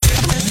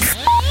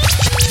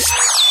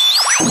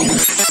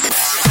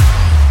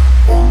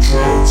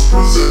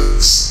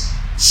presents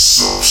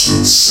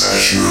Substance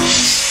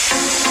Sessions.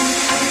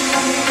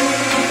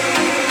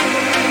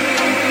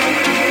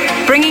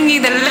 Bringing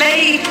you the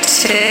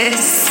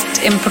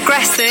latest in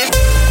progressive,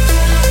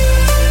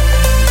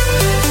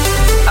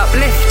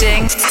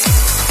 uplifting,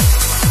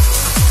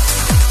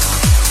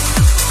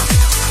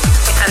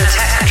 and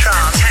tech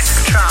trance.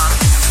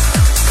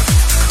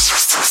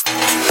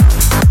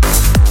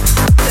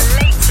 The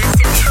latest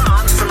in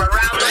trance from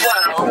around the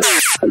world.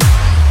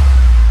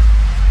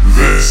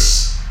 This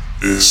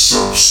is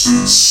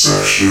Substance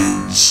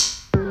Sessions.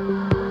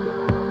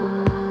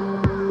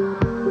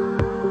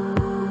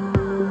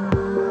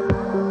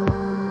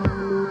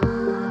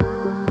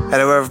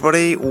 Hello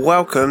everybody,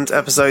 welcome to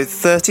episode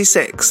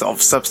 36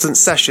 of Substance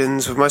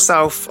Sessions with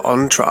myself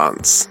on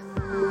Trance.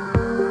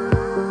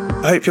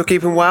 I hope you're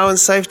keeping well and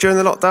safe during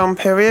the lockdown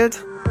period.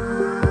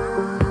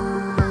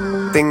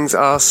 Things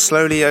are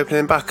slowly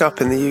opening back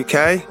up in the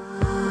UK,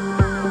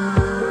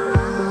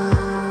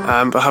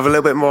 but I'll have a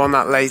little bit more on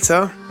that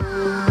later.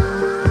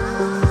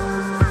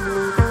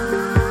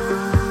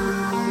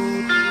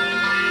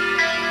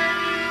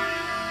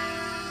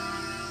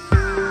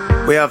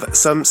 We have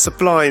some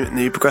sublime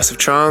new progressive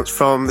trance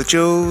from The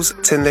Jewels,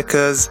 Tin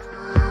Liquors,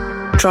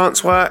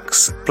 Trance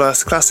Wax,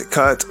 plus Classic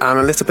Cut, and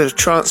a little bit of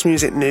trance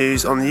music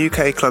news on the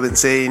UK clubbing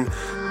scene,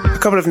 a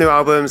couple of new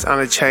albums,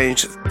 and a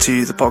change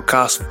to the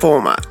podcast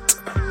format.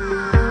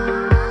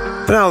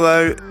 For now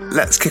though,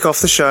 let's kick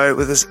off the show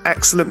with this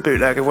excellent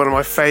bootleg of one of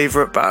my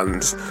favourite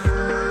bands.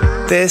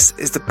 This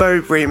is the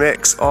Bobe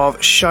remix of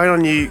Shine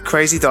On You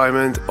Crazy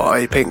Diamond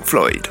by Pink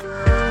Floyd.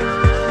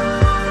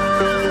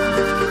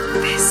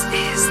 This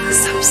is the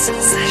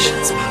Substance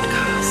Sessions podcast.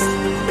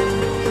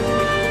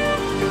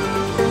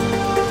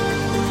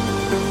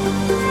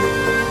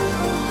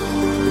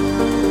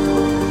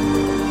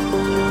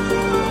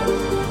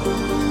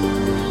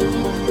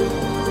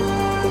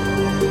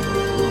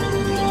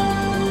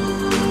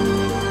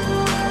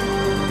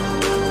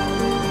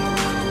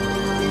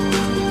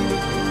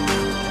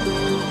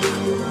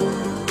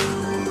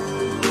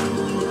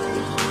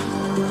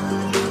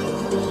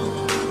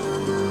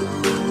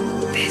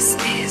 This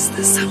is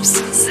the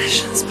Substance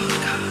Sessions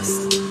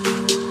podcast.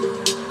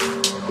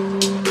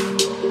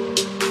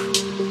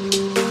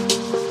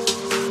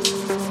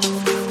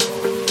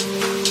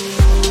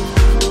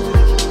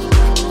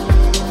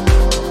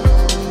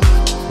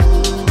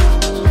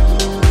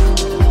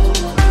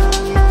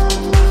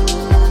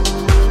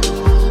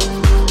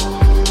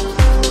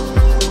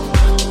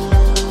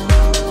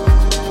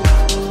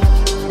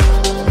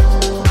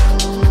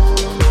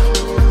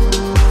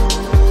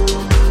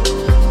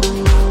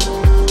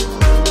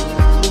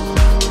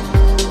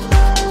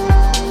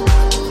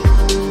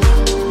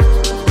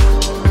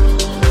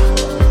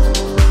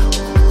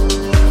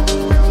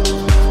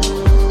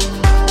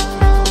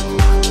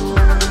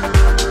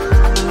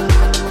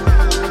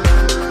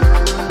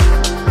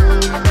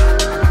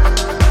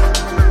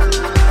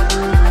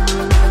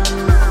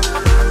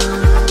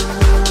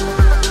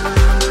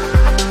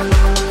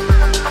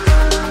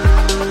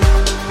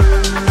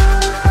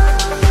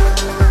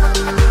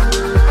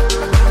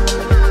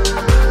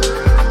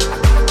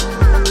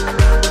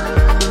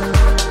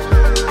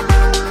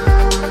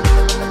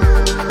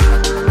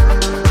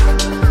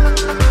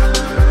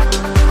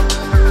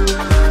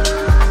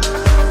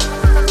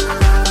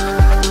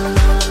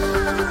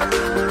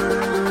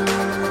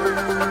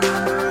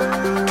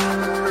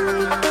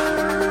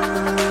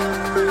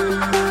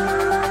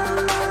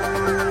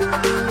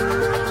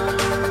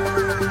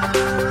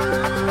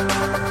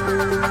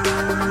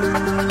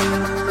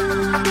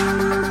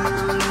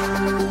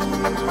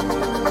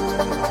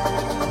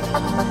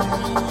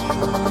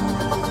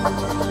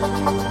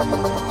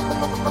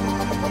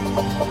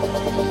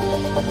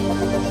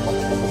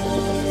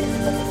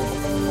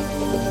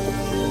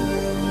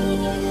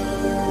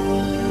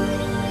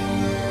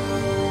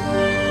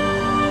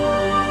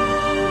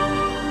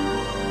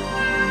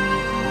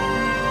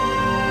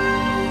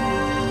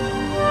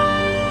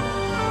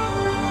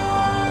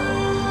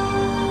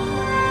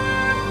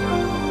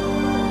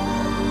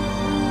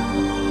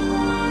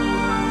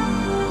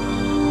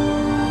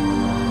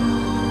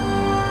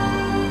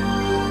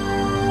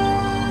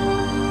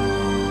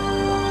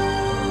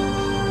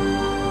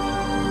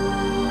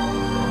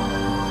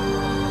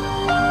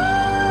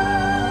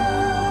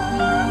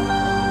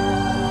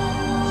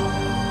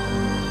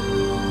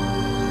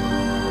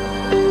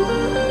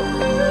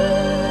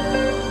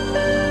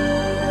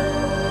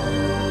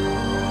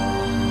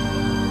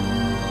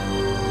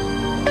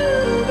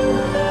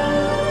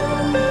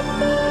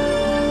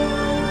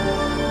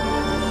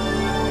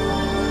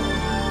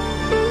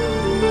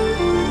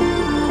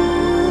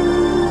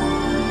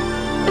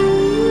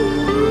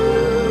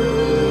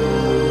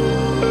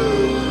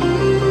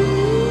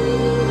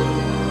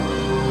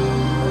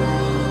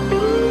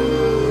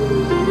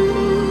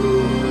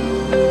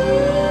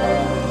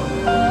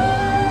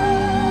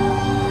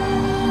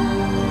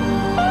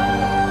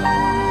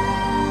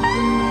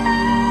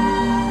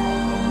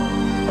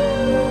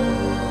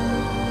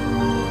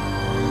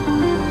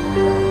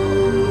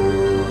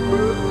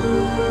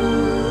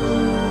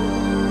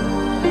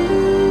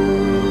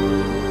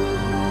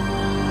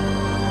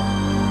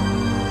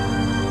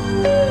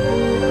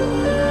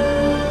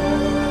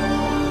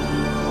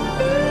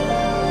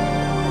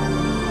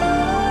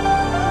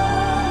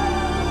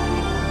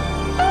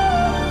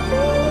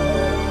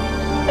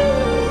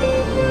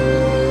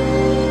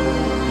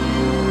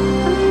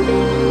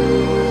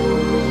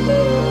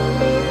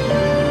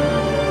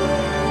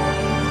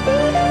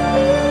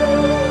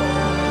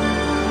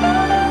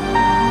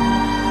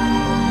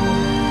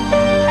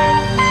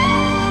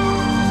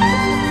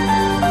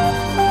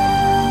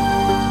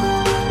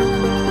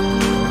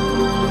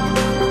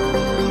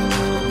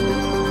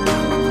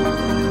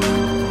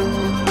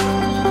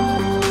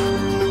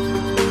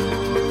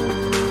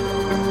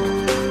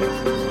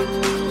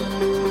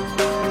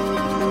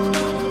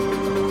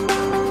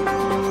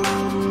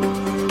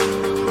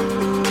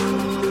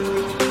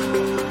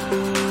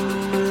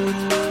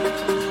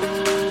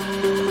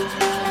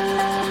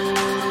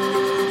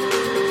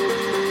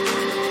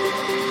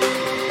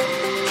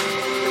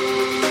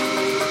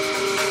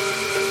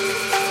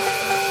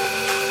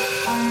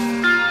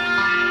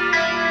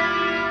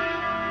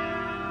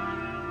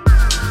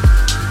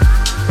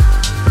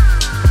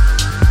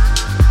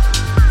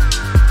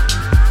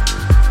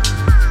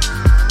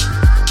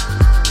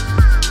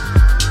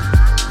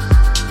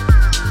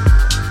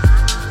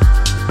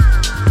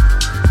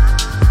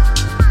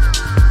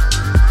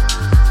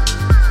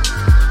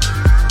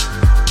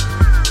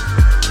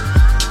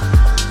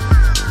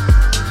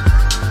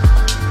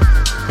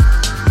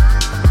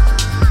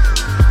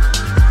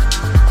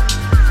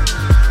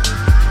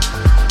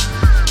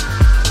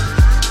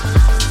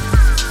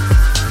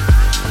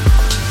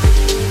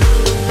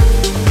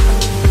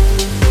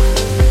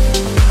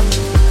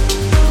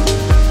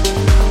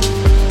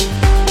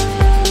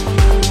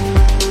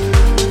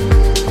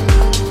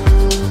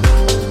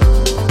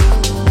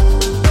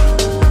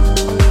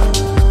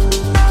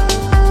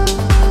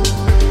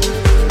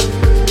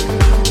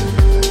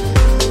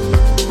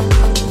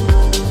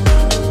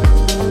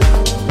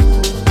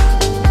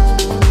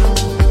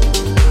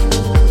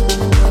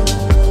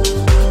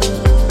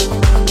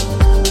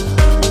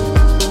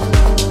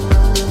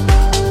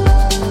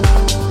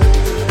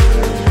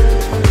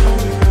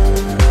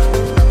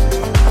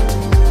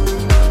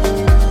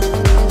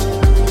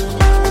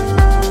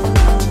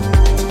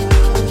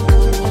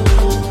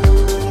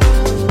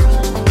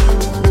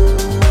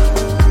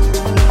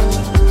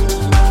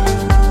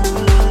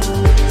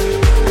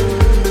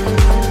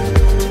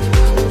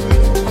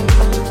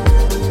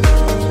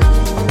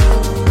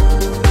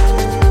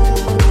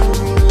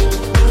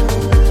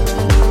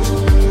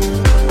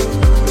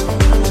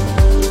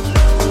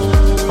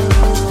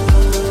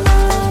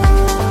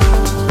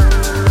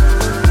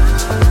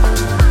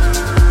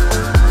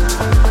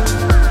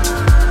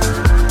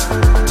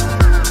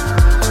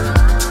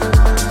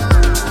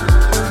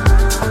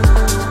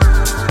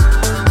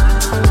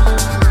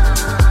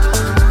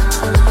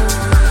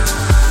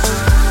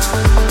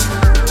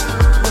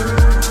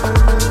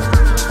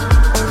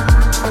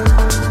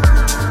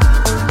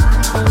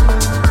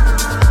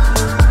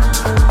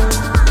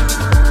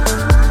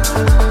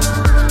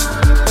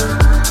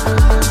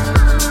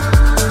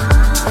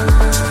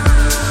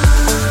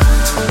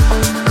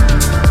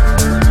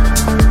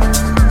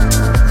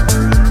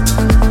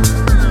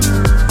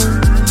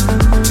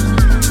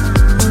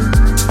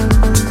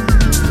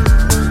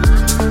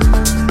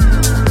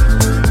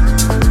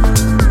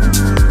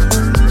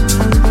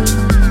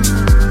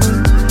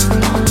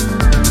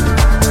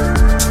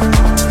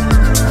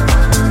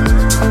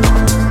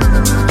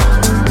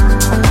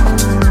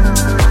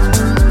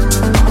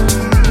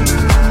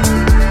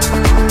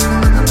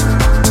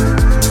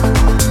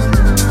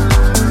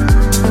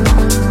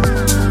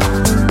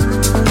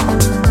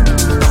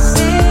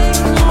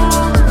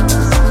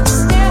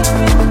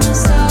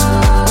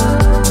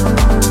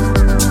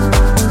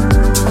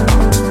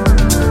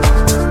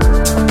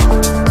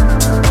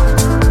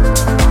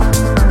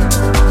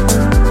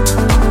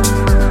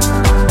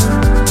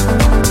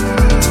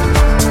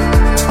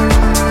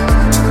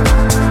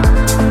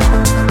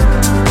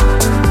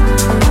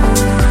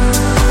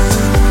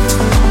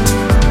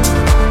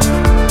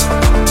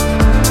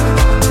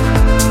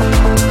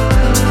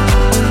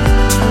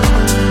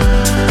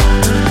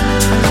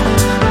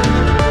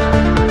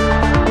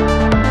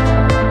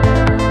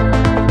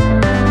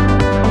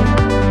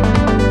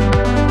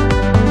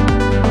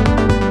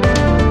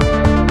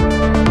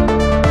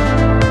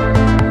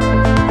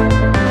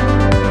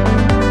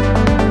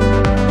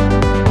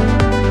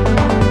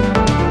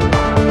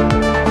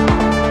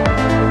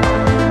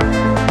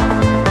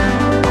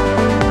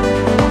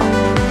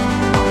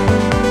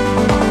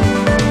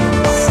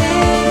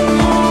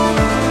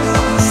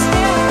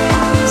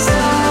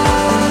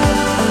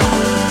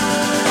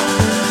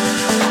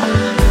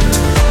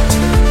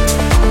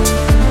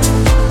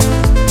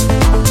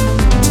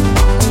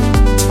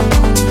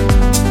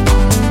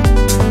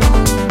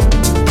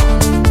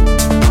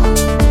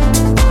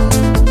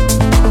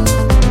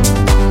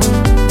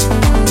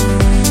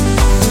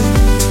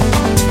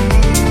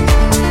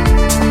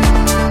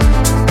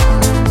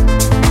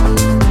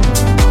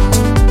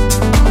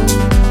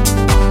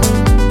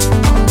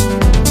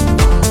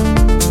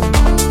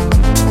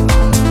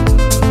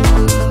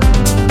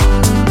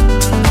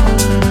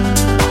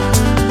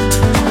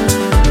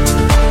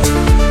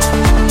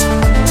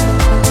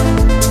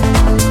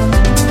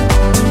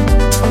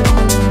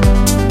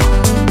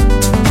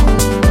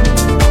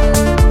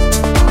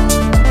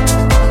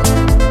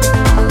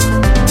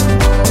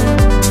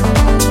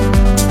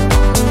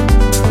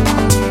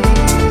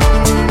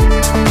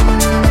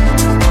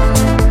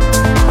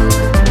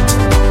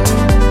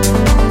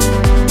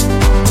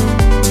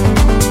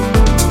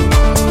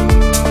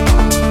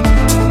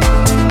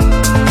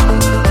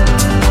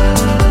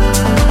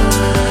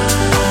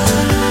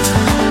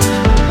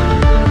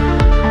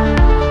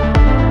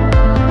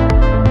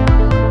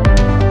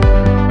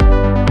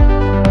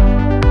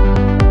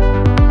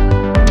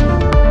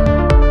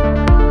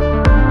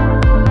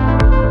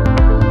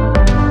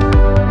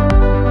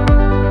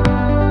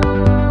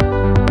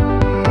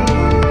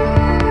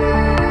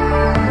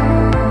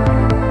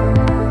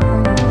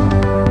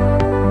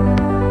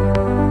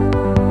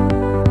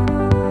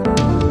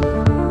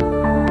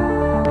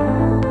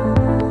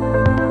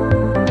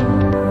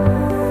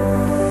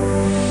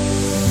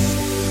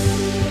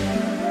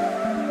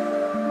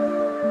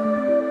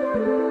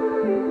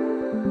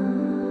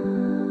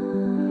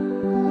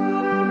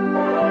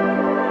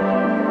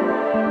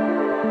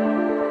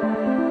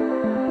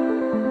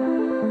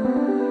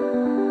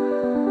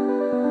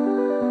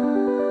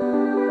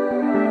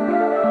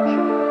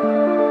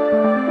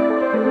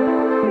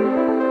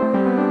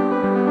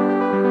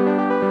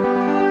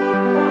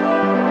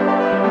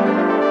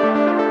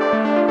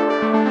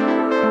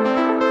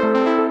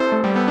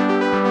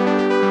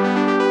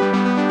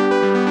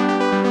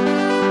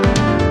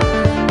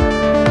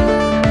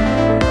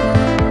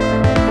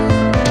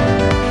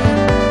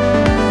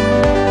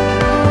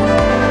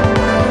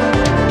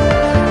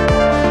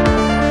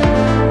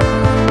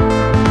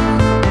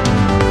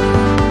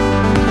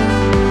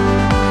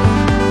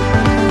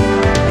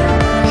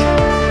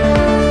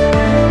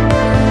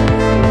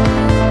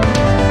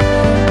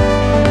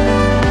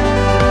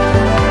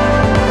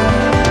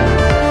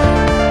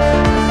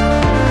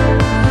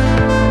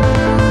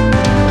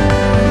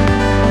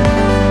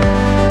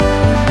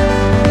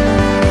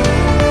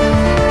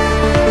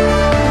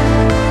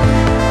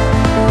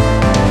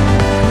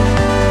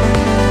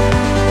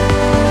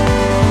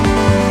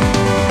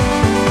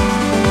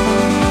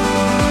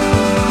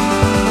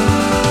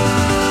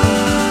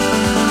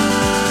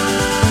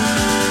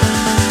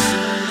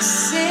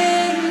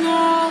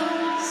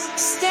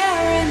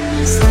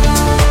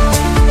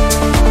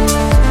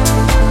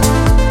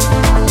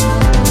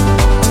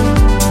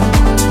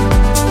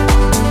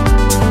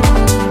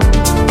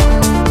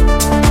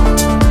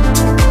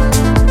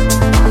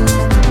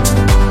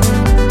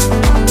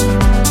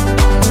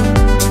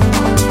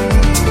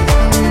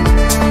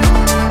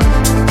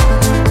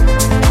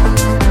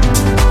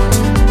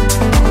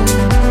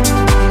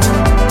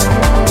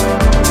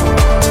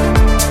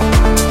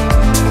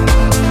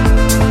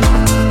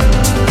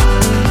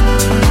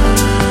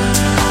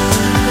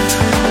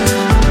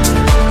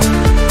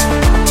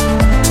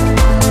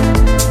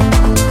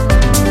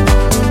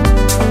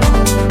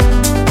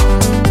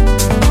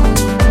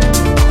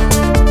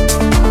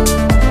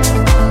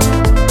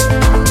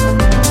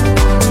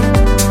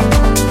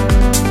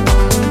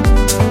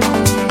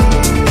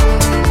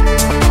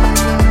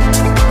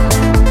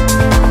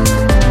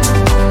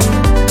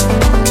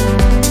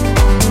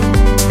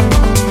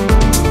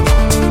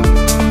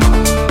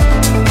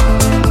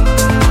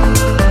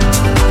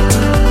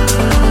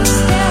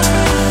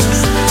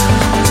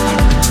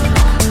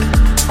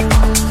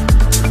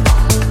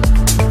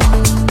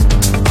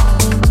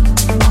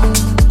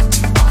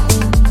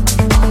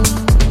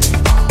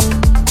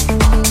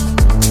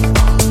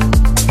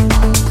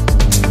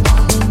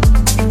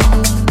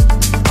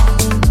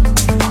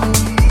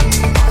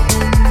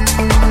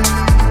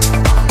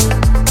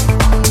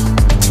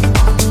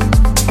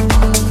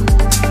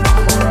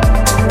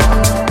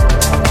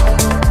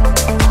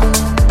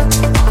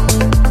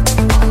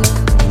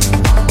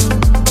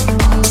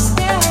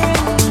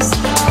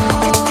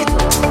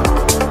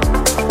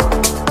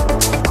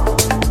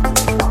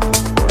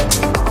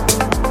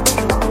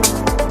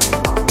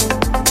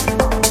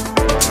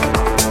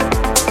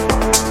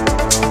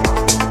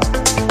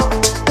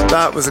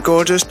 That was the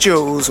gorgeous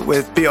Jules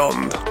with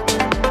Beyond,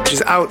 which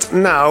is out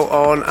now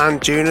on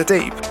Anjuna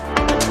Deep.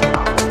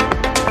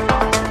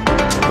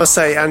 I must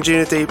say,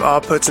 Anjuna Deep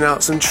are putting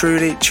out some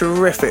truly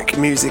terrific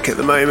music at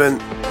the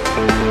moment.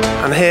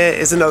 And here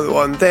is another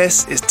one.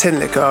 This is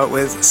Tinlicker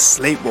with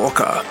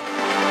Sleepwalker.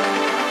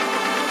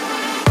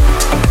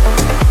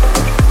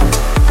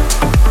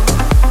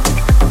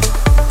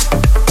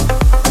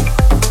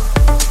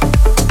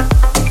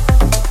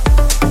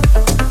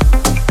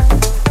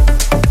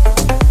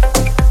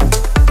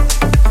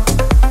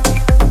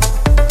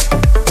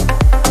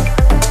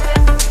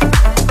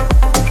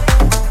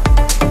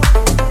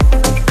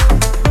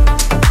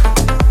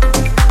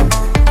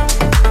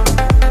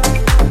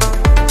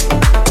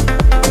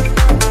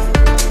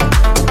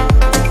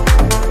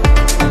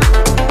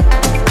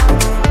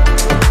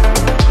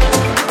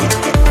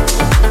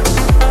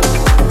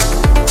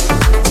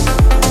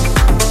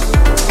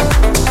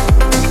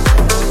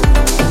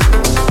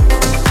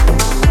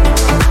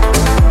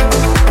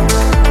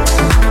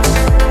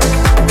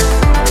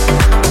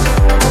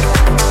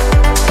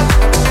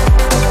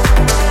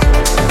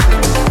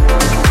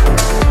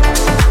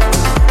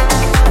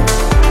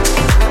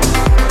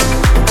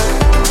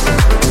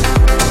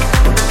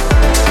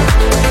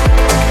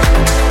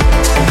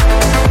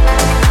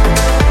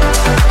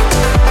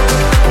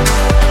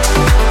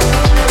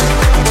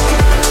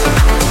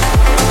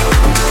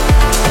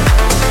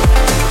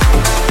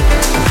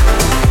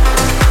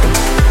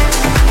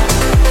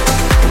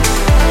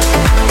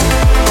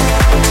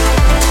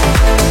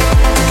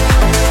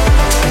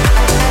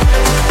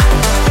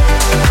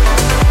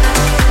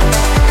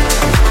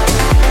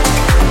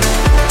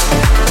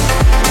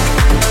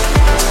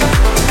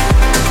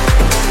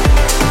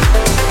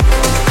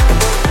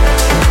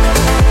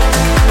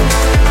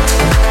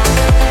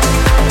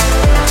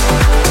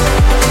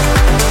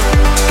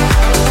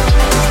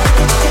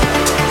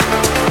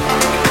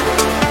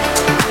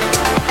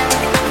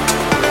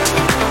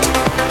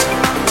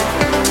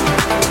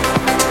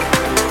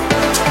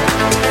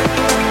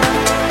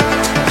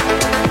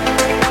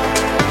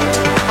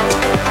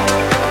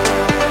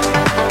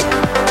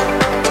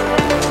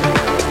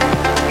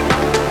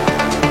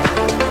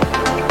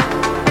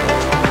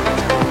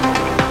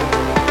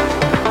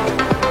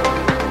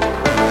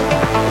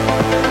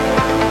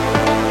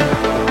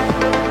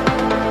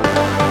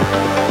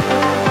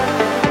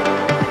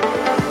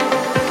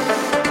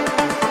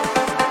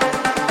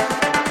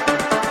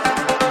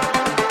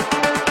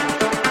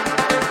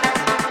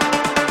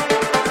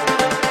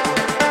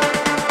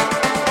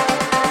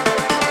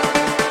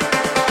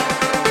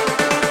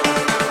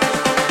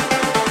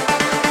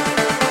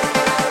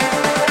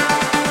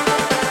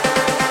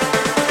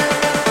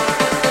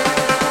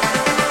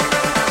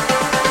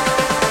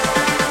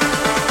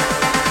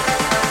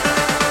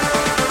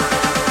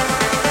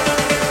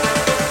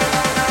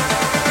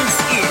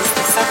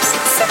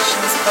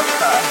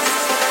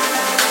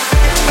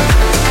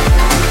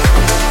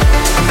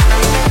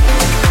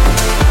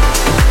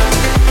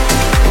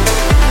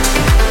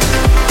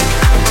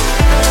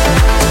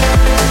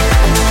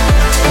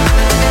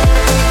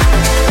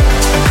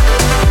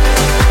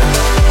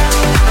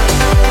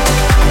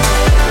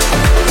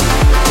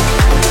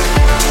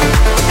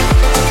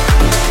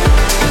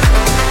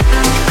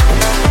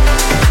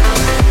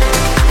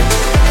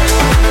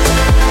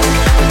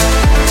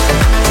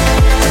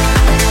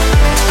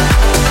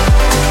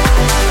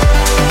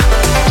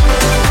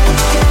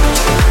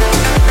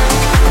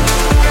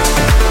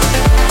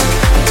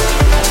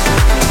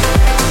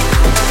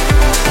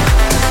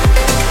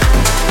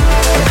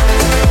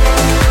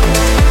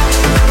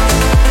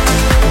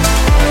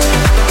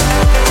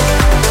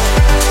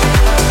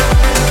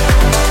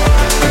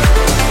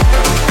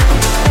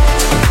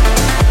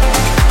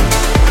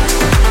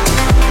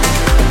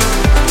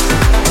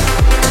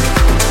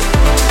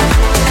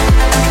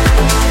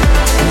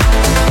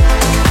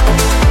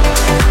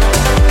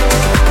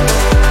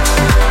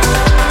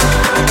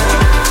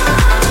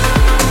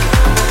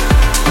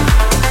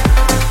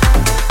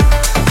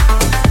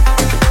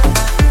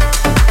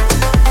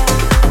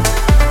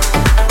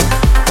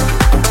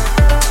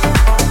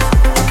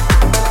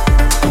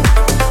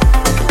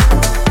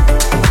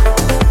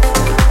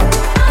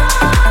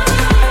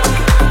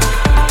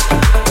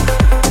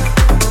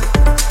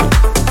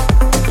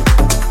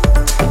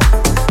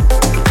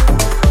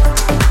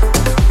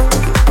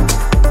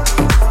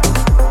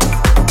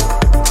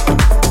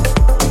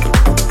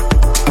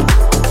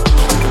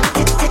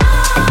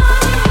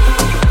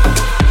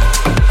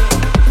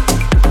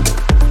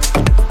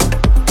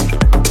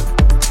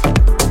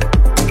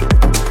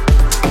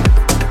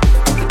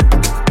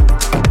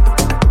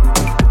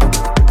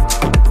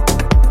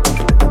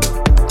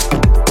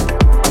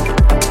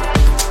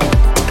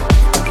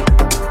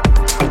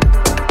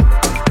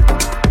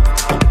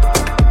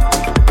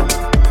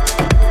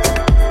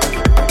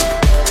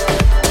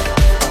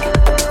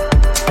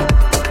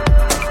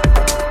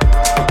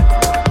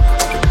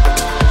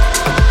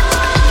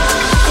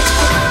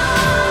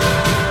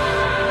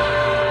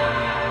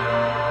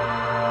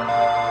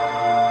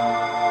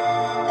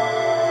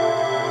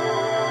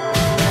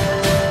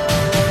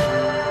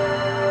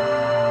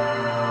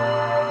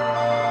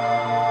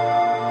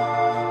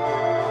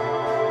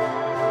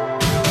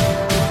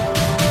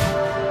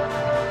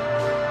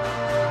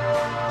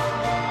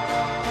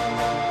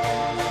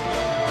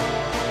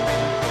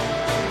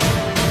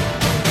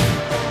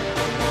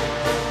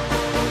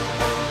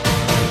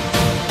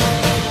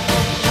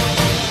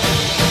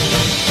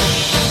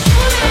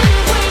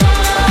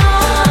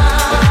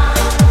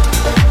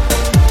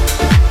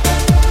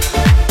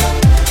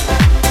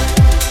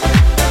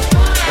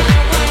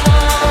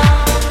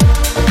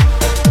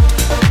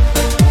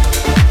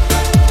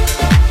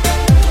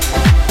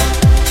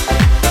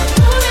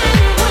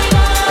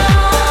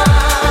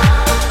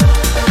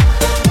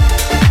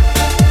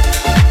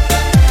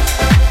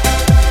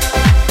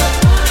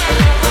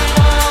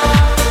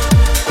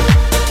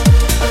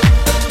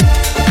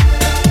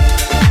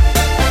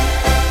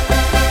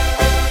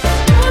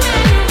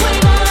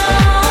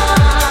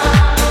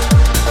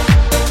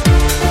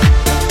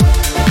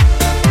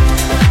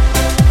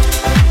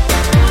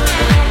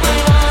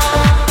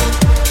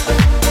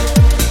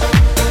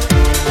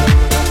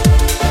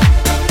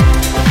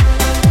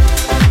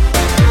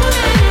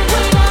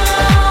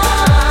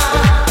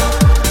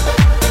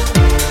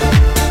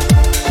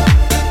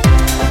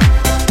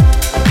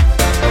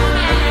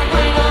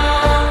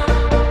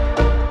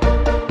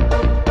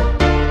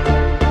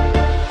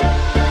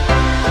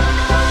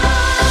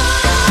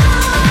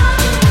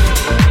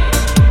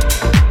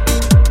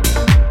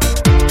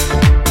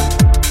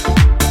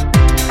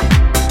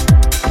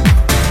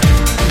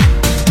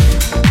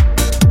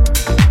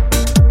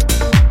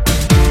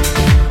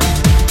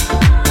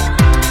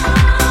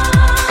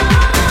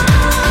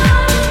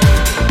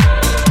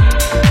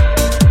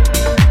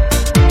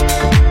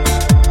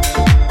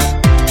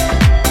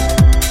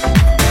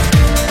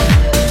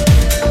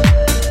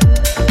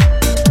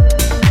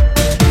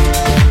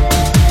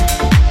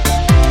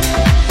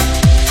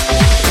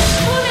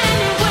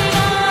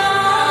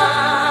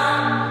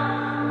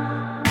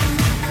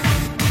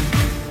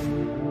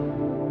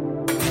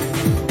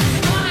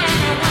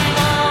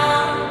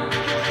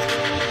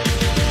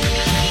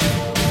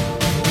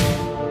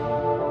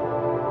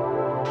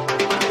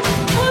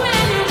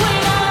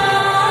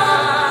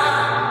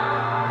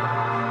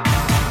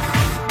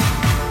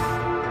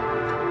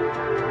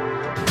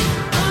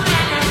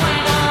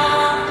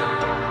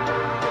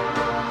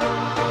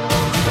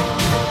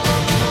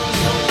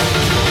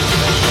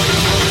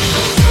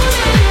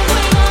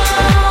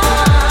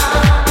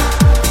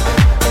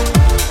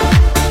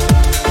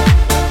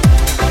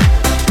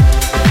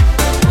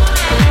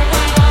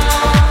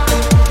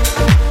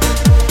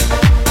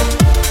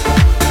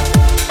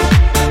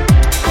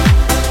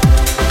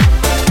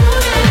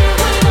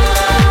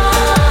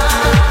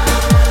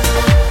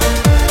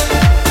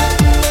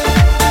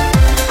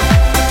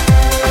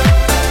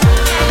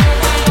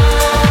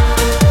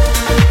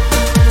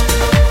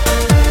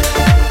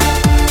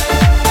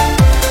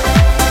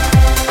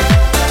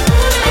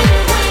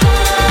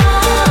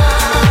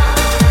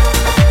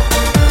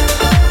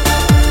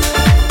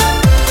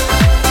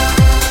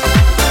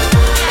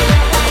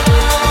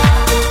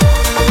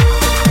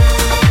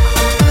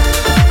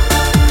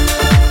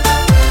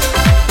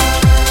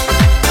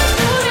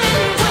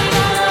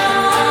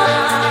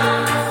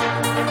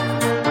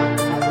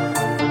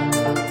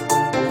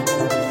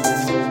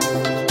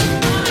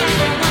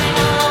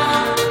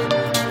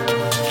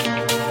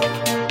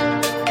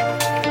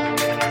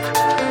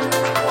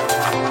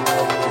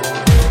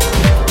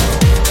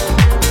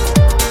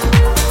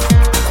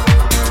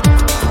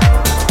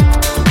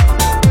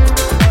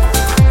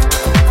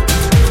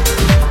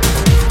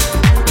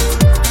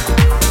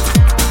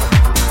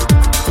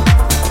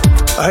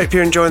 Hope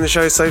you're enjoying the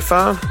show so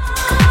far.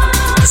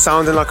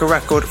 Sounding like a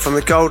record from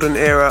the golden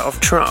era of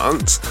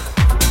trance.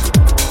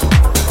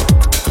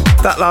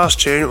 That last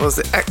tune was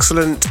the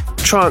excellent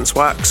Trance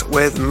Wax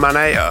with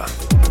Manea.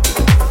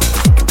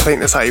 I think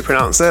that's how you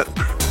pronounce it.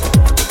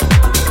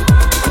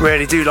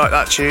 Really do like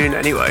that tune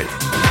anyway.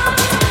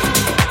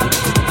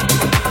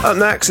 Up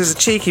next is a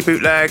cheeky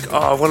bootleg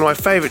of one of my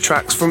favourite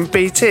tracks from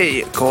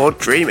BT called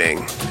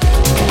Dreaming.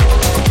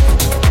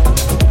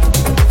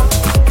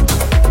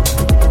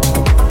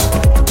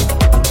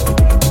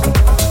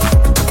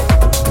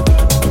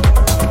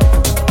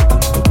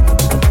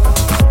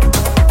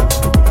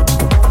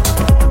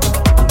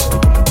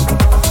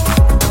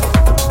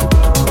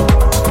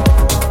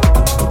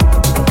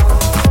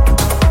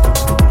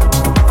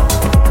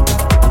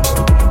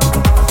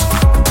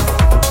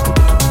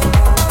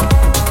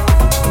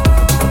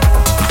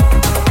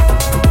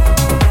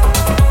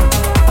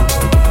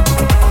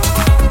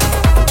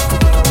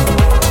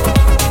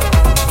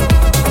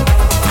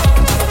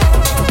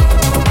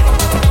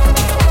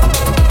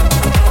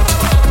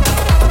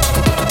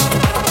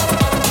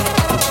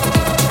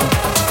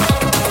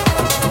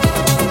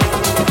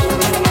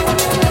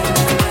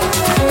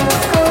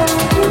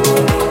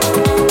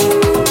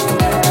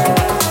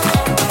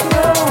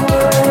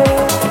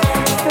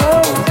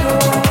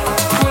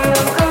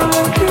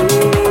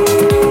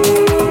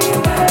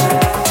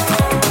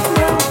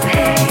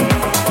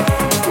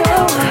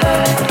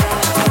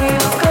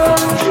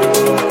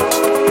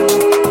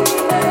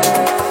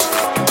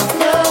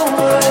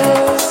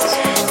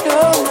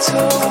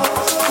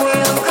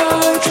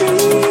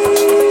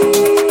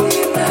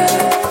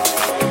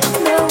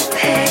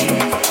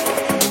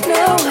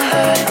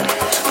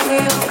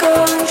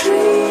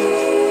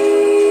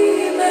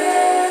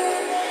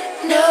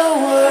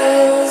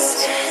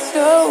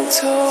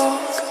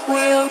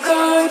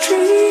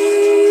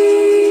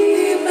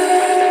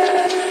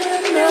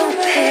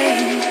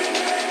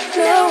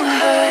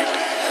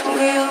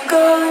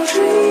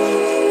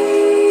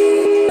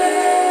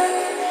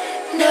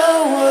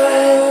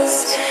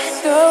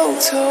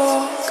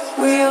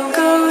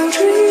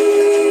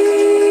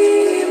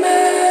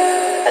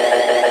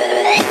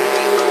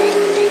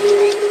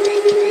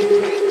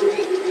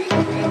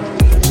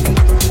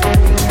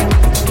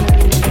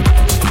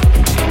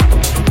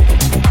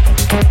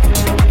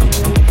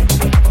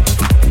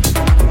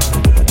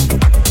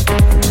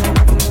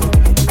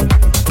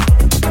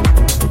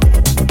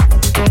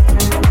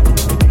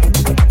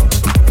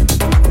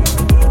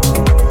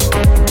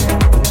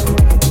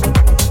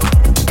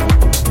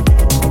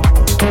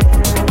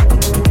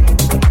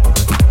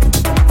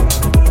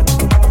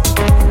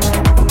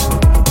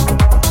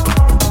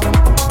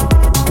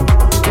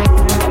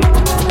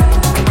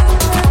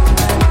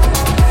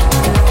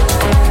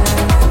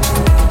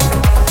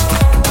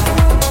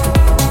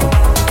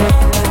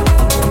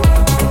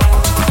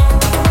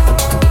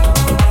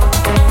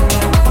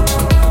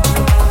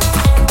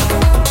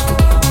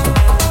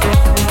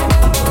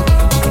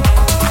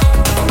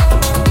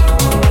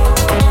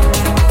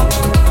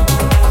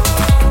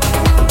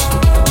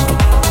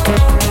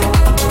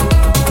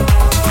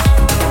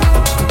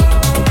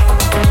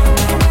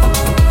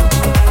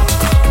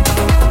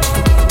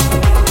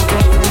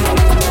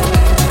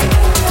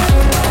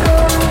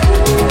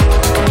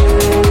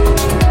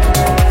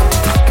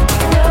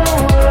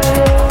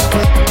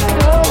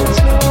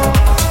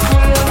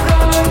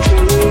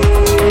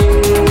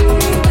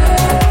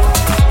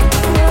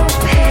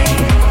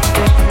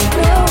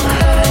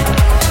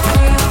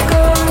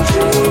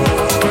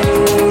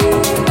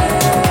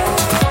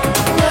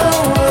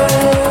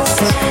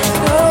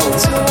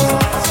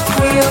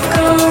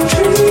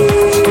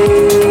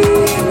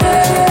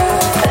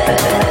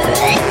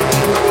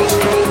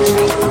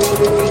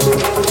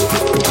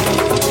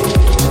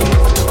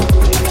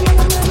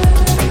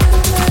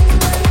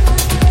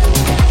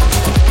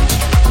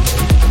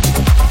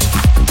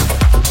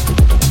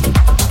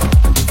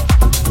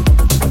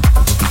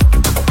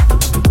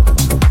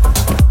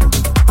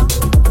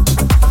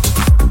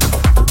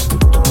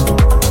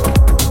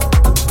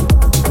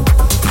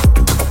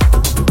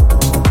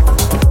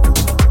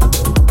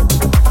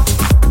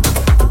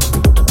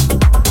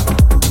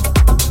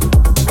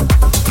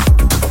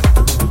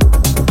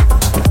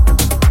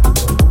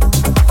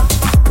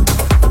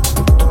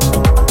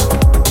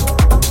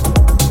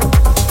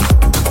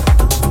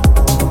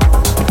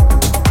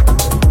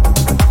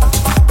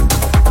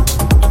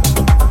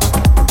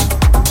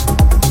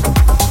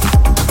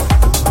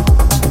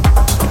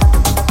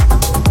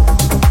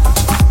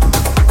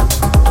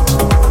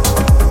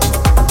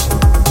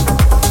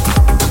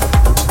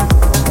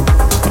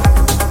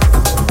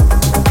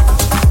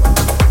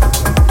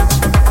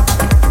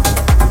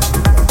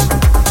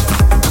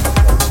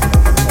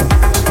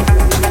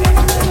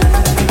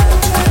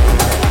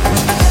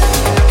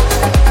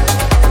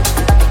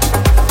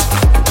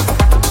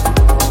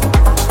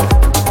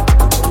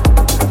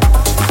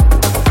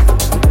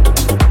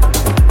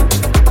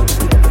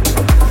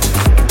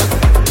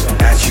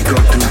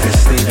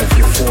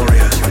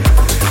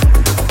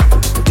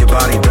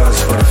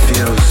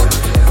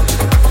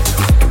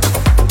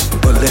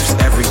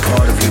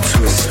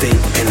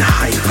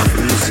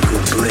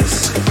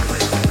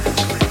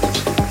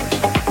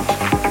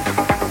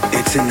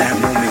 It's in that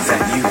moment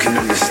that you can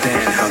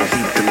understand how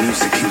deep the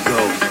music can go.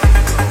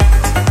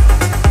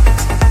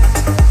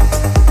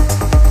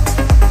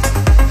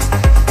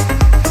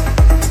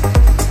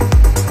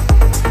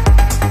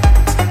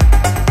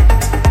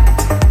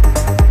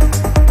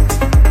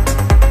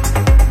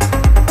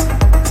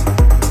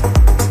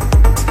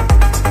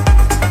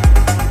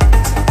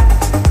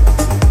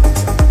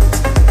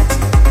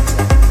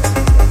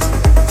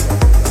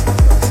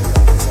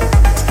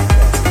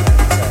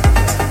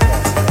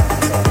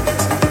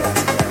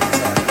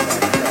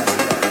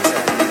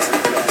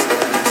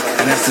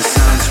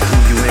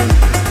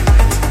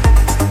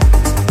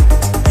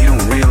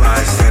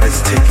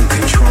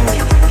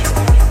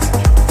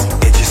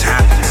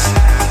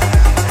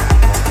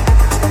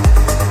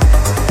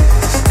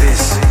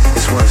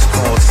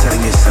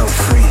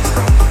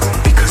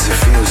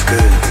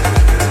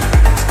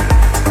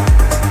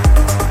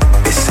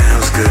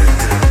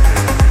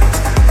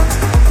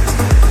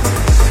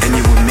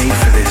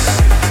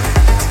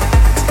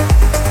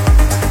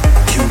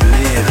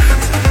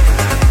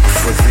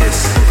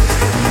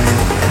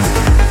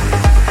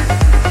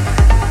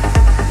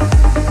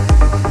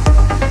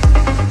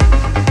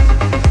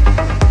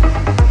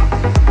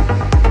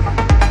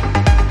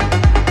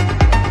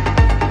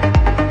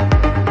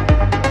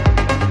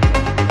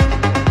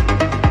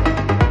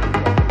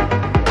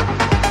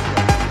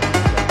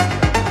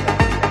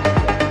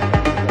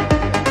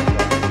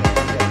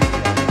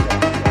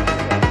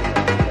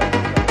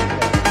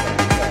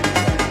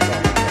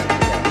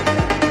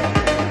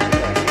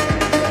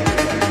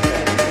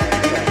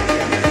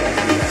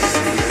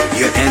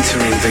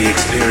 Entering the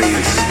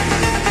experience.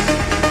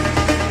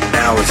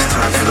 Now it's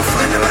time for the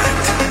final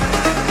act.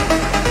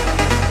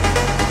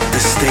 The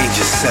stage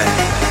is set.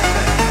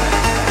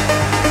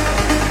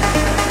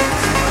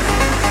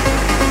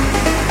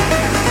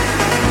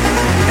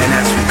 And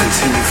as we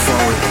continue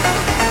forward,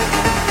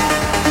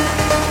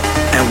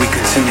 and we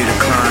continue to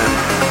climb,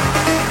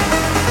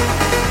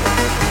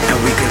 and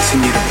we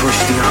continue to push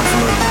the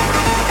envelope,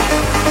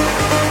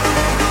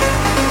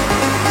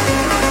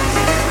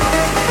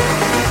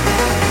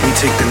 we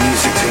take the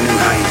music to new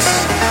heights.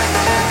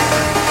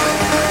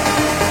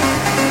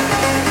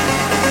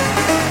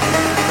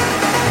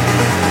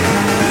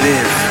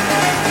 Live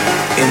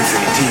in the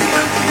deep.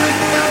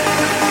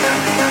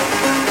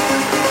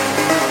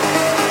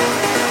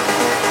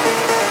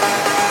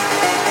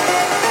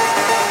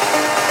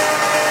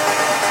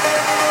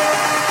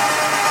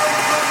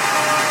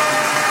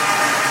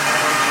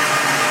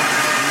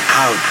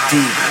 How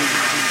deep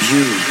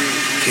you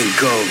can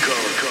go.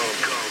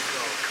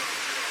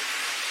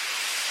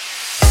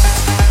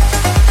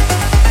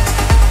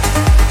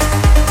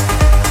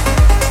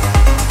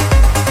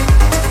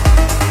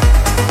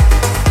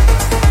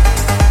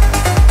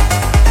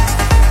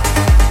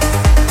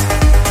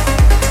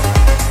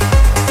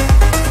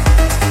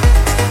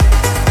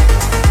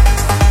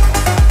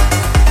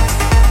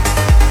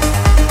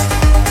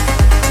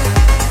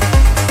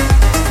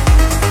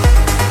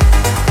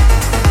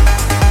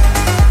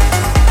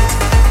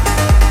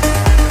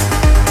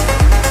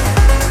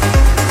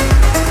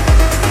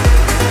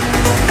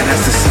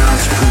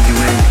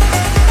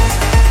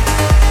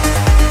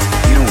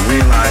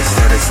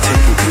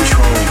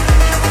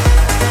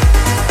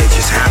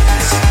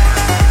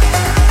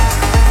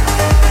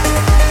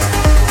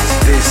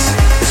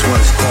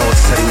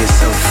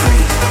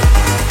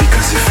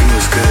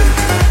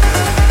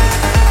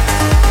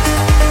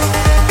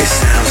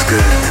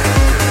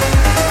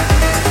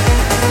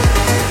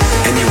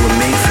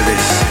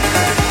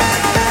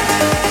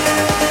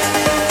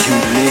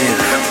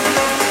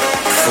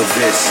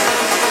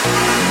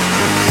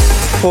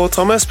 Paul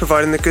Thomas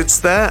providing the goods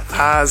there,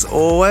 as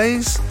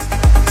always.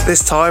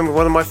 This time with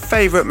one of my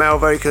favourite male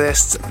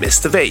vocalists,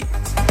 Mr. V.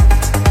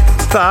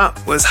 That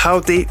was How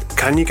Deep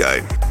Can You Go?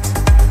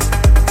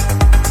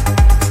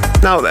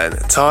 Now then,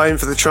 time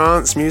for the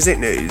trance music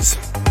news.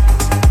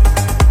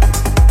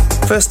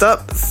 First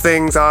up,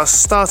 things are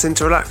starting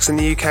to relax in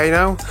the UK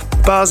now.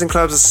 Bars and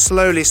clubs are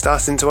slowly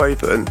starting to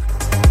open.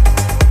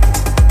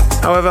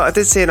 However, I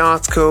did see an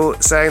article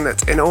saying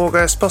that in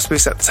August, possibly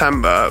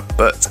September,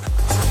 but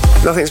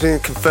nothing's been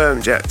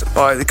confirmed yet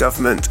by the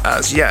government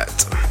as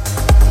yet.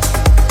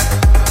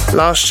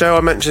 Last show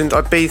I mentioned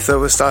Ibiza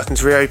was starting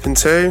to reopen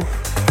too.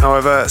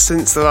 However,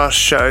 since the last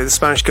show, the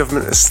Spanish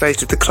government has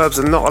stated the clubs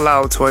are not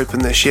allowed to open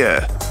this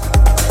year.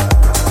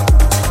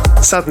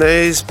 Sad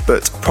news,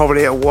 but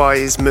probably a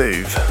wise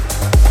move.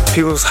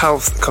 People's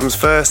health comes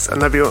first and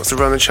nobody wants to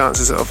run the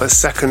chances of a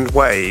second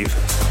wave.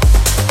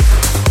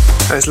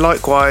 And it's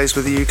likewise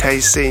with the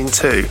UK scene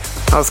too.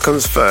 Health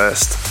comes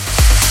first.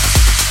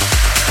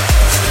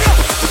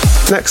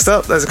 Next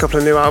up, there's a couple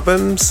of new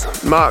albums.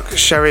 Mark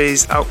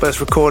Sherry's Outburst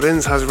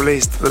Recordings has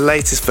released the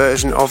latest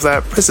version of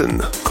their Prison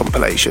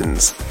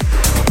compilations.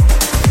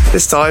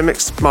 This time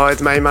mixed by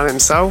the main man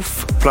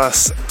himself,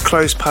 plus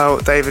close pal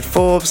David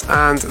Forbes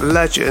and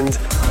legend,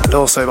 and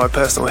also my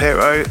personal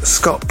hero,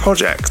 Scott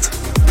Project.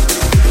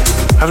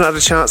 I haven't had a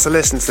chance to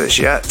listen to this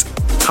yet,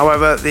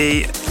 however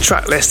the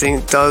track listing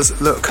does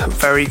look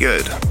very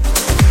good.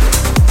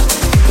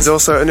 There's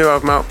also a new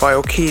album out by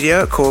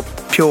Orchidia called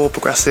Pure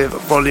Progressive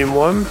Volume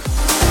 1.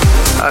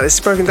 This is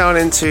broken down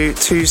into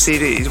 2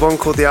 CDs, one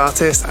called The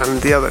Artist and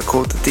the other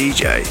called The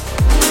DJ.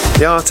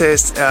 The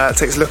Artist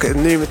takes a look at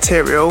new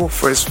material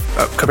for his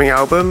upcoming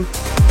album,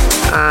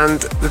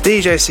 and the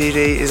DJ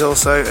CD is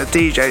also a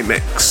DJ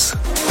mix.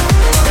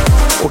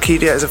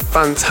 Orchidia is a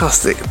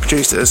fantastic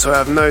producer, so I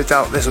have no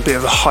doubt this will be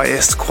of the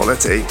highest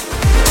quality.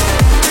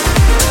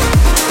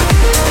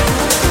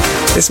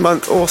 This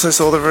month also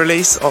saw the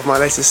release of my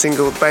latest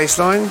single, The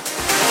Bassline.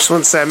 Just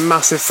want to say a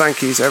massive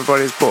thank you to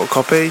everybody who's bought a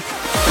copy.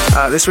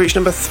 This reached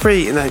number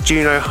 3 in the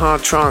Juno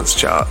Hard Trance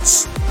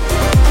charts.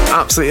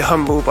 Absolutely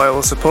humbled by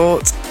all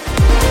support.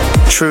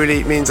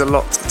 Truly means a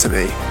lot to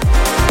me.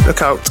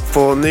 Look out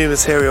for new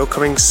material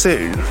coming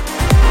soon.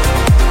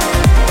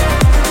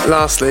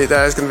 Lastly,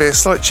 there's going to be a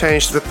slight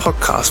change to the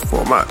podcast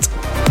format.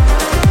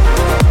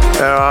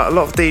 There are a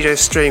lot of DJs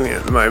streaming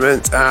at the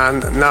moment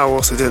and now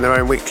also doing their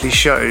own weekly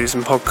shows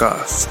and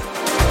podcasts.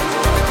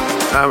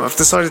 I've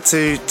decided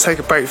to take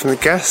a break from the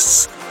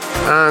guests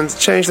and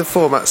change the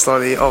format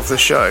slightly of the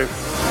show.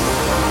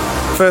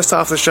 The first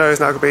half of the show is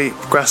now going to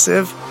be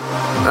progressive,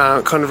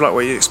 kind of like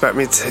what you expect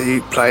me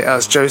to play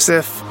as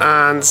Joseph,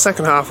 and the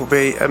second half will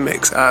be a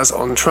mix as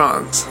On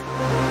Trance.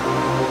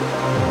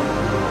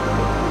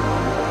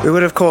 We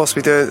would of course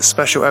be doing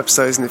special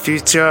episodes in the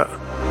future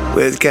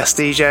with guest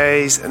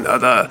DJs and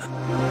other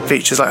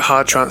features like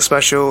hard trance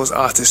specials,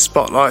 artist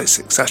spotlights,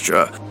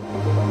 etc.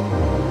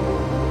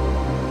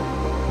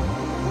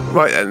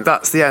 Right then,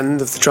 that's the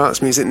end of the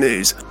trance music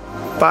news.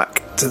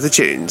 Back to the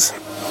tunes.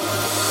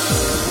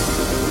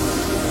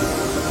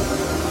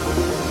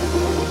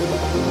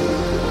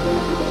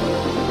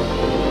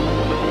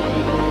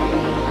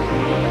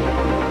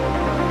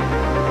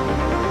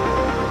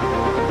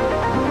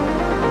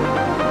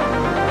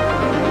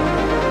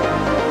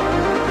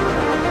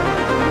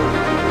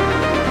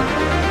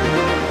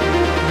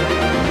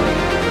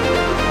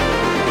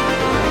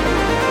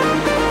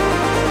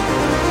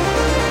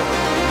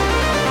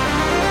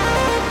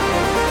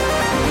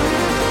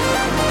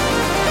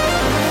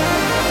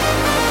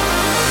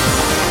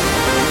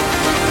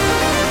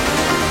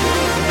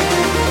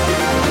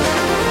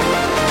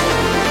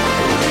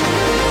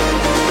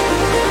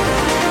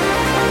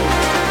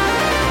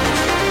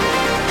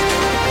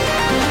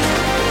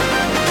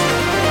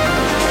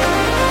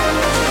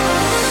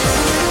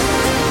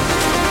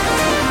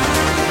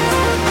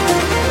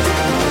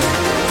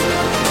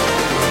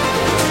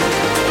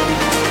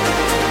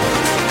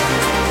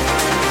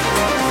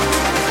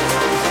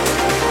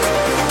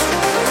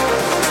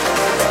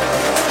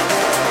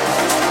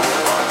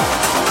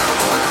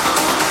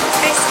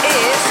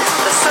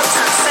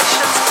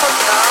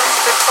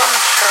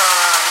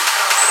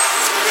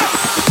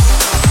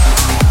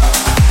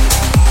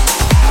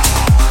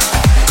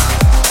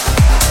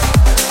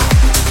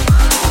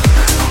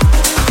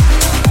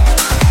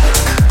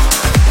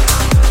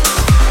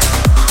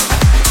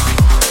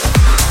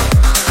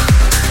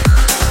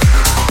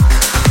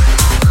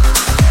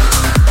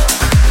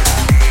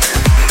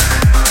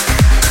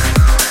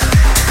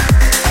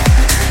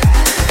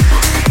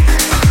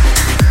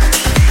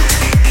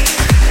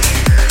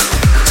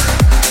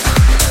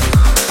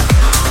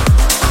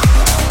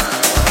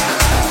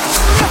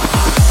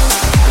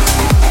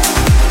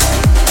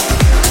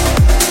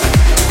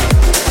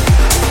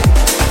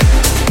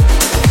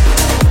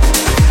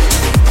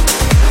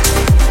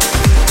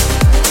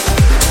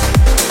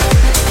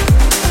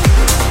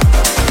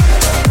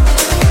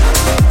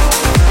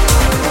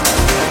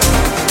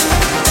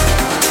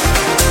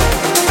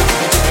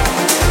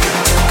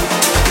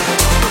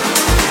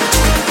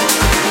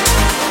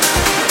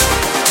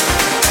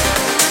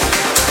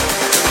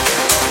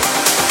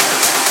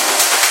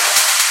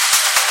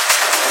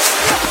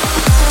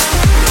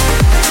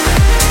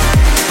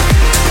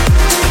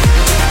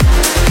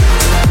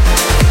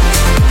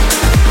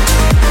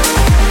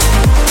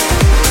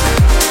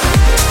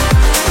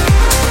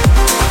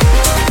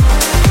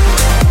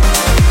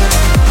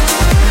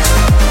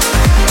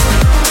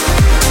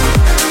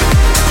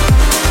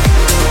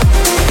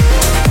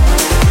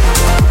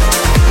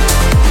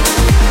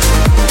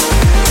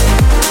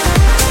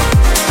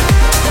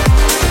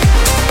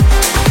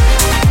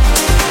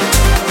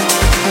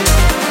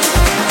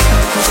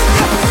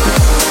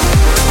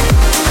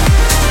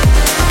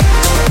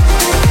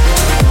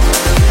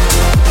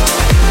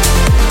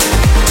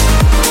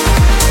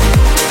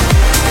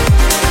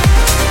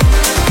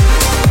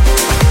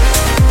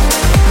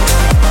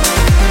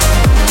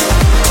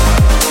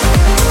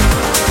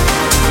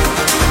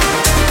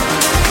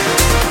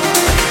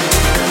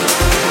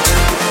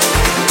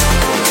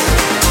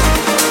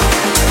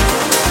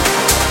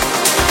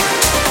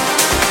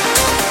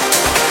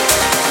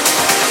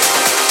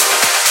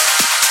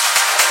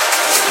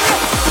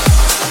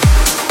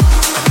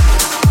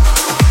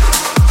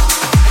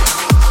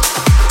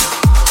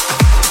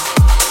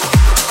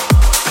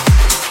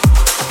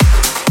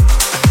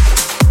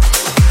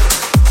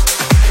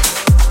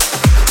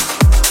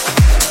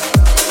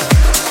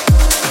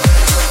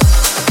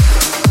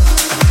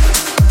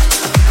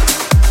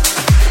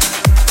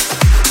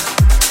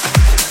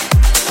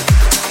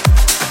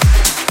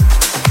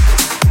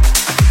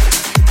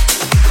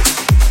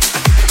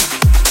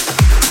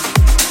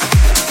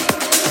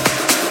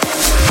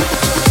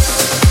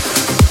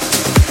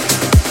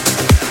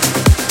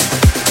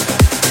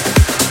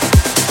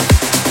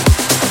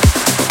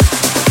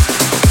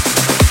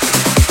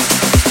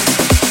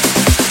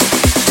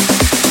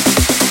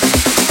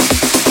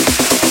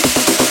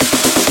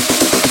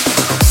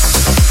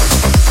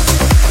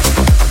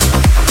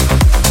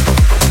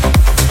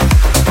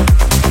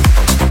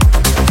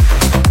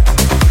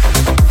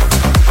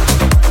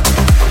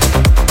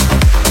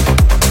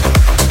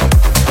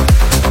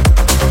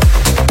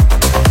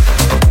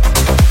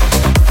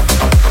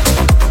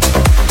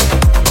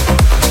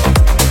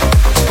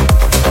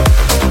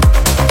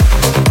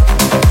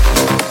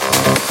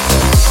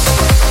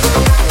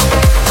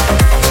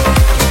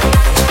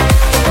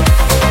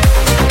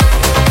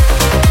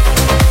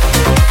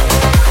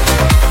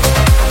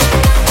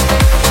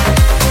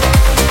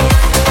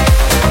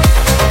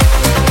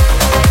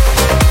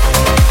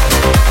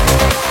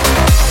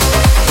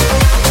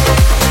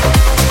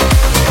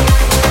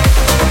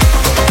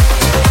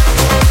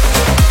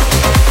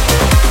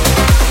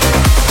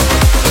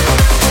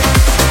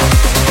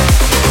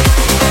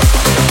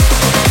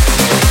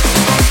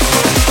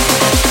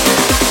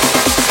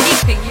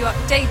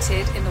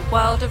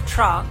 world of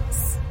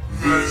trance.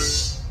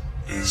 This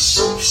is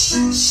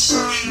Substance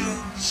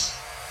Sessions.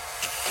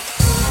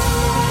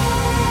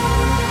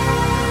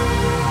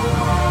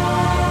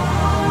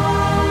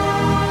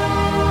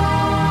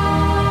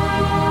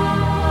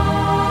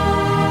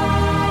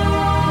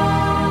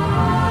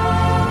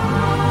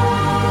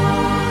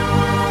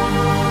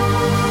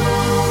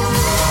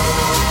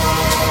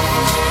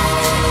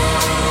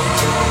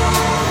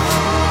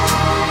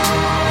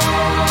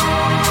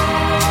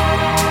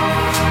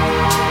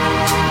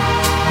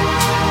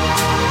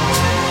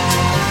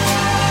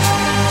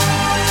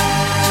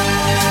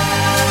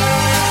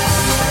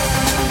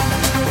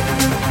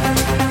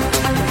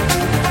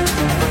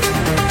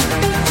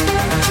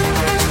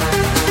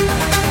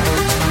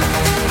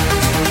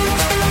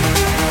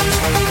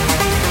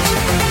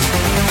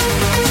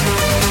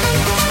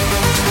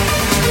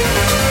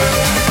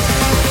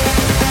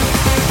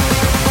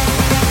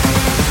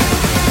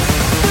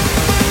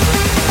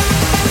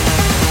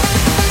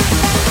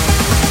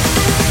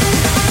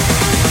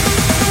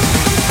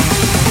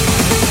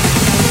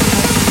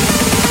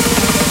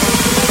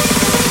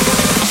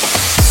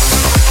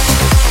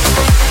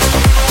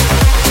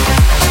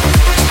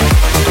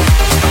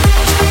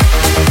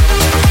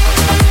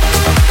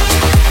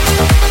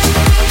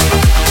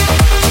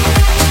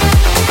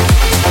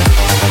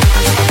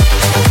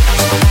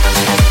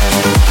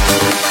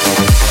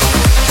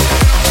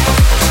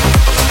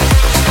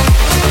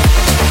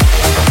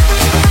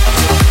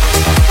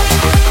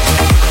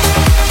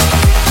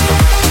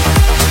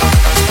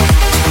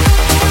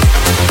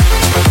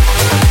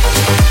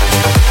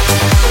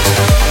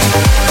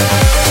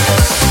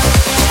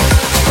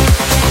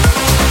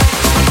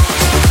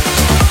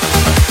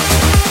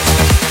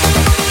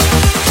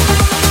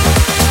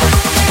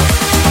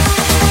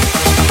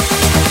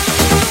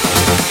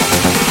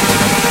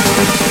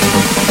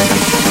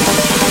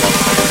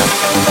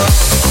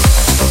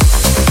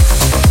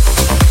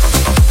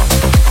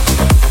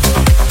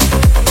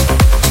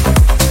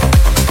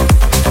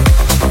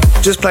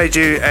 Just played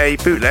you a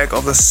bootleg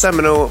of the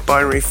seminal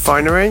Binary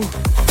Finery,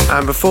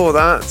 and before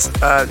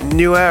that,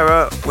 New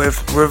Era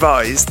with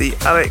Revise, the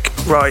Alec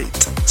Wright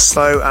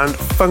slow and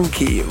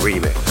funky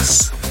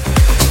remix.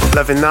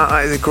 Loving that,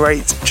 that is a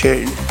great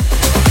tune.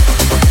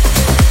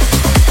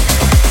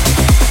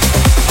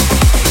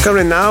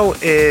 Coming in now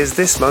is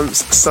this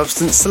month's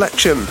Substance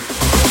Selection.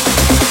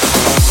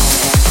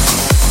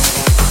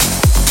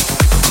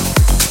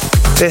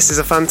 This is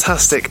a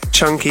fantastic,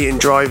 chunky and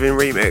driving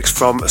remix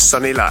from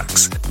Sunny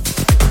Lax.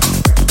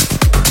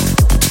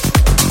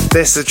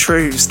 This is a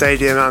true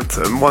stadium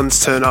anthem, one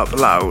to turn up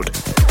loud.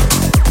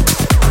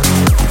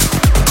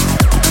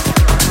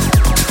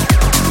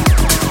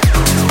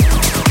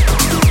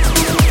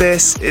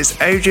 This is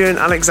Adrian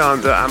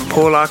Alexander and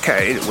Paul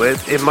Arcane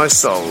with In My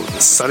Soul, the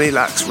Sunny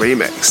Lax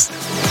remix.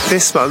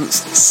 This month's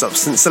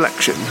Substance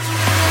Selection.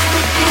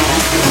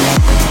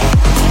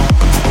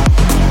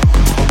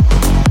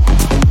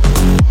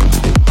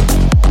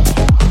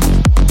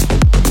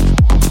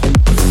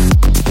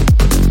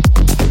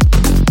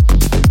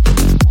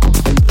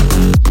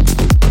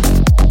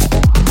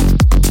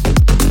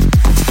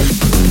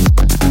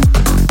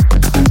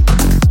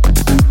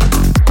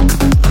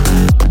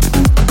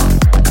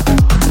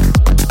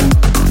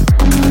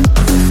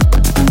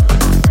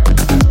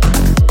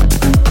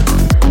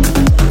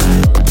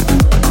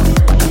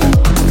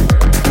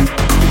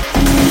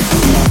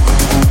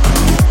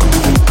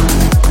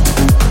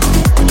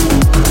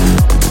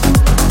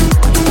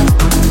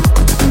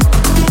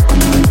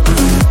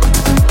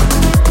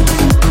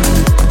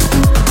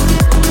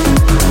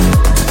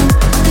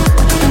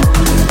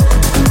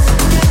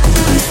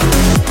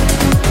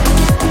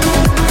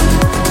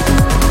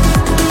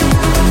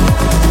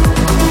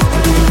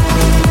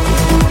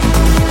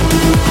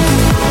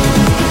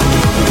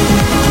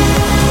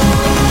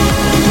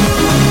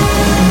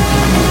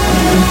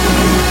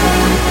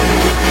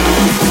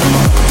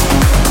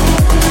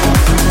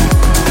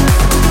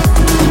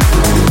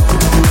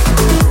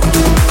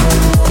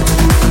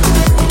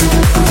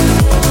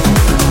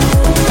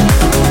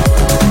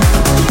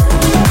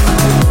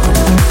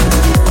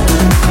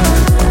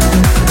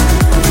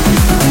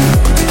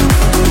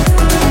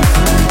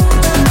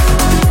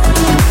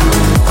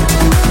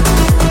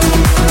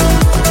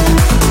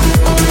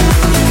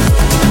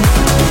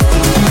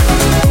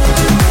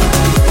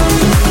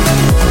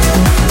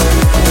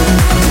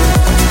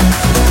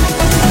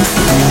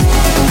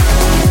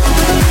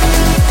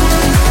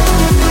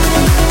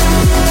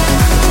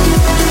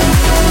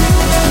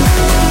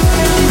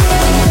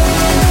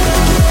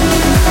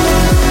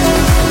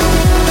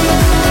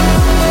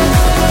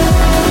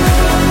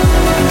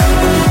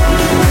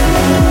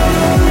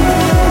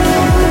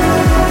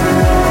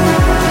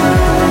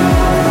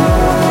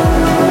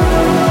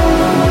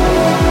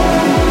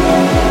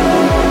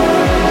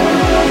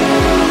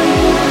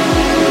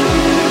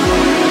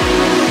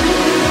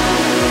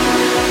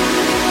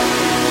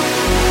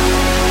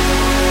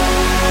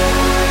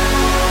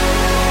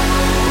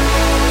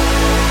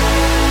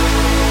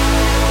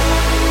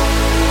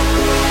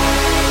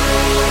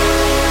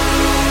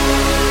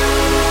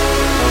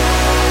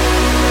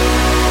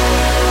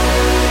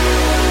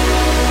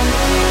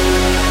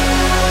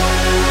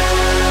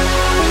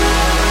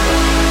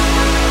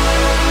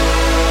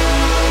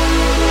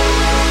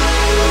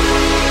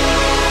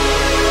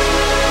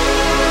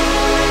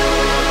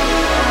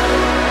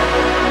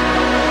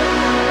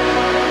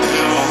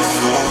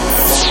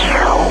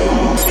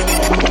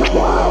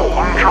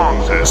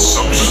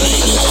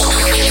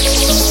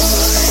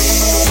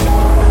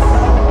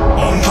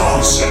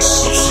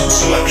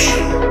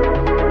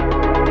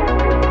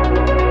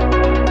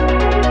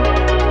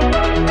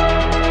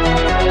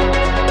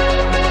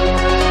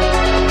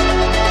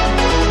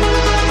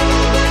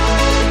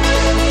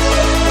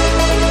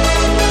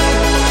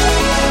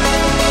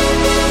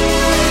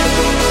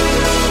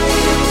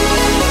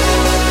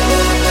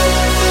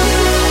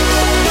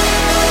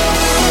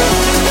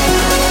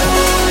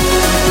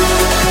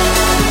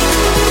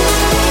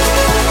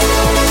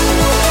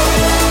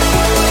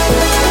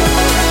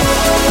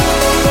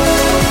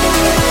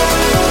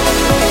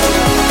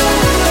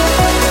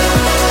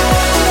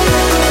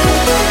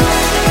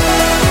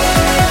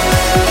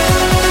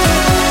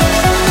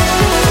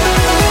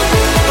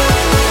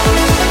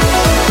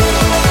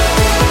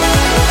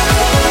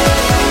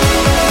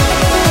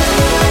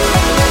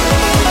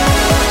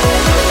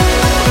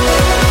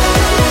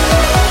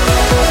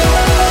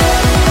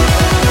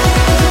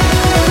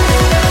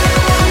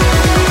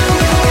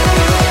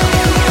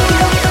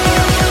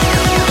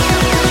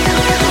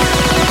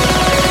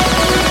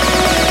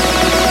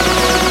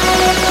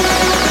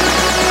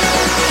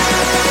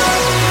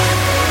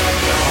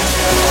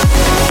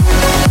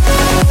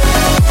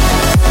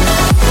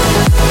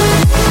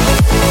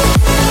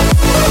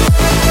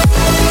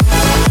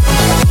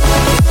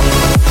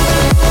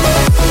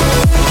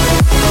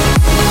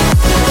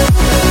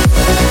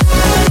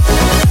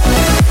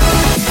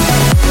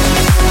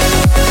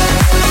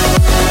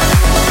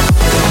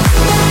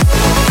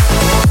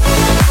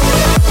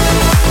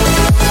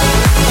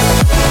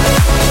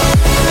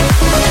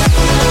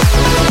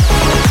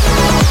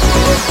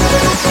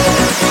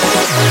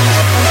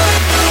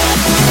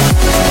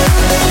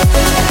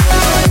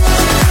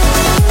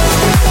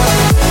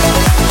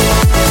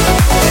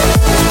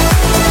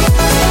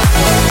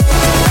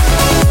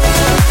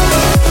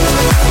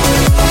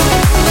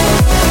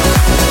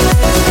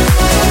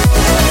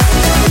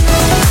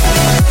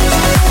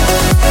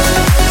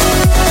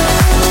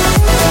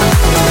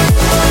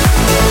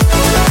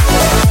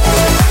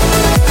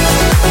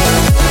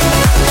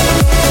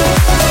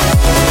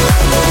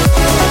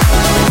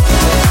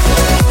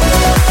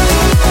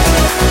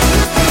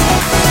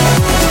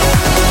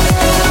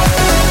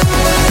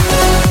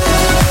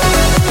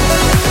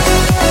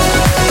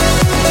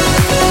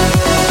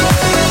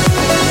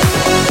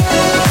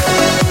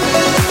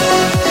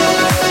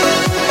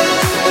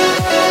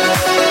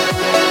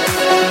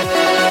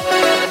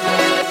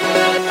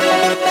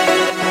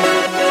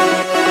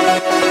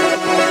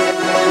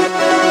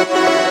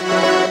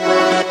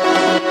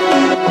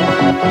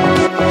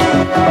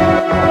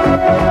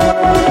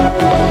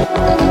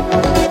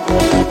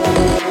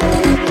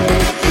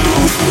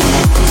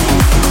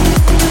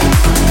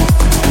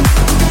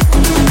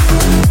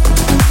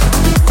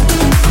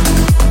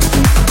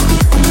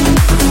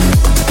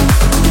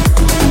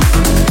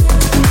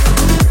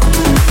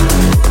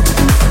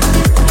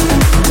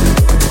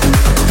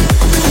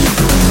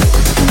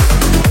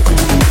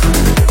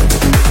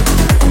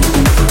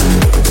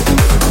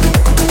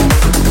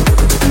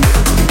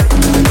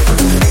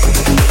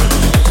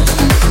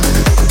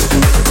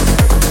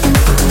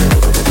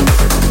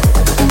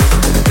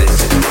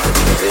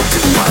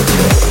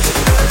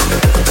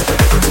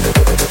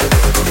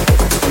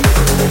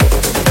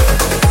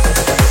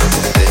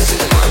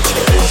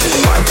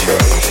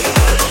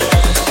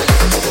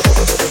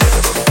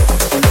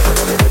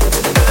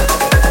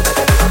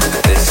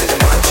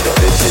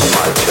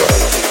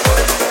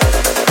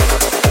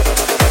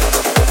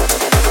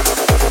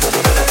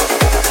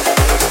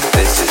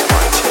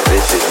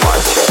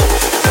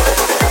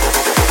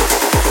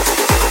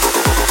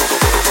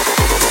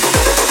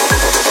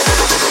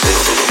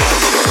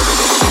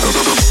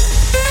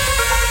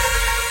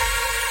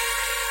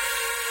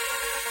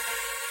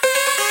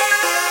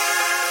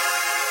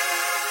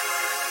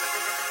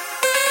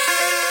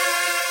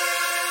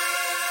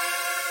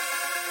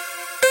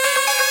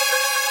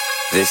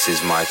 This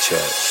is my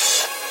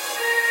church.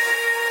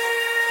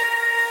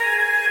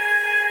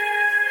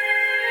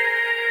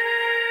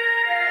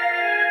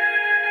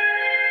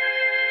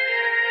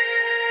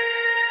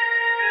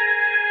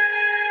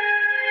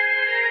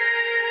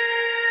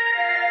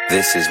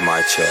 This is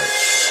my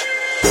church.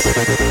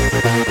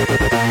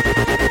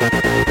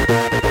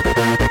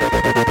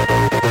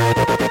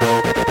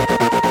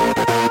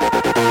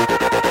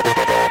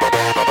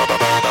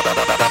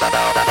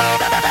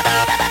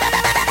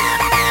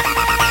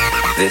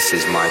 This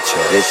is my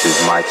church. This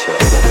is my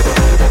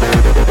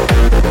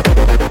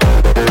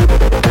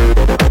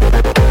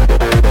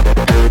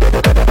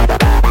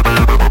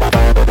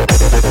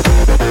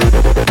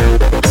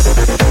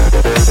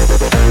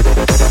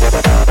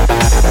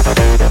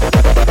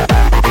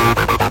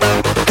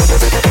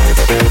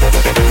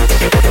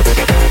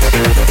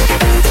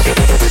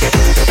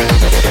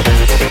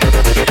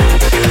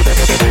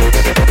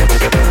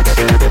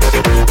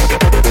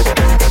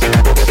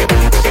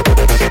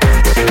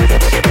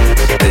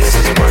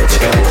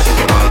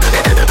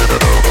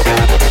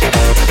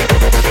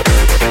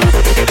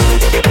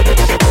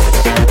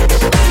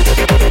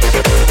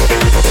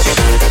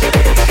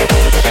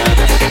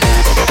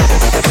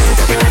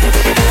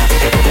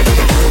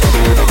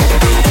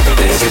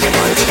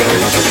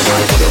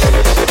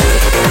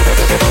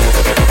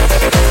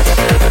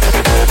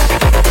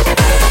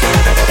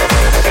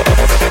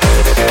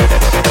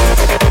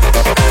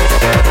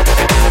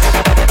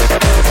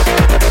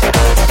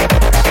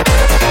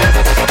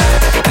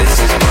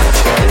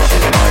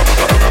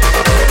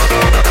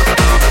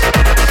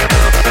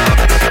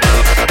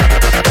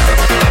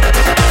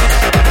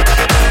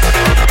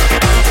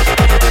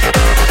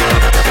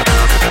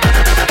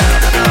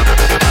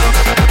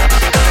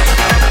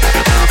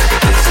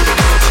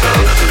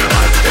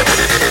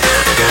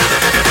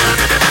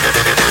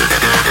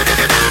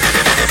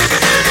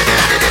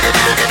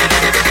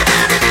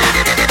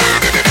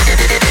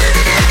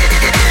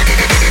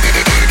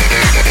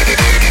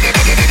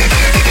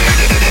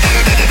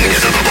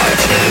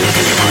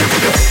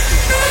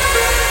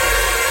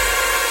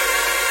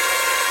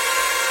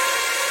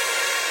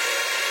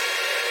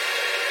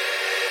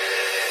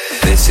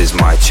This is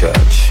my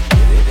church.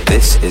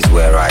 This is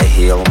where I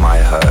heal my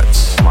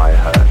hurts.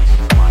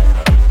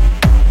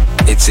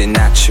 It's in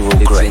natural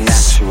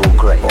grace,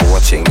 or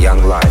watching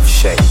young life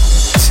shape.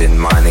 It's in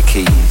minor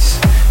keys,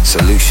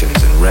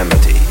 solutions and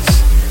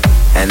remedies.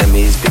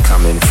 Enemies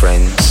becoming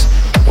friends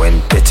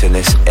when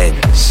bitterness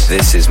ends.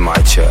 This is my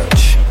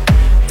church.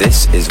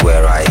 This is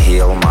where I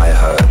heal my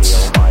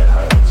hurts.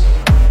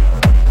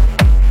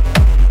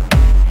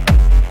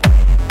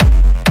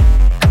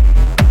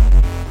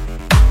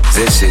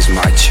 This is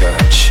my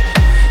church.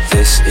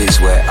 This is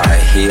where I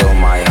heal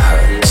my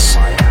hurts.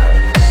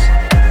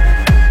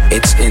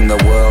 It's in the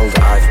world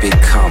I've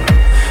become,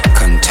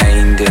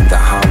 contained in the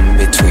hum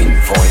between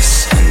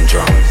voice and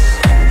drum.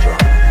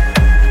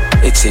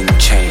 It's in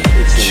change.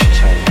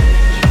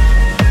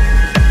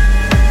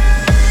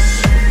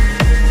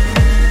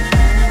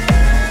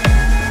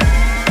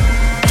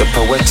 The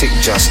poetic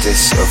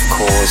justice of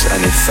cause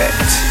and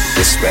effect,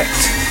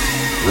 respect,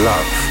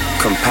 love,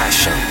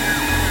 compassion.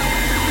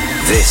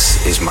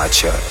 This is my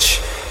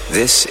church.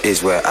 This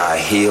is where I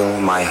heal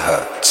my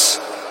hurts.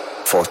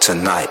 For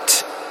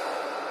tonight,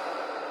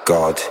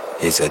 God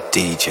is a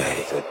DJ.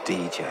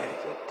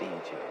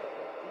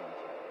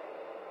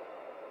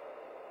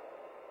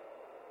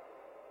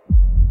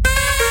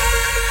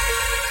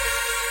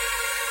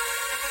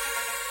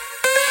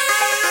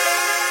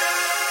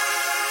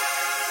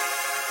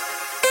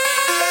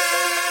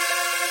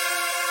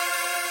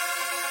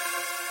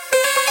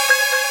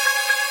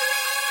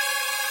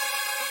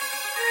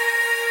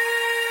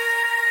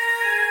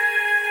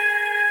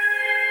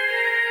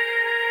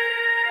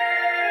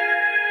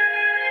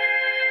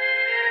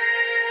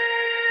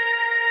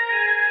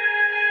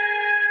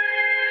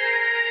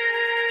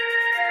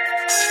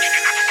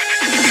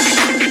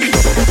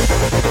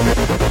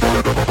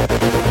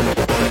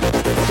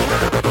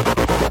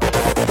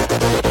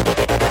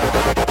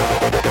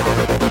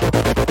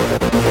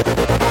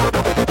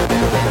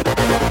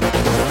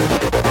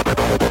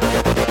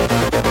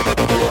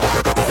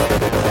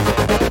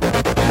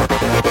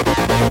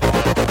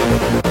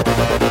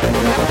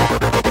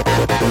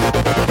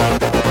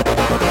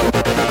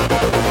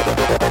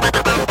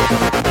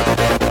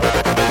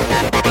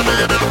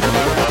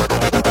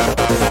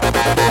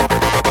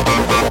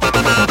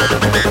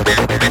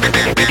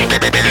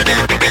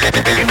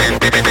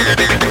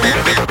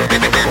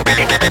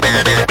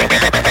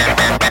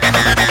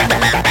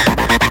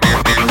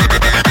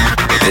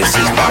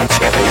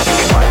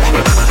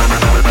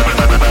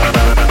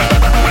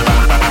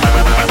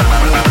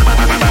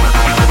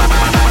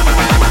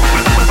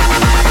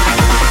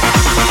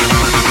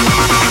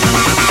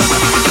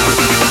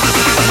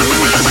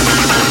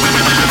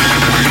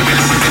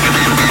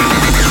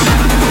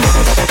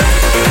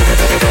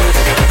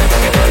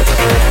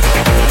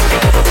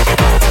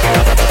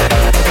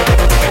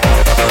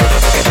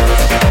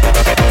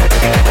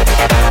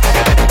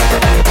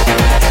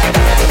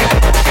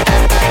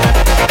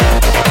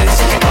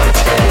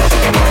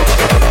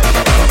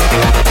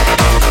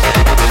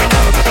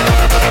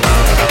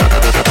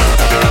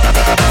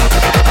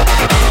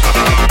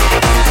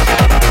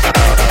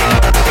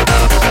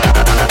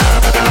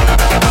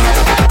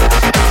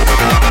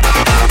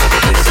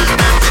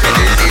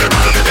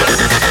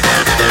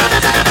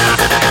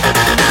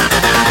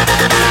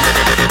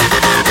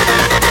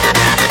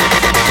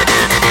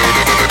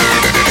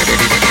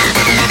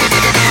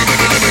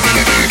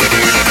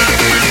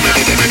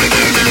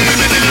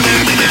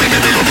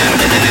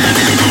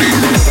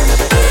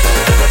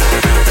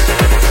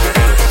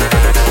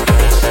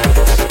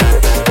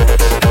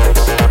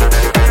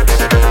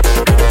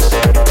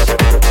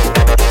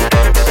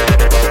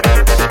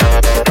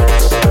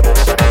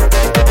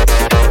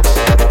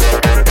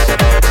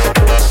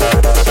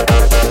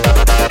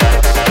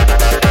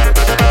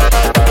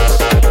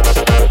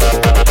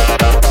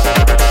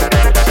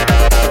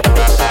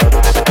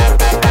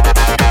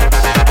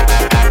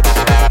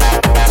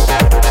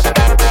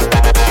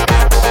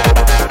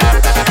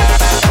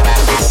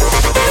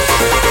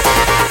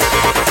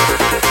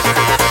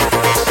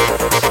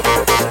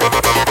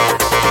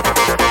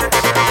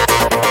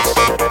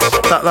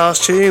 That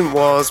last tune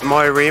was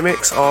my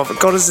remix of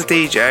God is a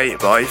DJ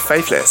by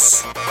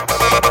Faithless.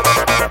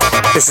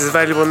 This is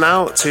available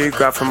now to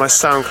grab from my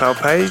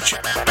SoundCloud page.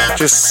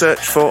 Just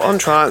search for On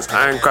Trance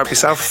and grab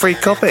yourself a free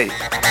copy.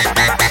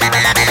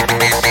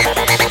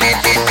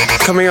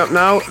 Coming up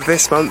now,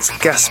 this month's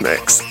guest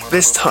mix,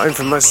 this time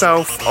from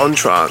myself on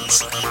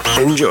Trance.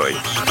 Enjoy.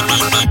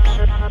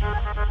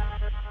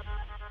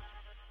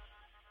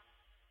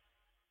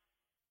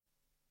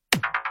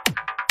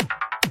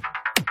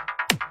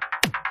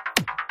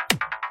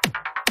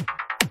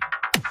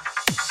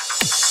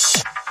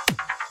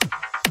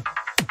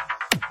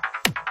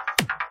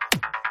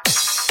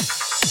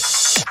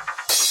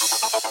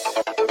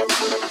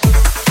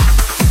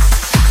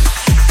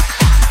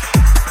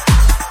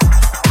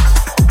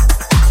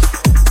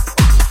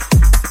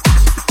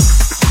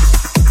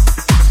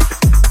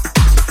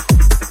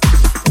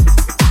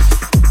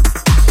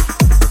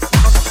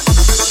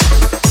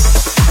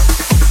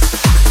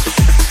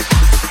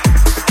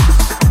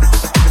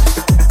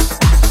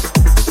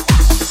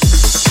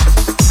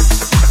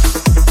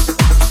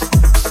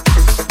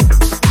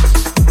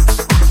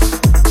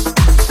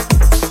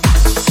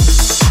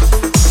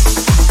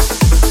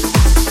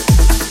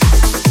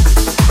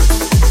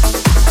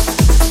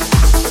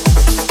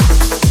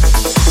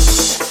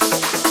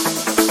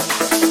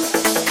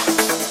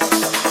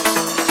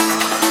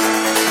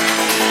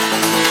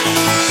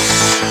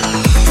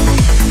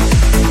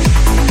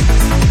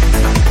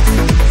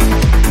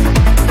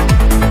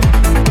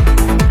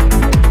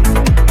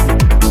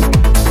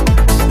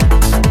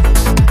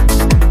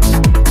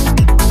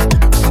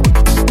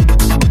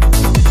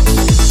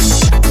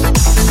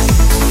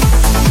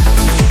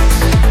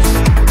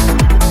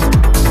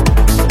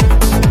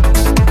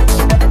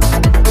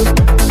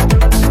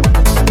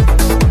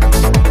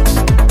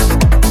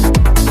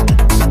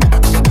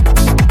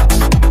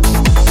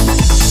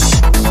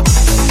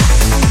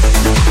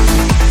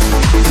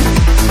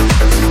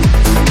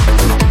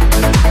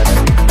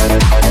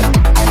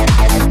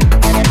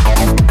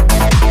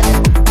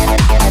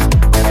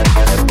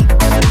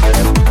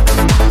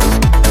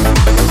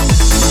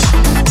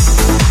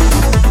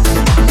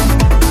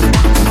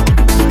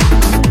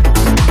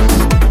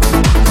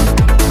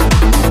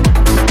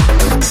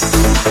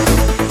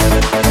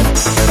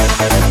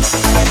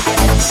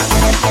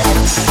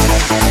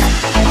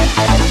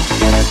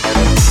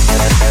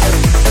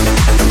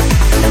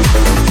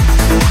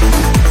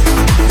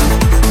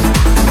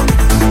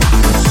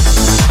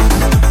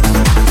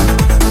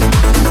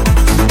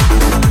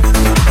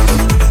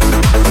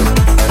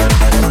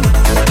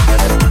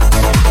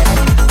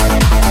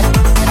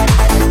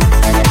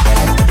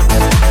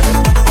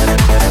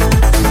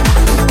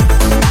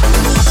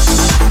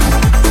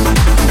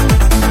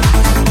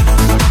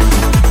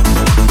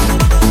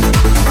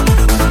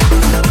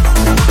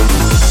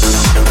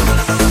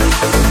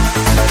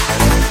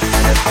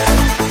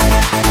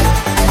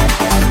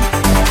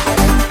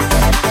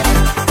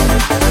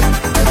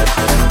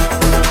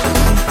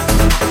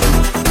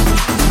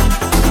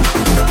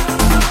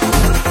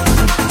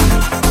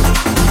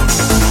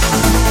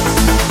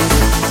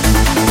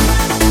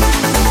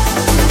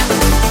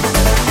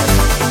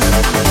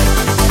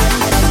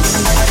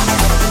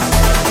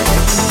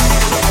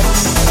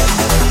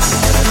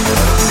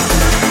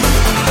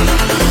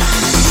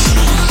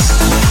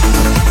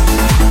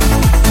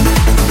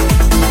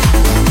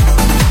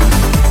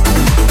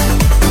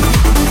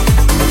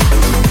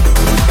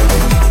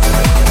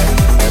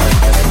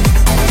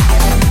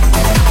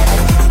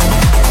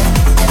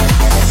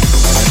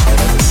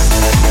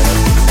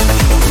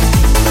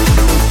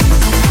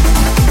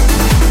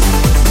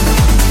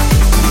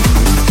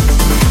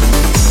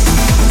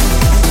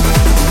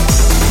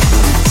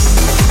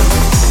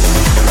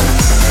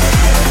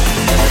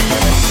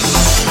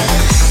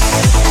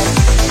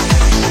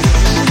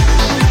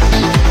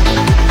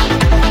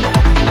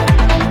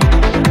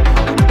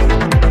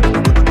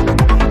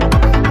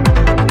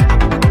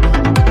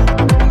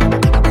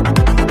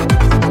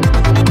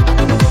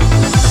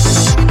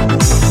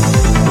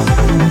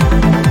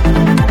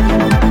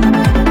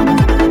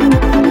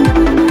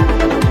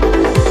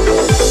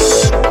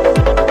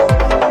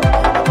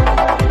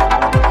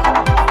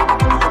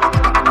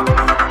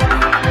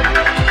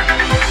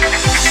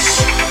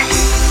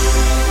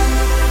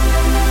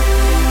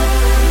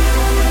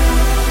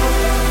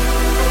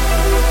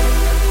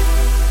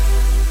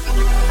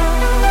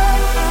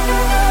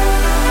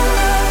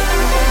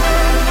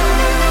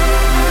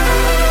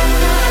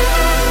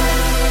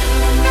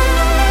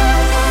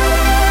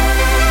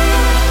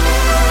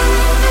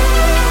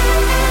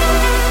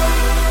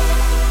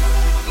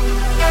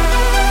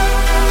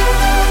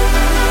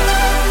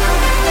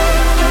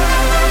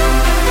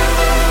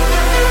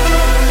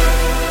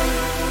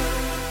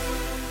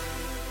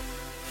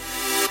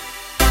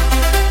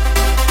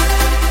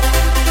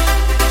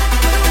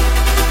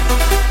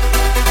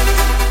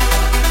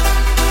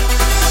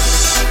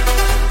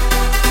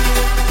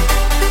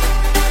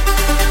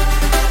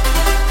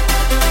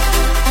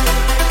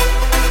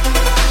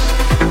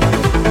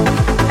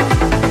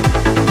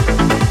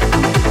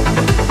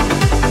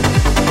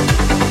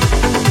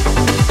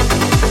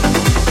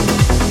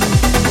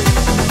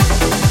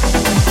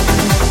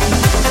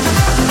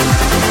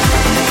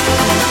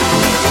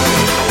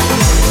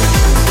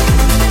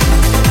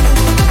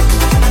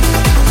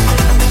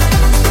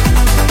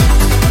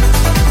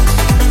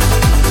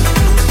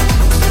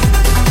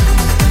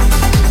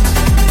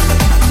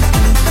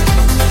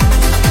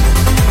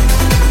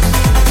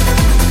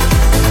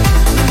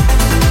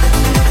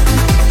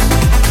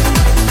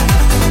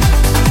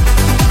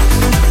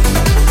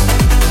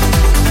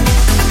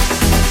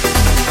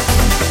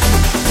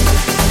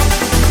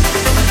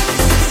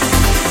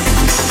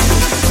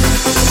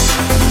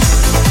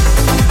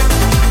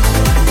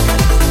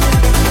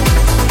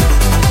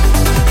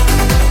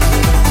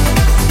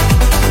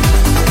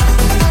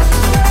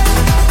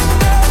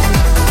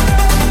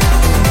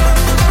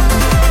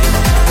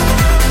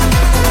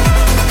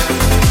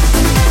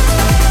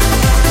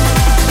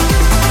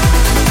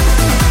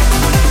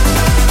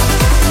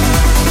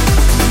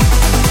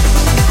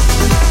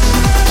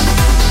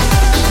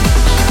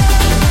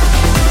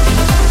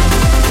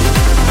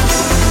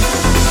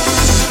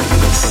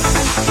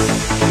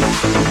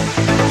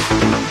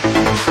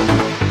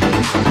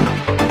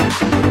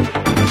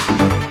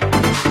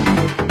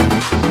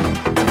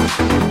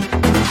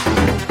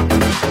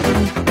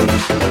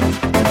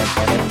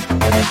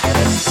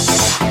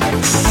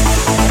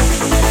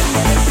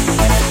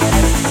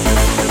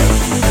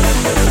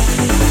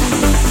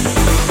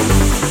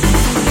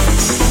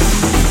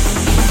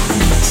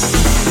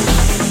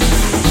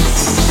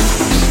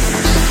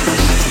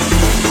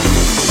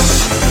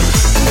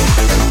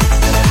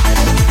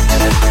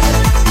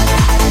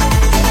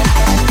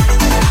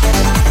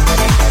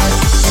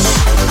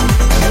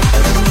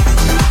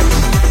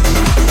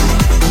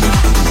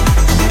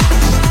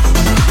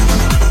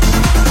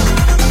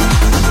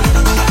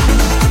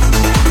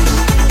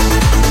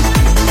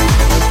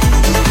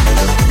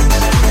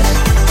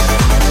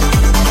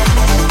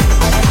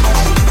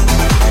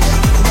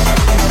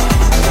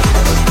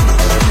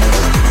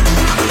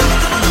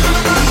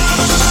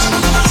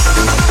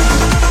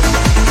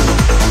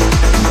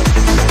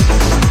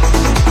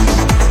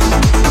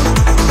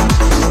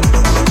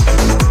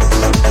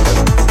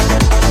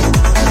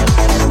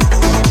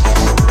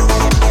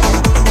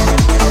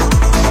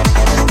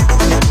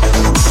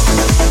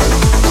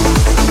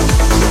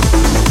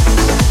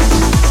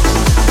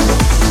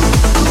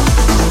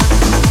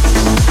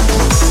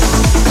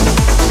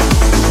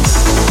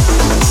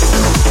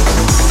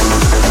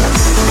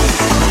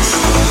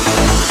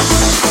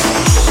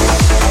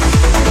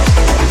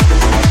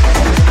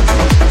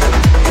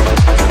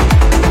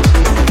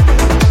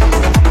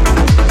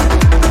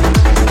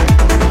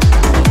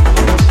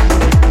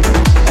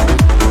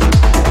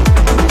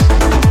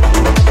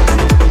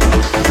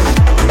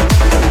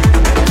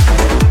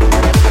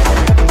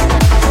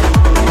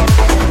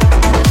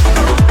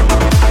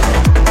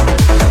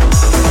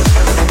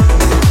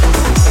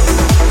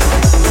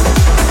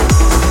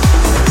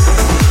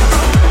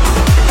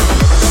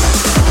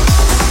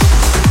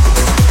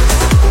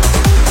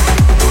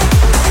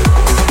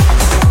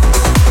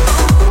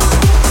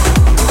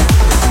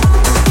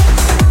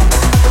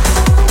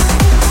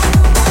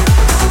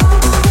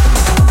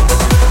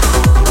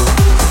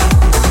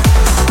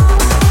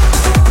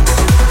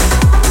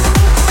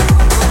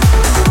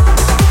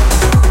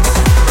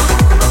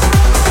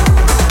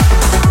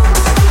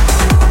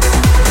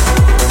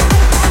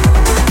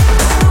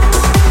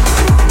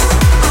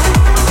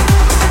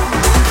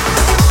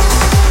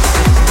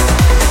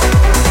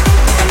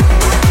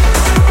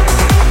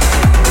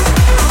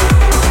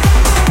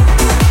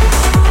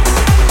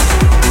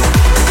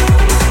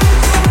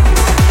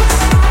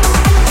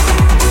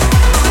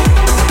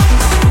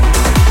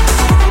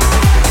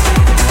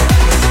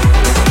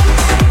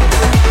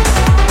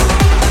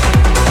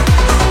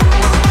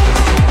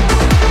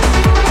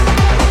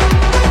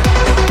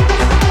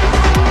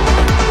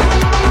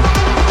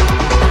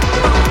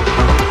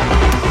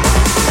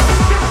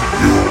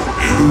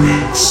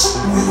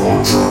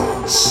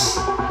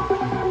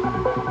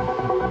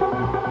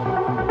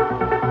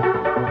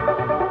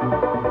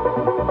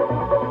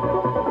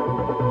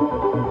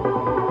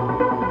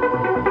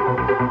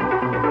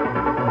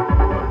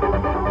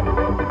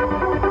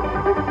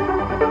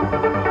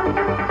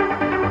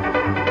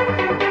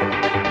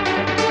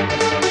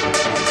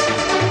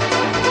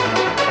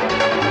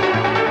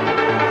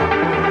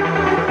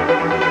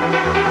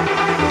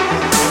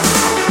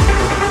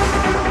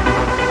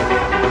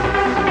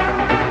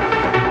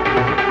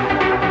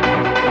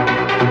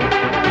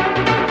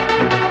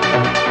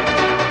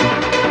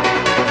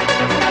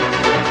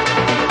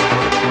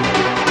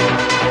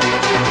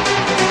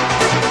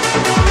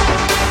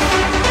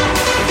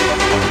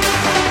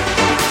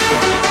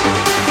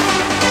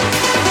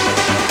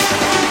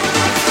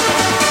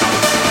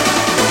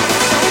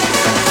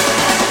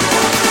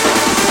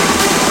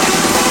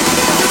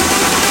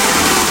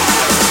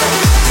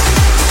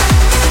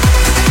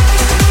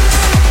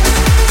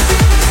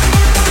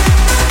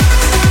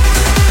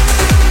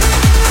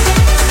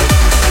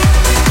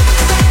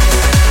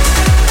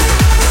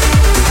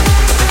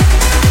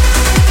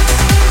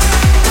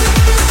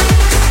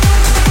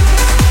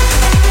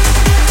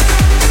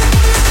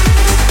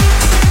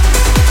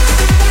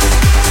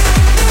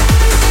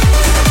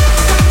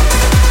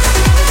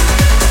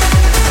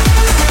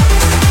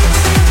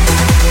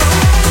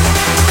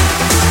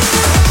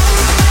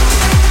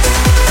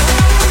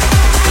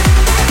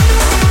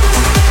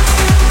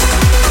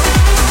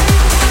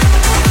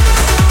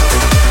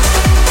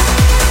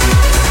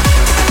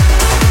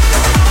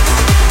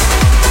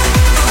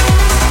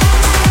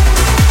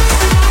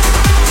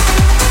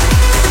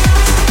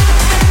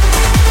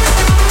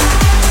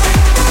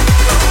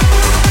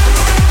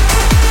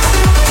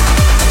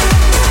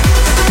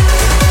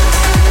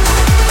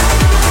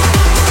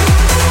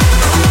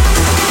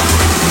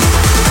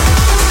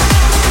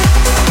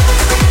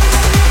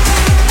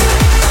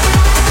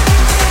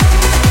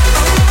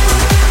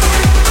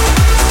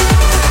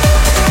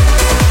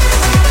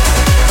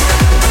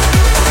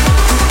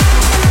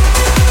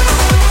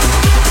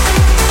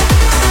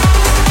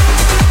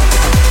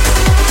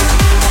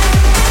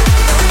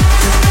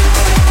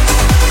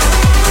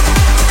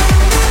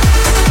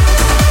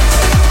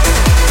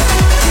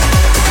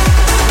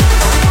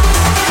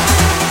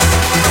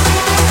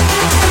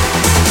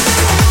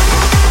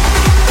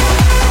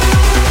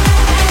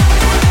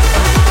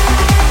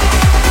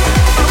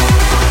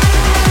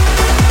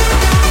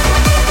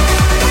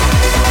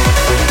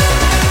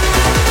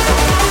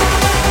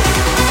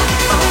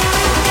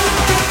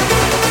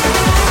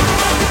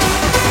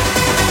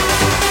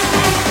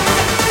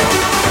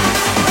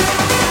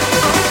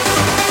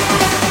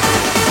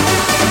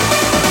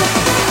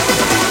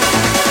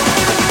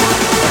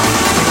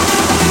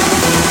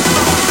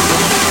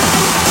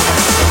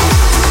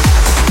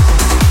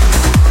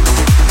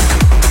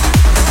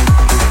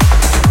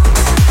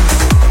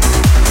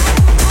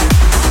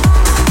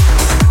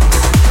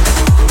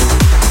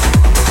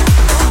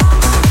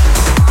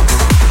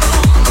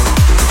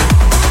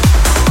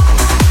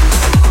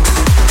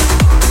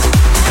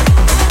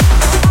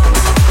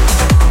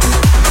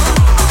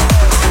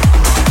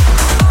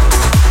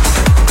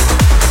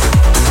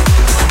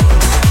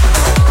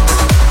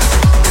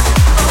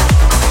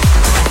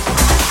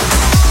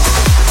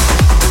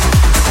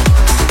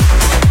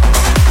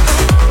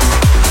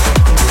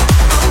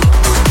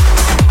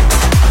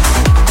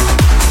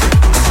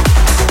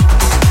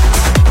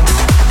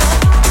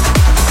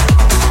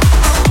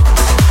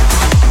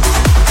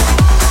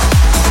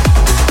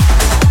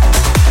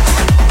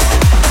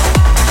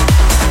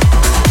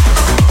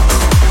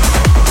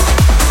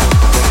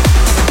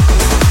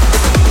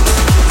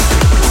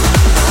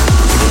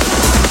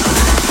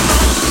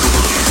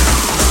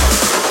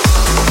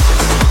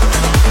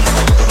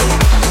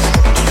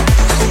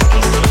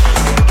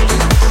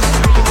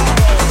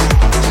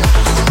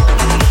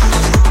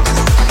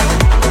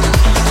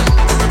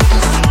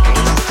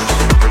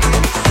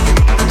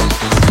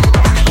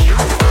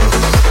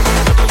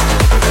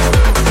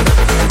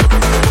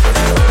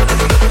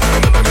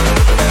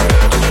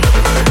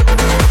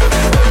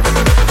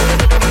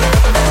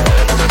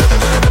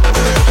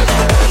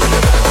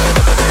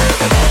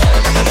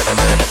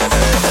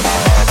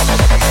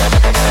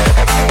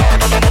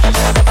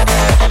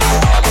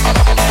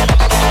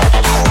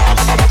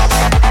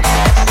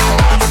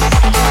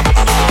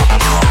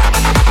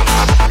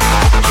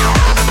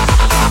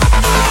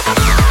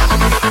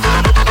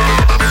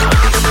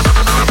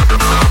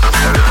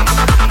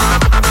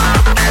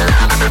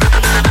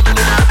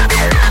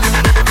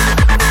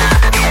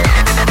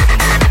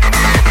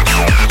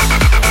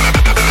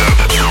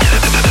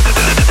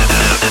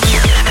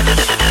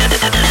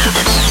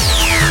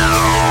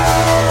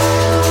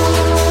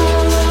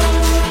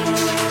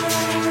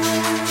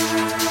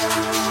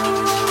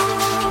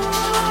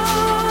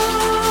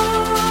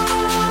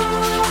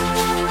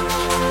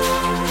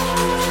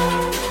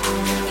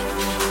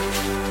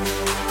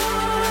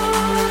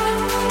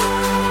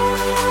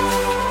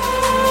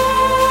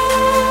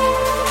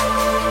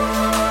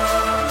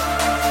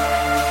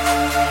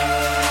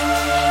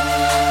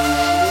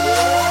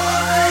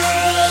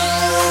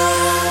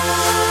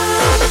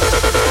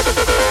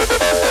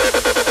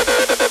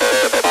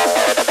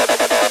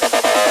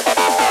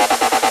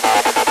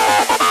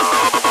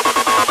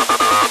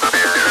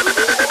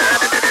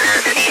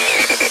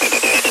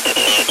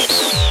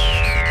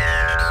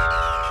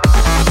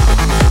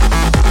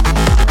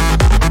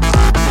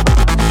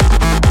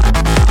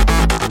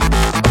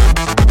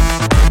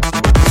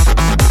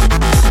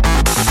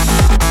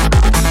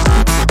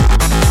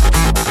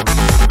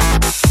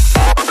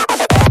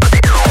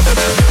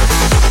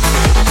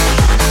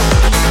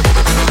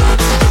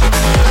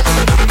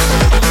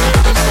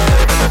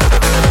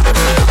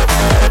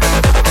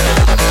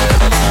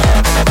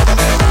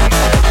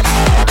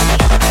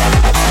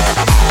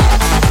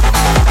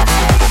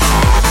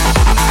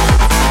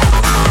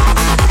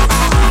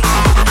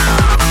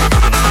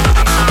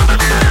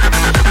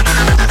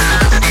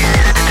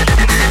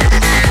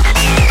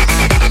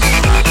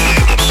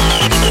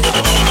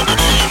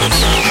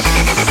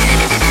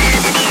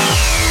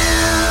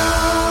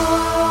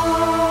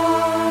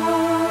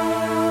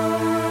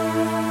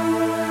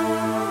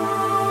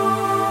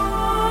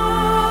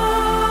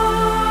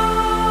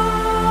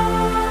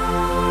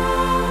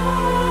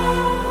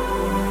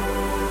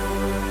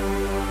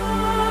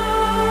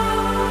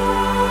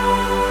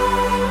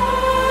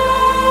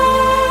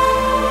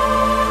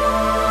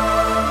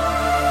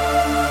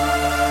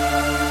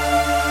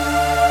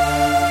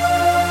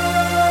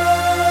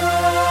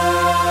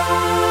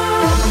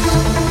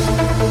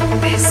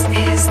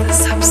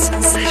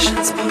 Substance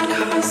Sessions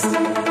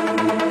podcast.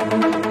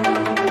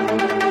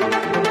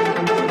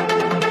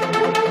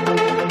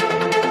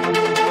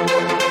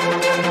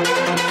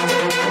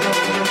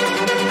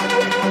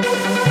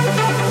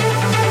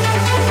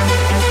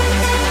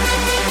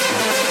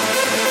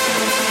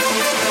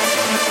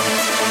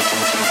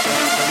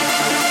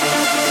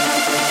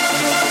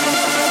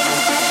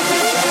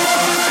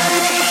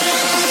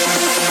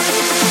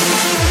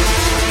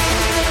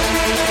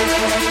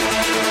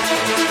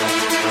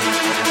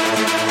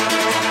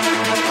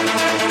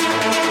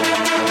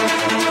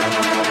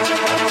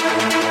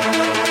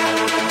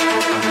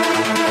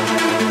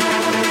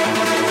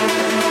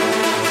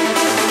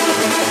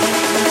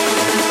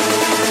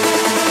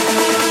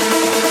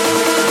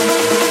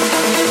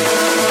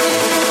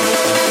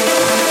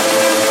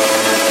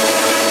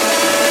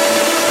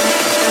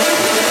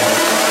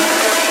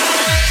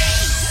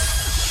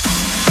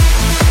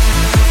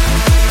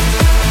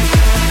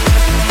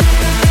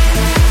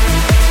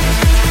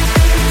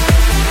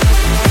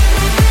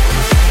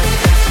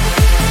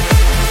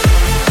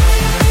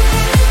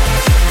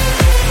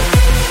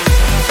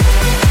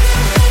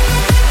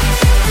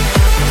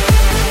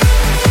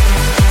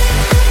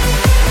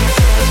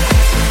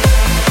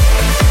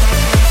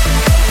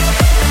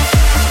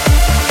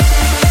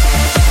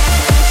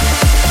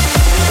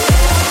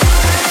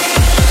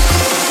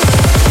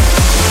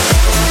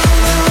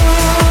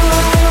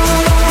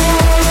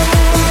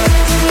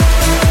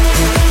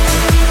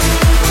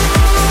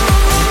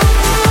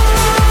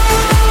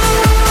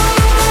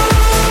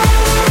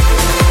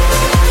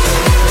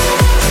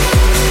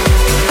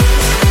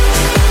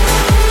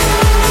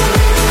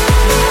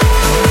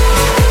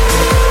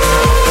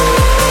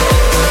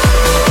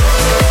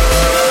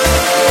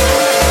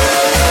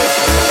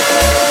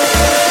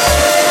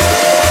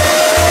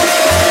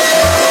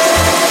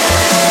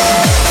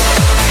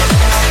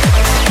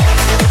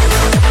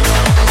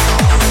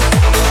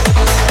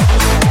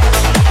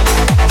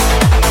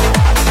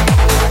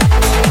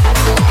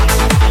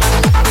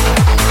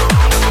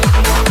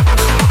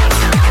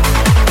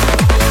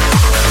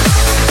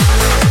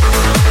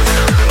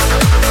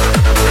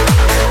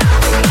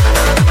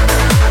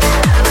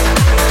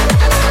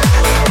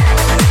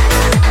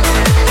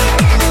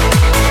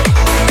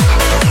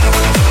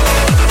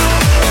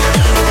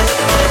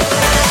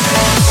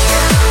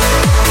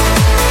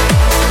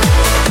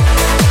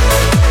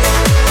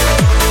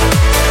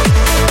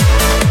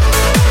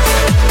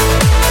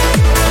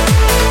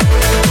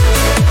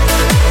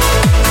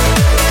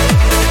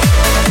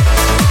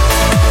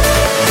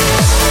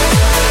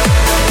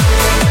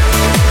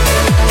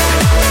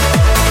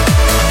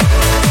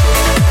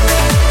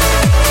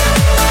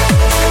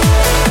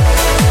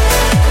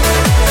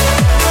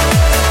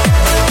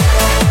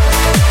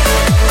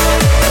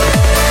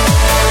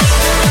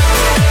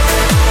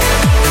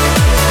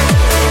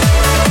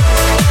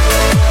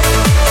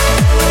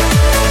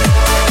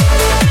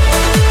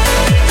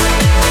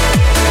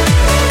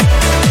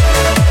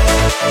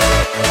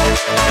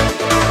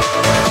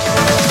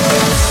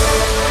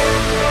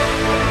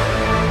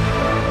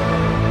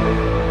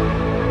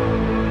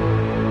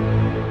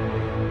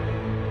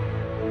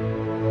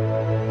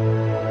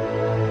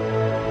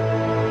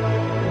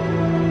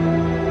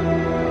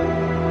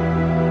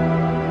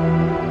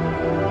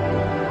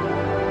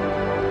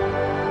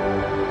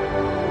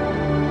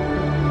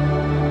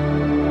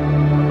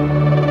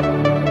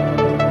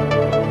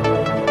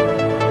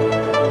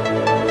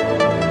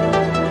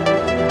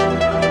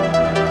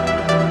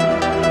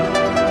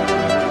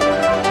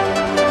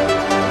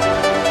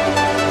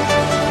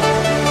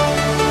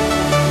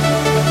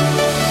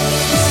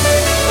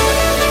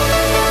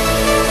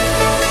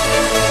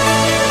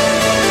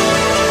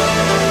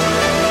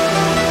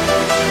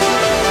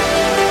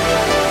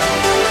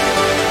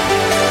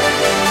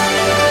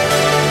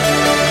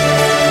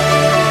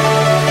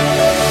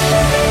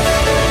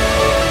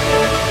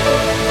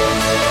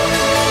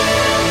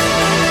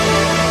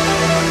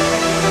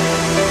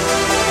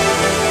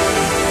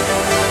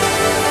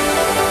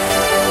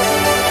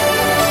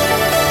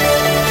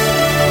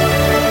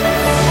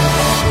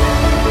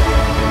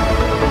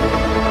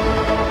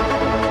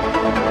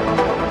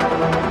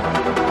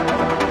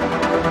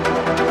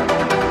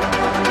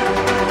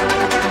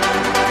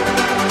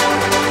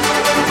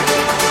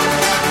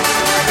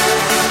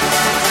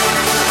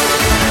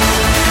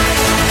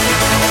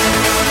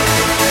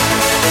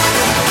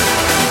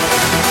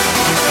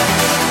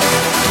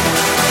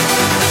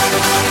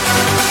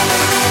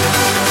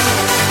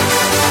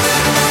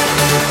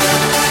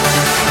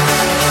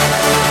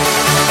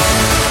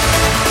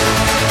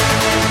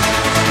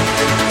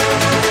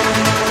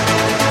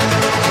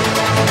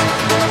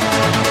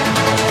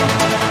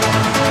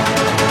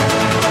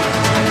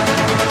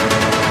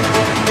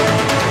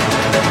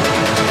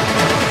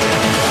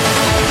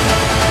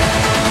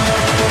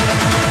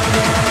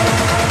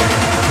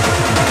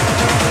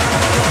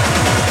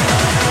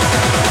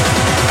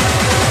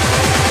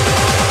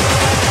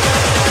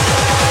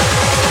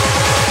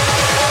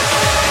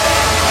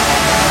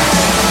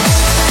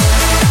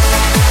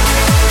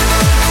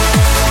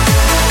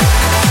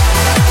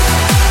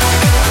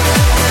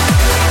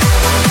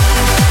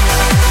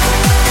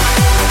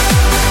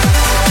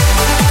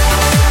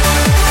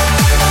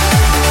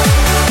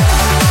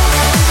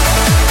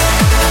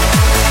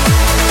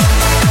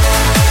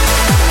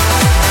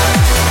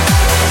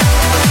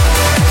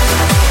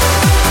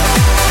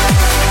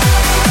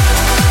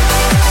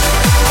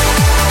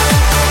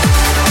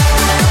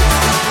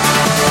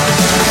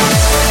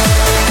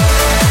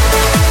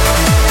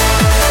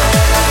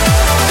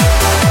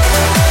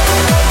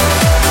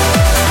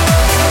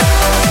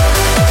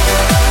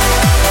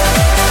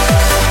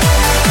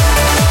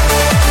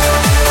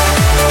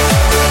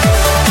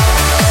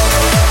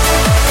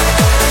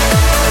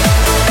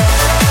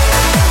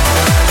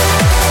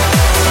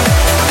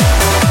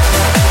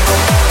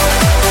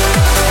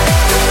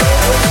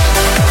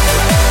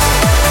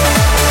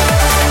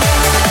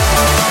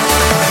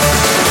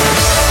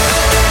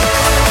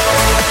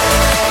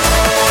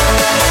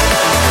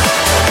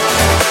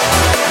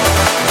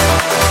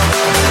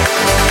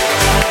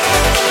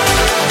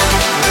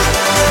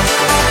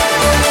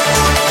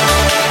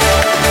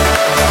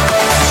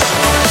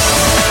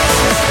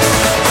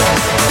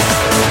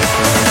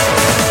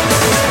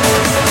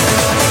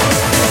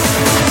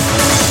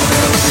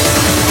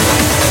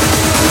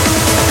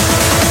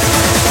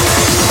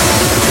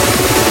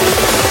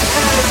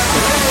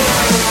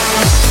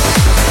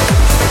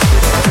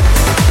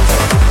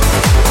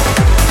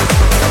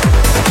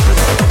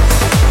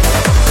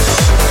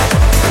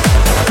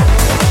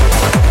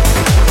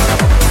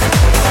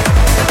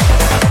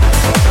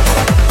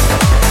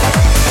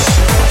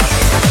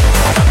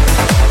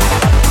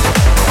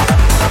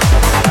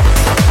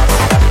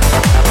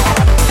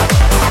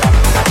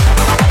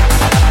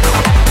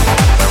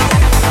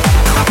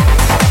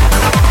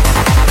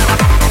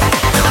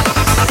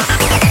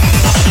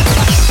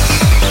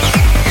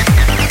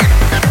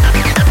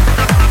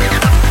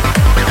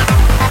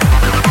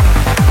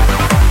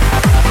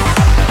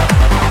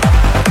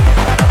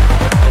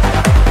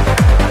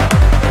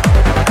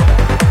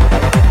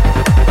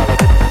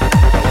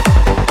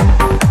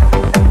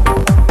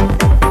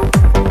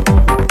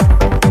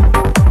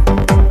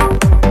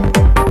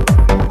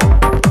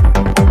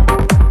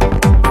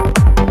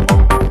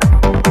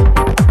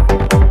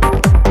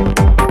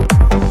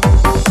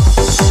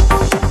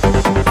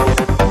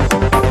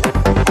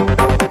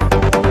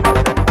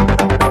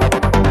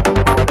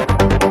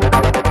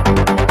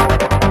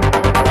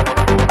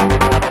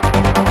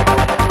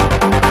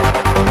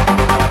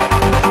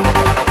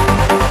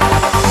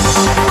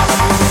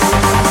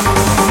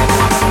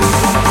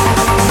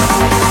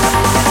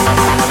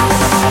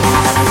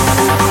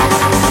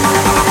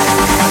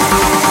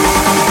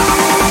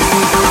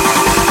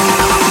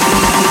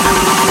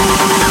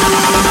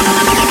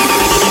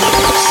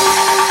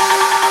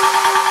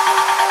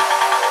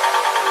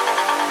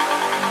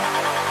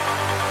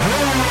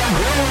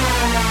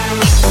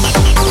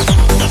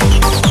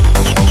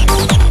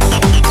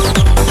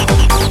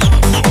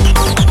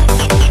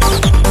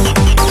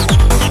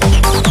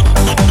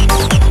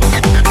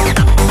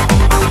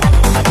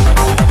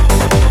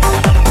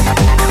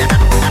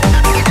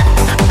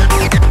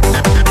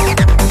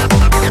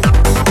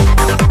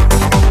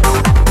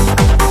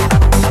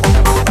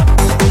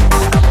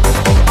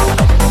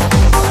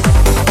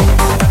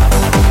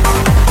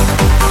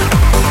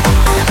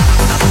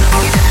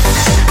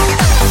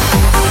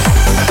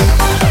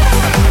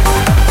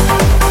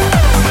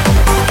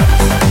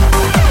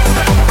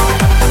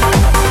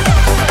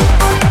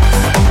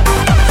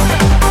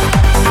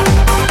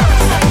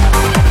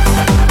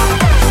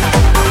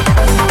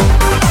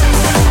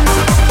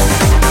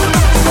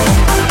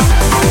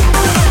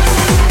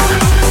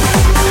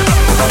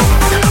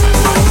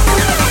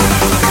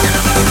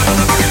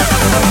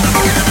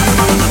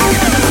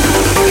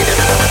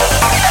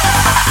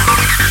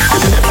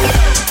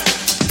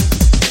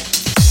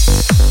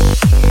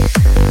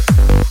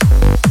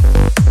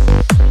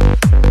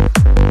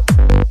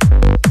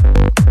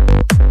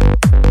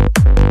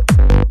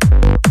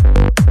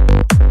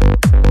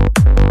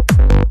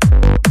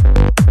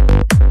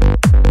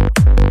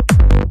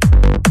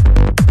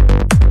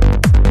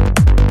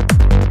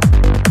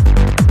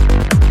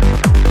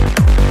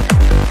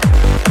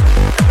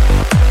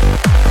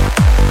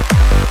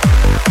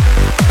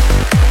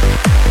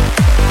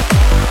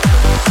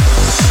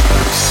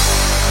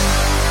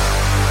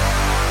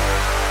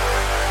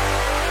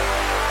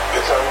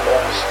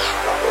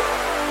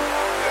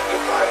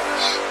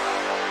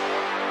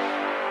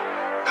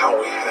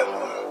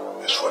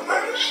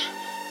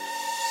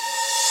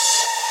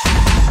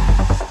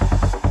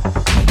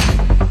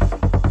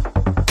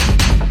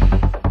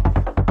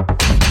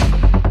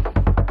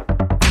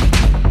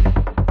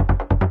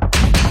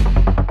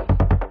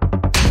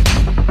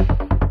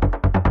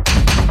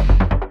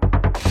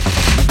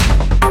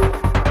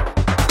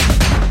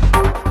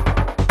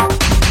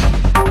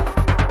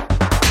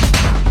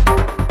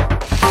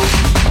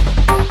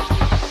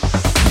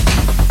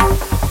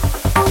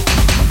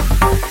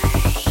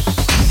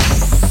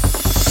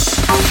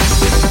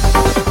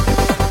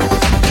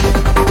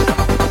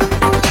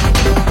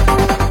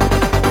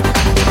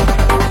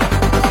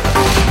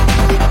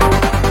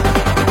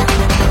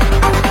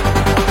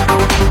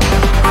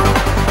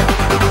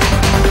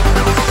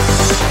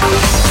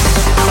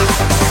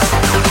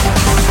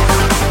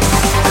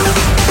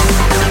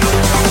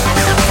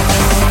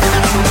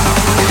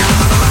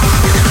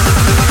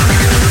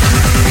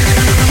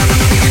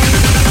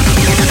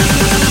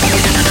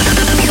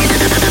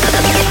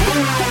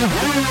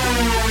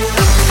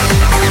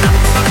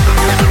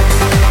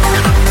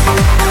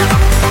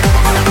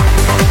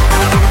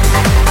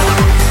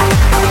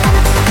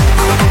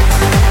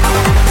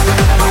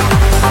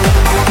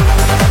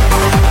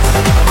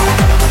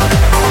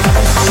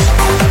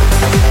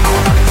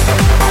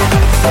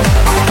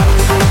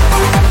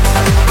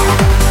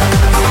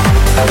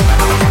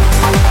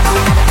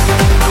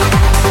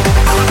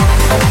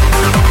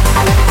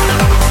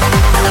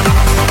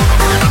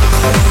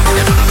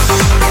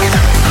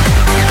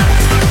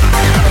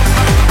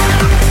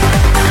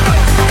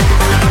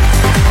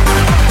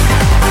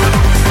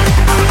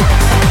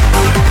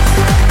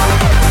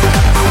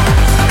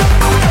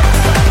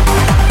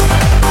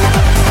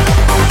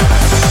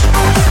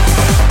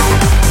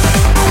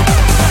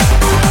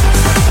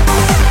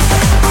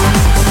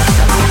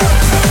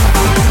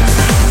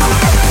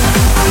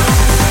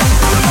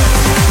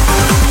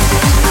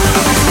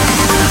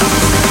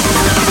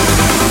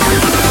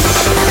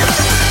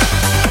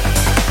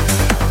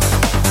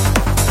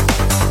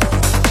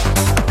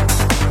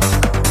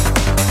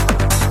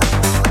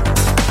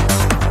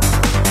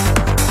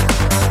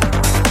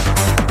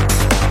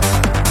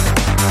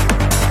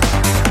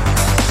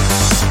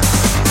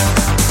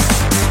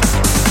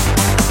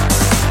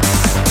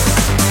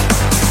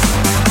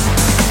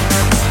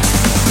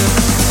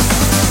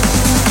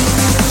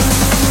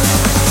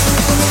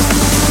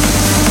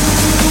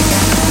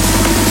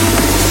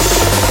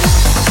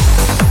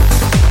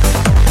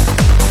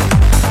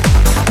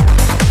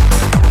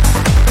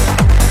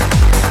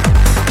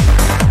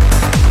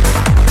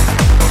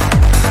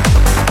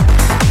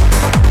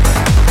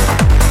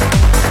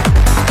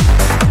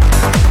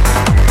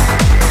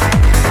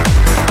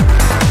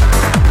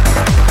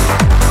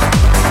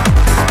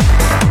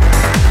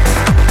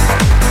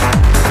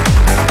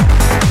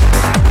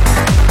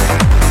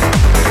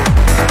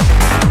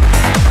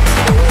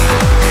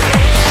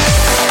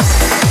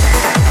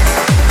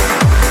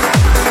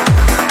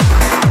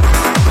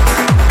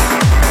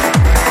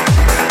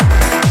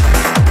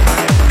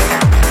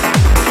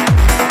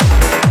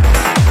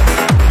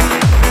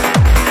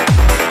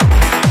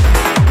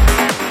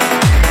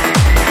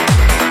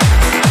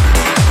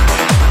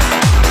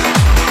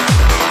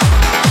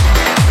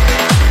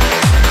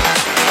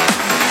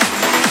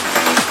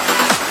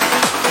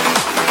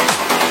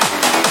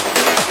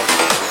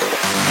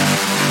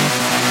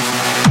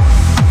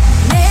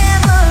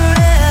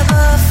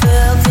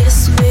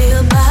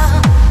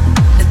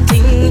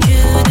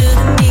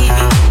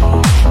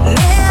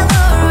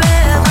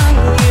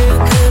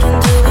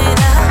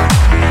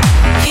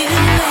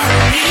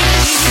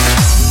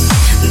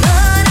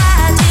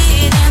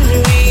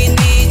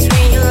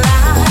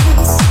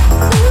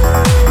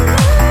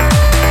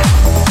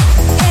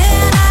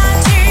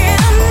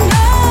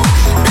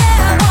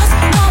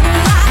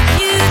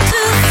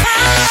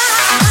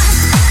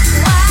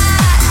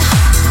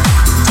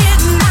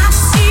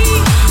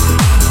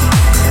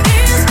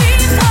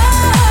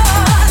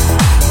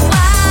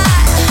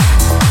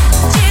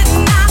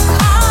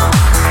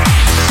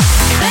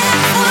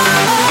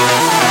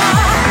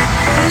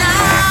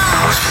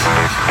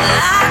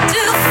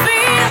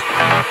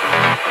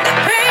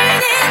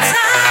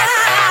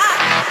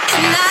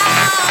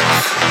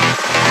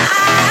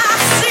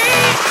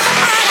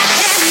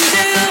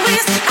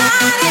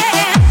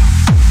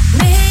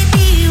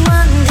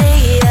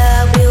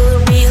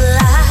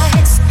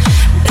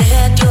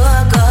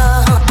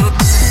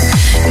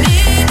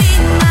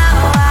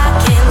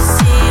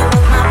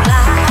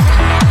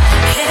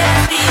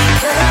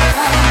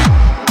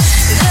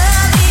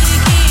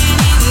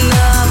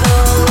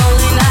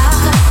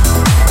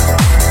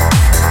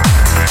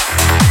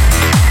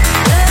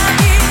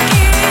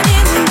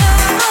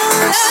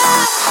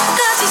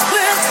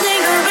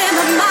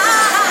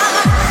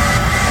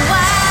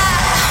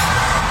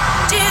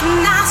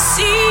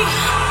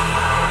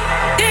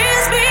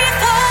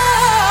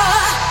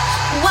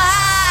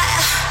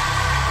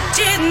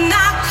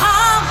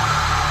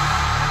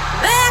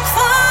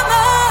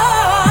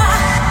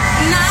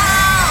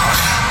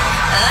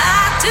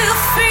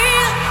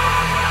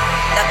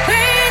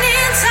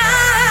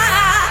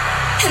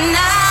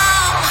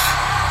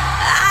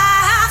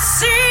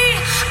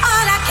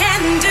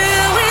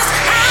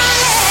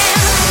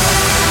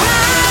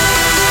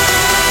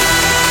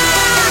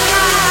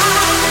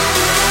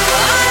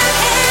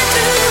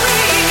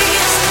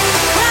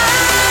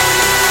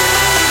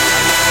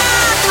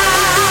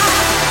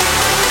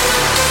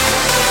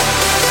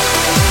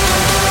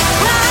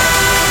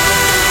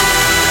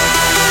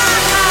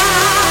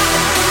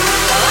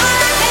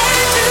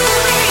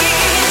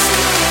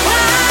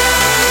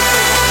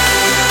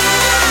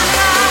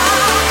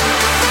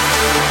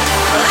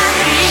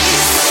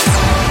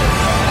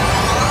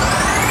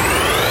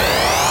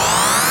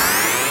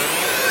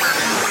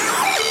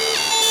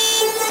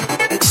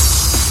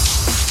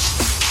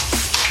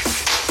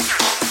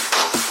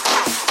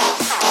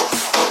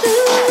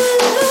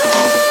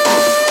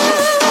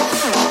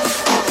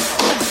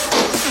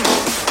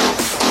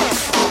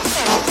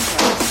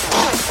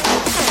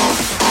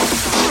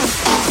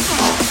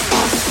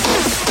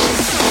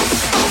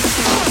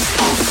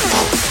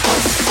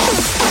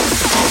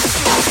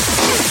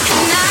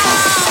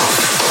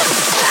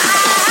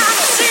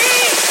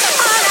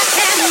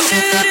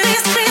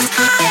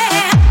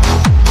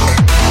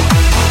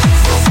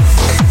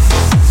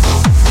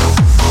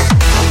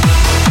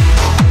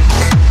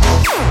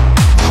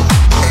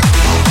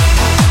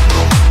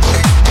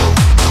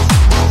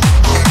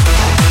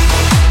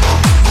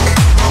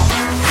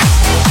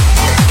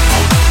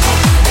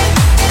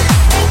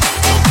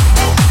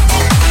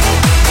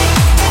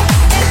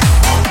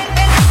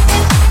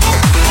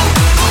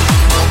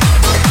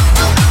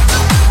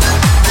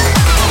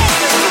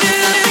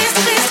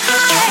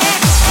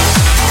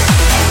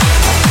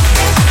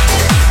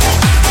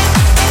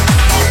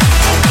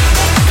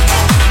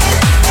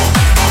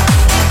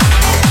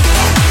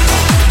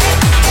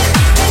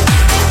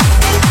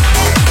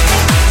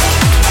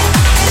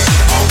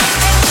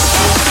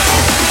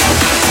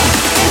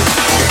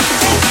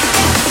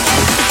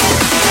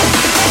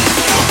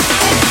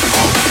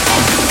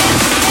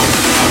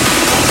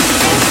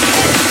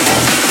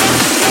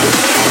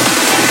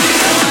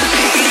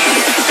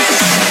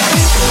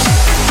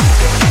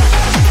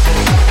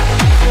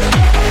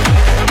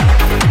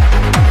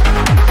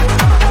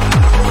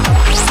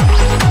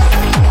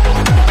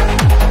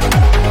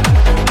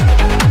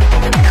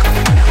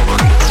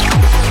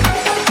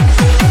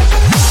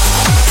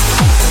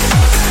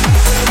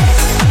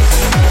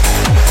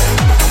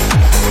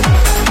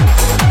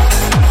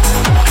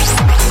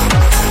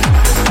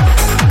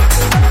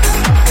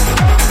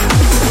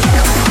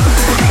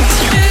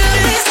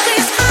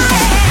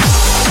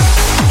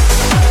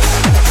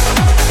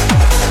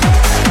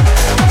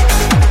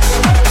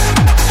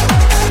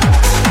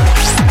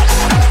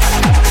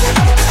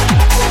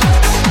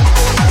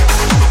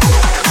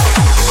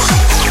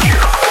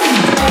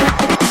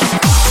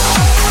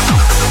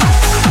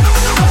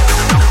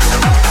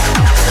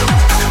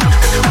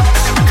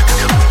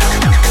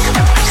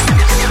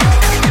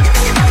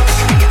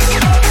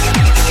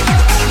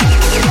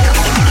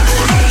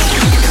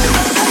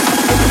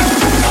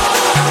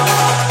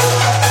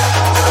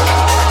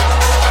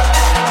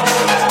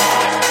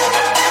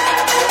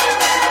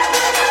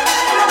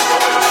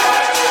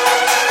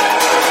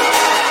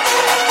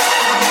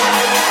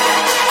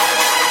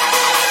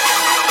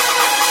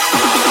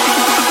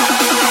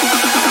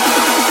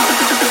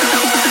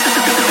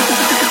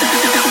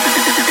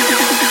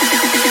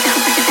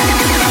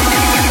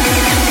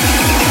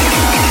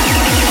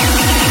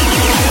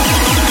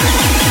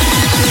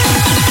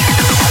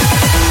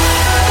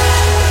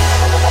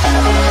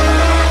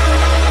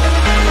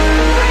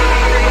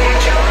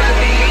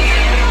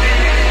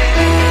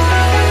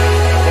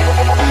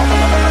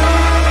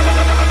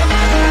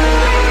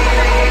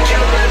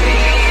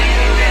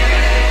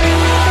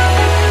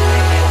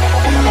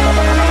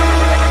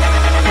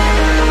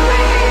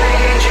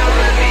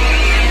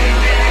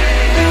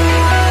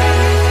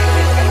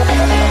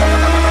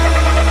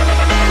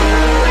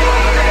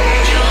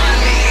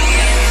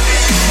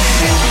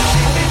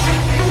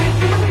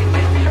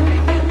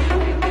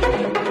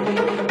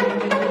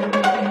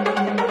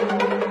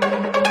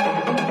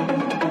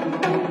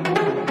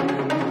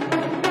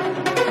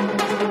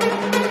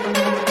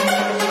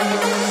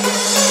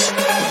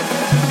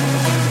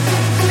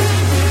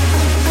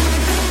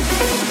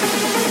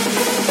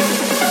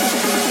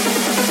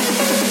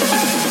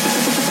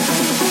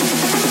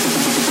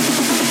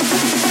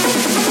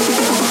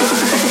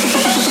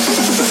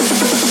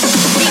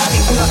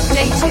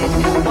 created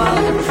in the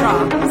world of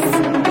trance.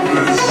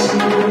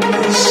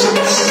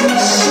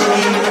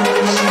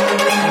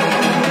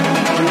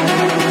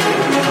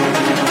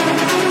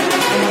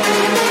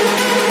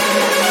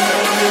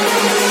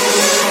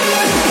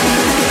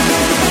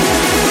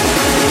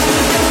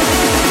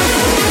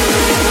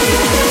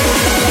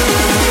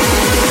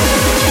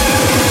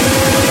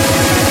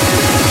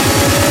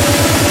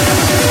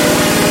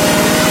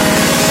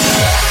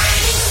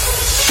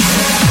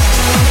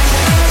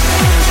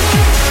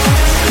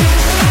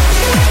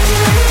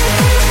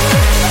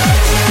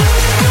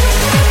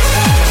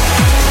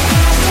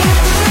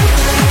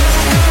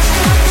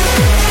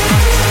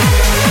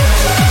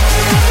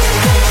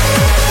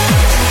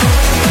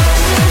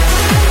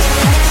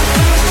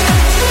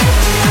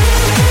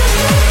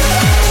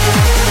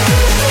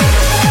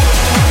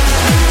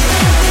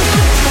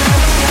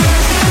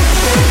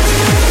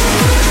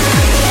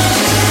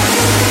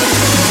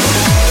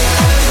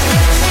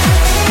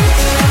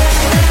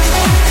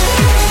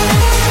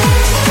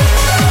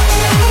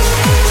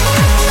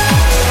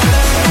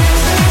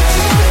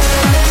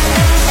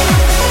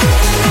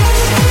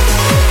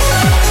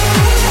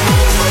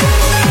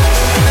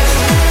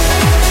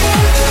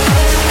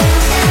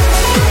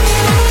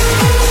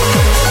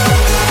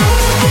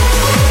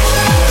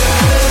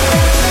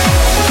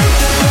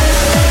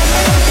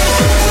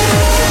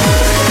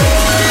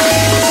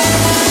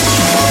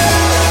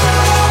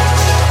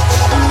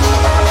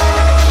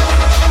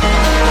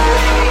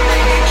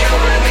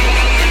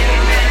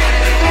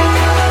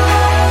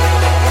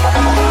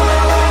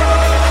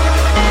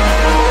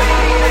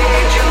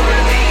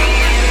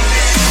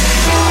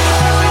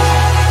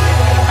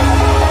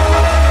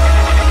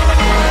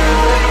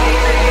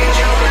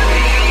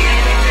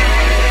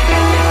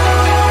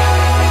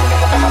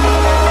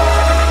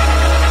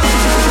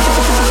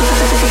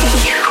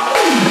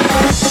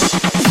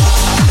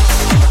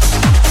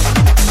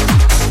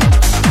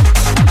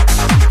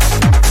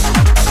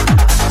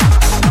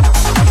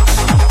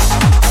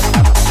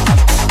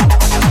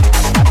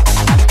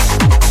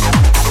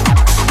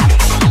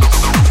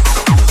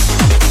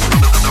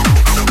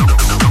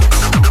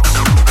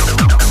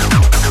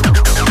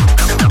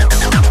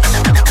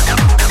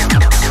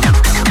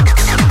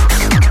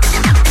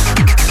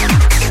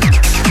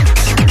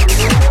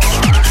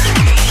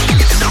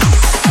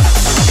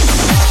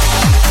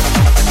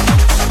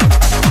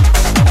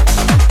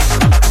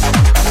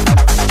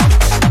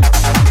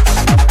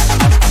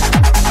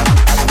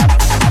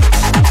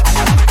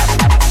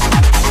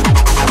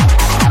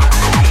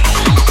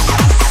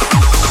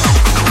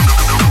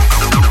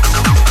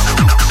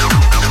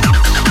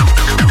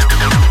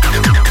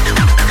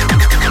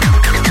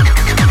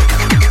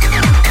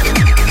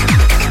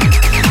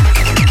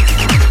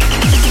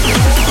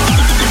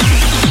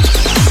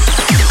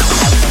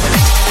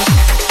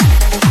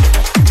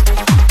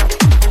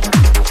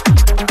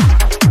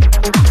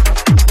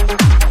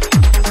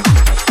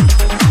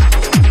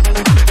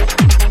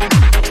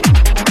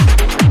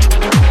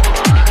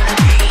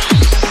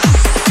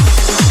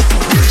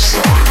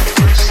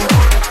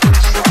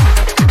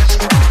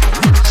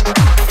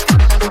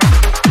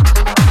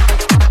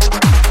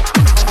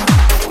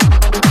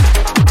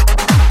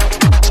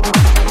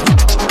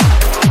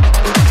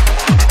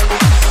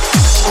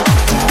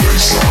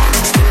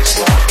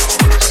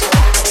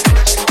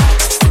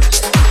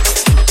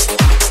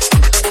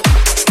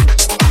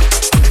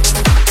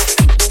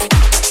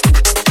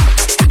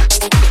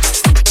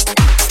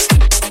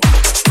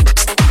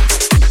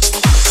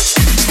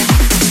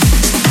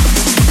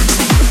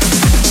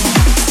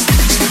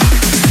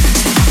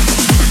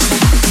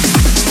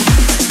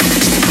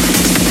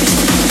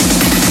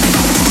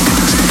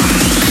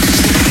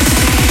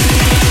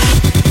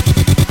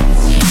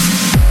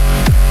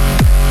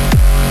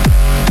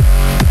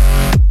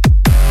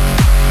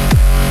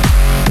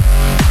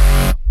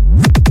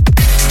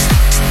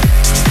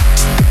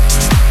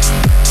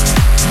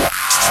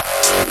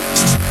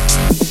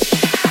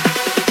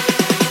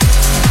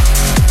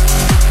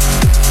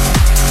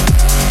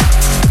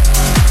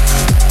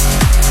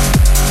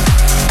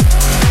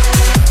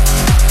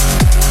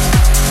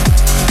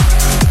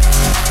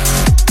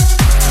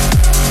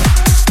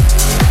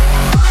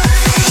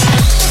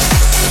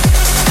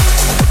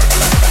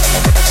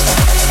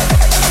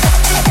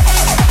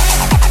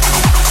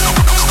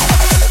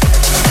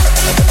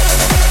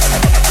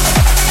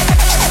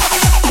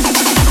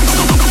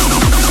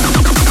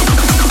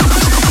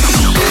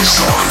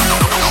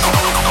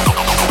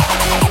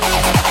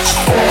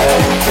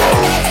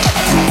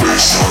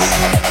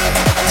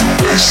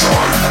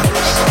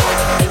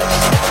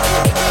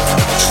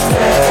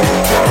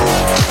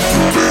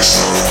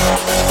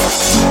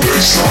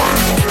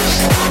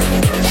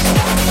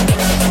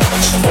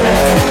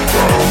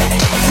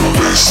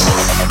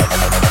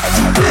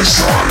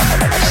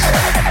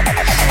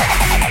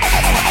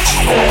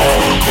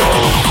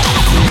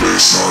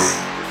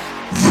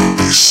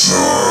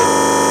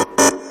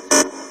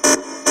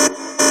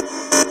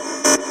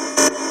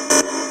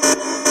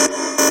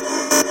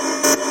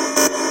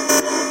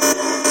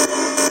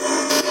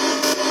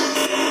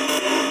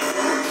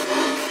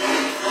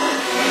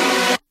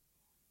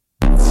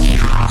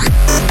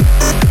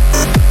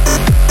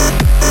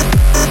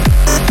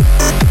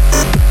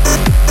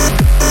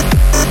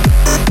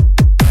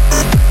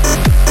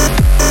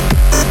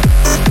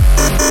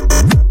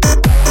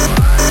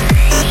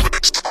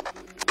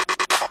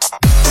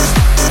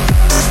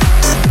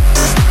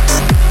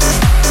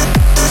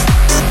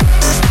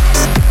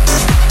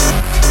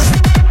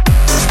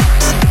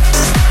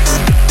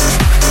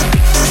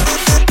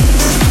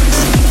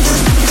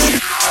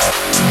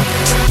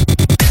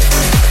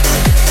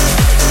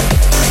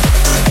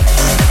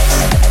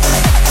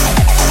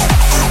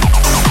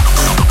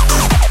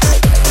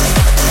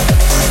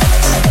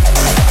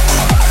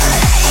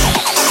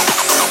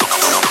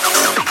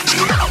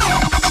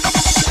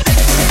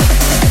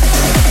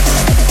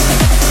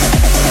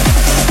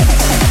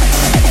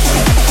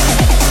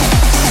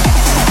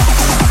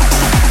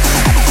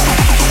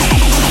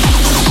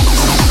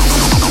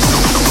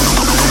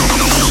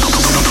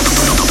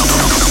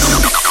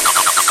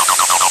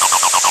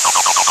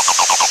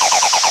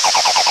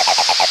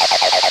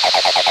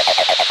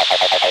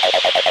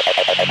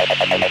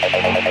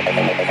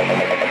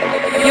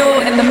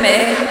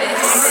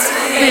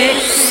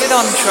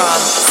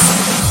 trance.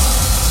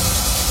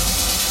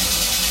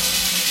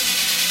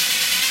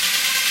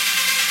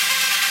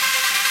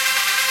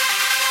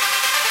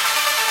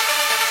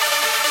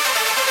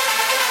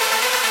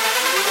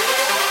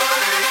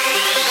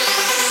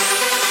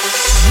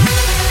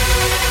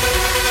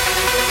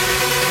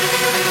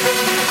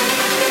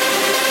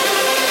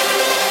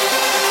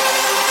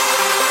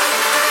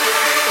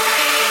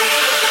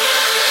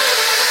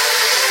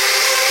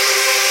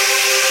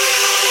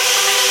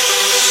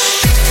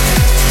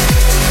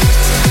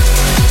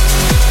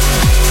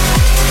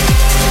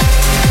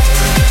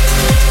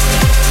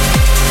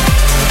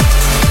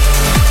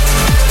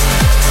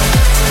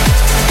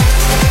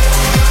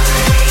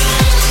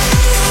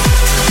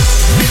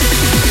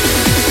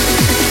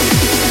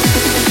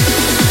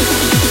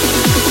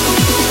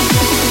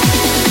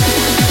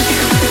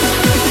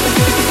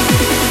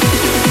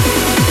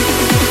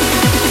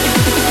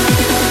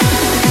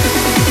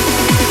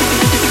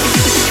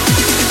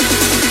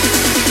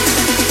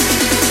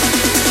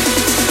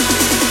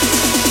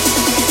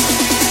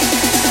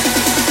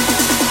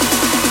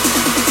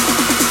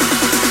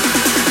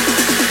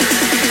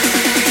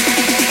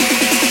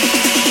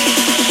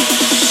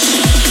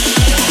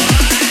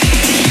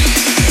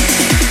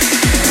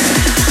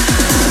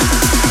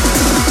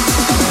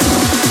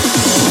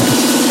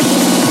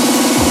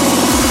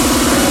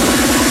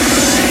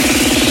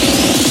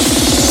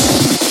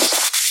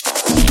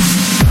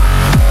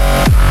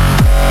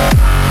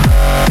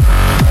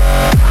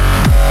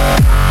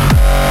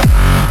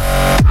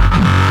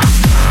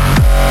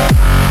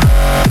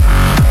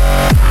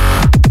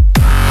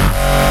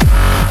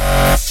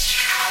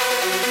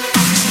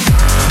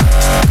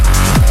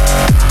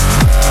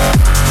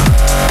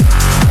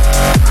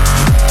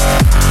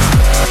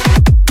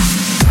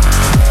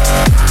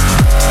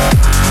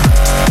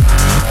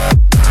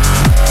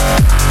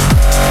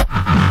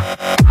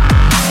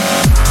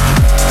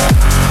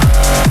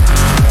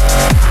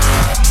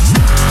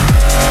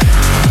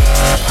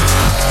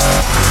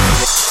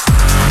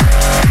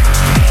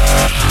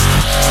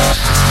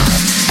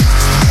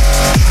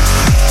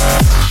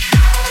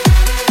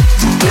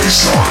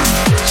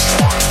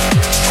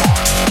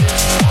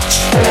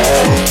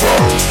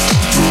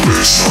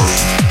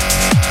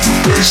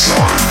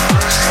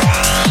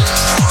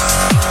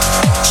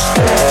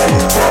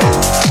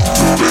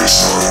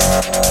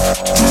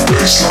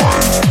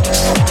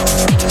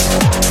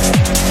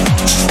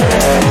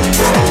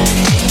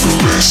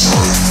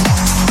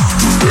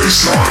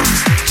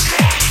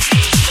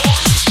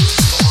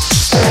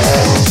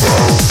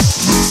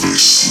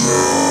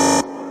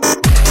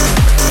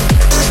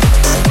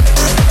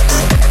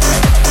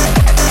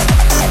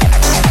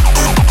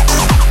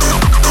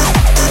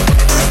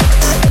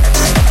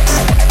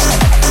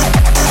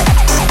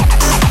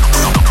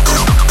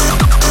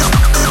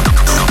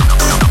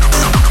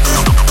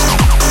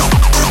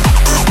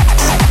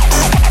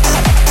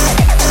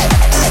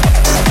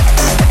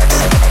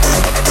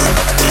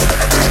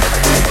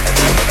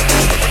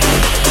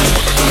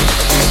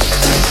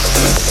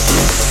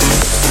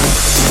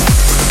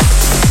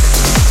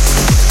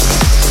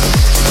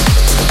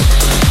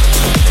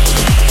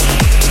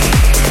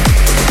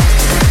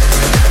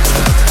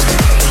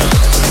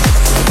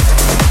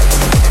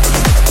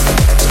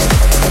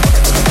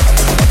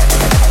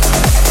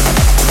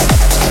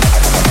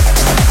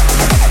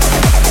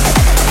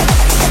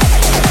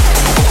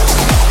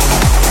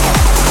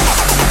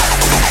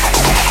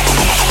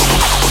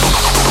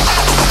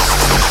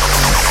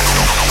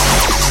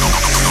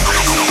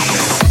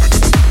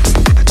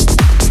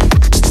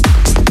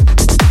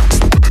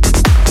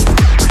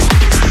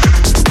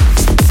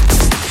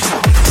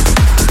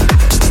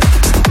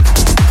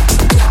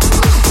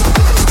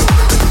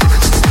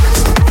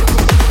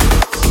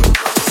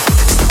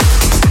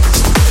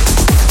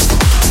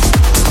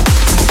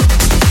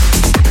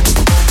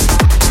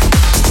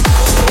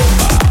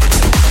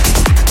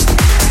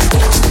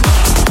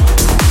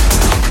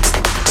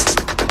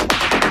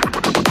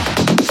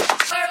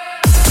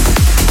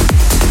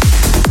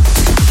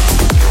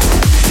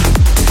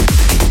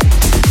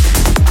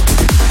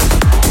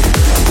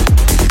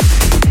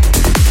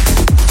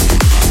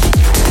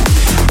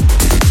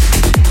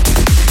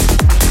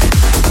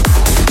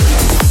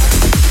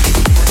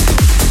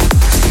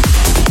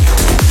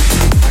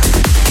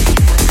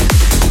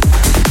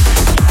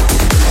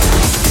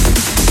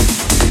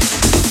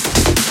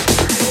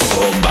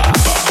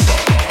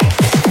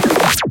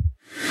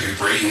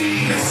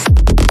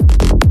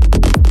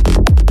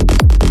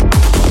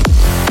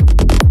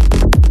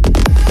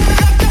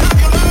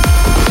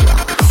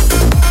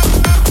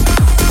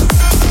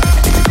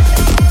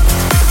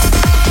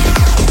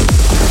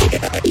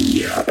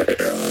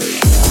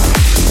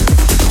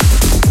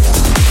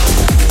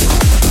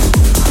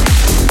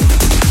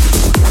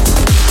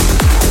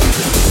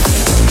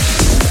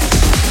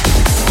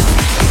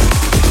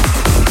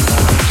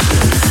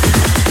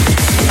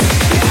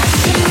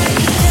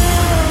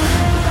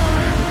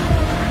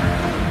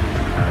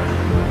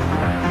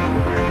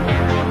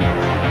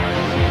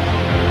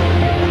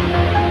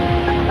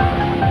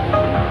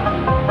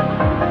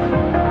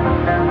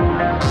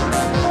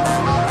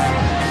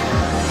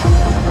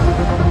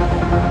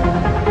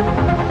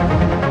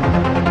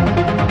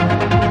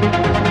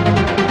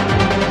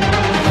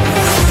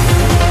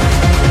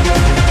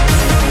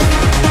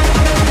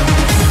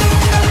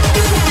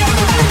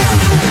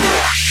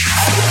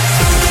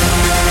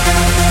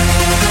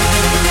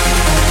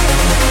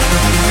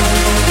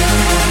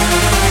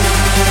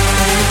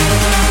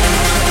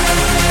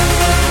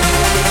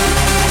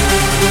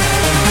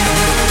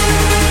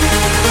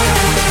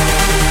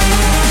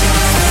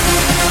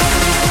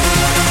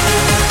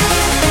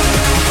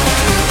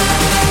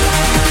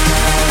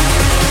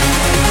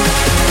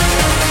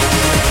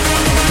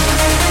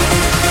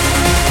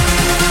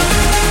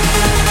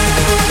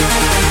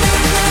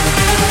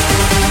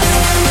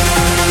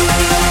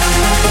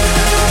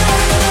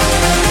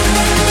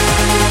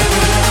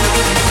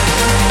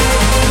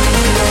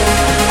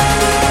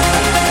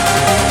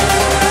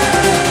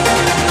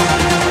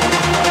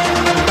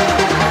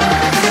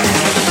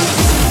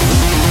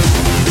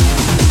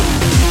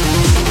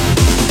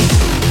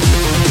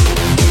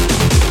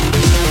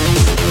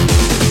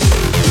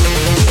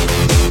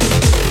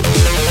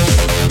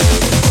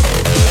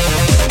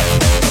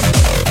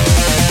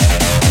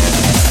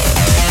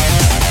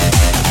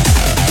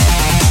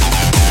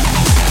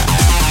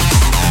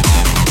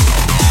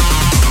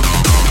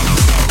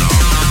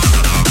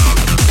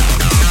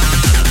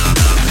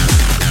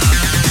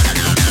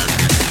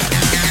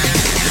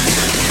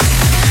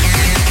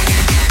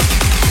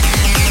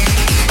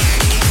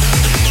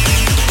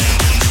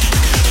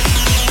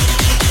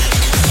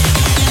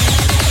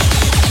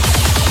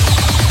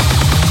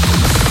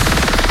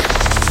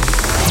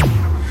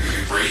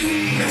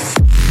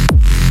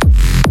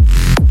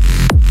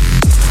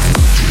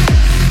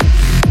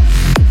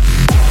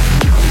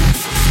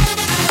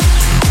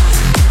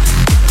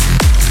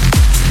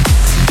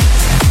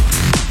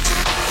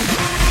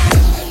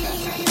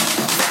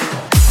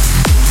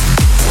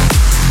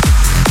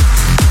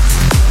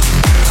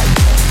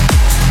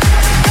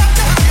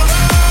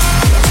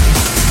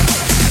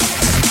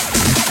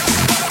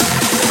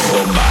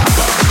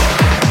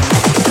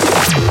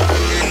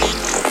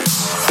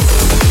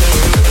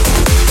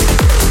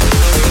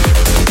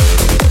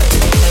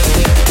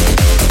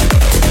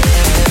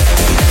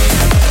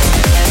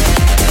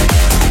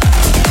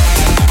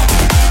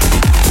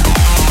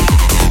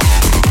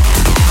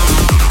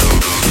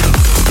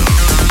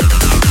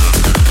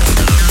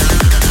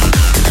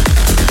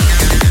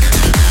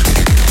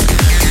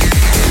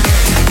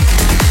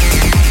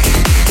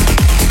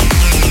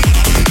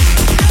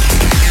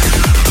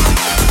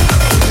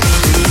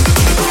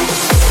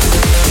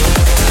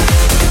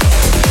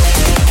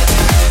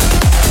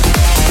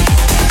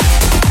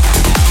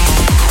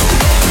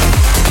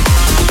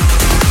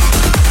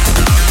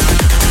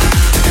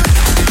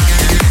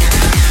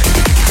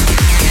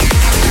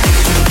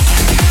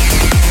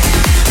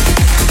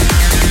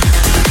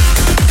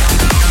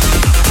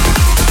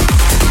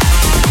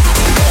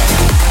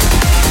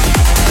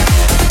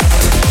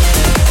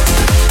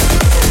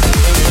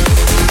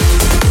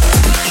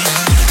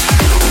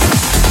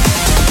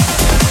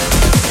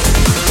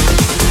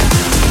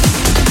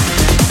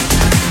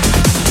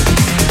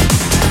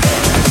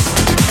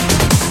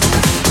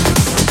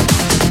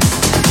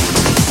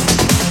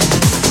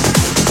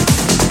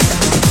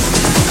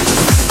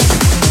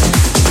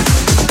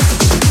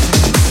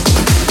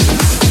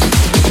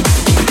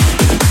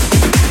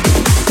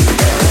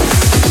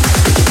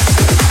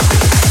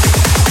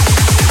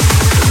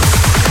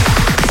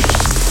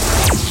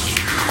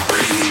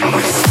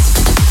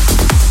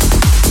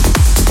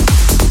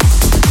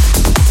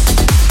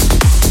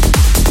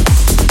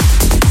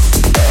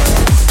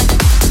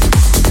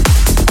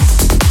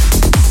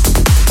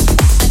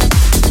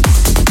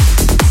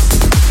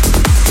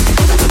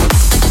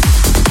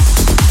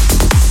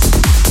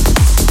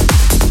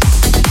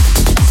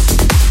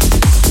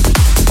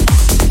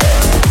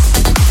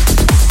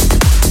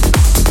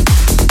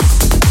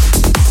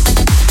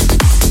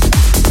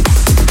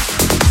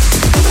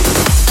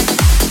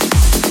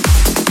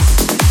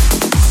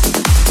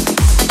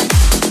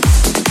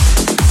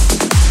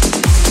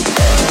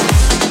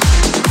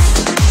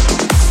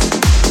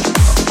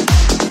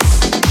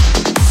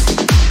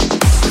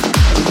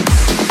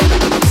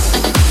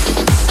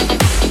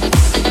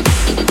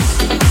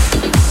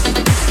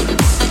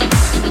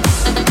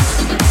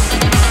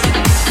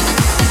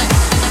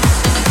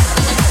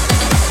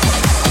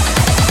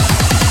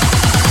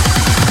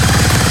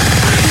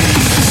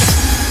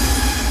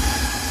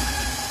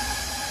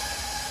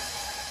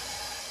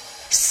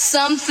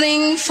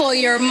 Something for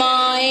your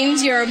mind,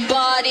 your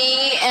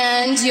body,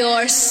 and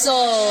your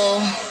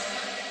soul.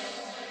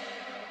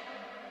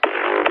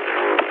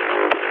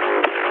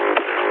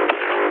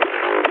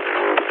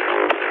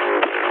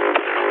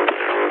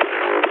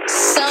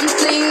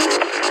 Something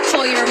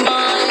for your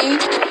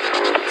mind,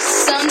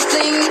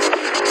 something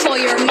for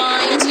your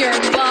mind, your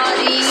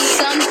body,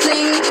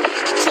 something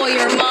for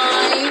your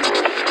mind,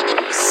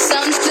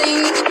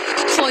 something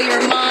for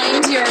your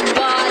mind, your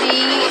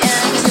body,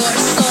 and your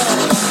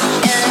soul,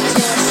 and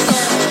your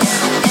soul,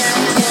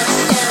 and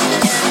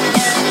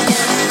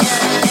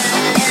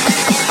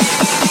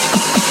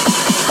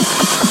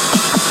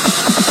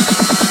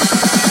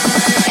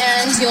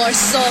your soul, and your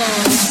soul.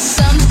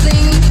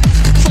 Something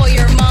for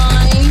your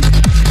mind,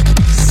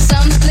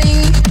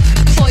 something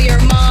for your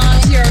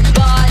mind, your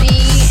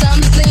body,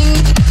 something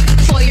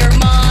for your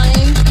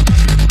mind,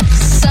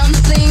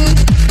 something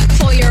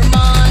for your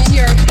mind,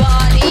 your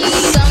body,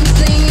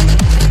 something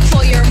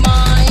for your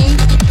mind,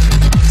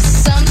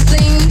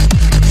 something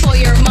for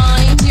your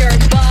mind, your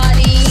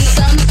body,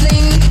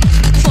 something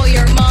for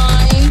your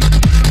mind,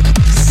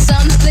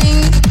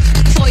 something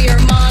for your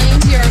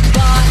mind, your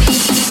body.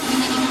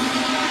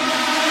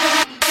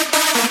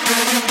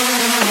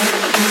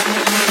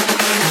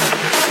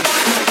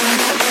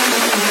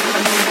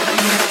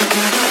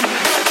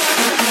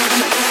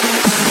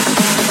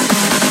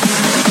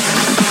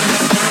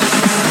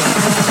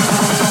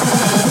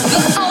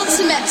 The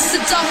ultimate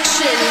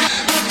seduction.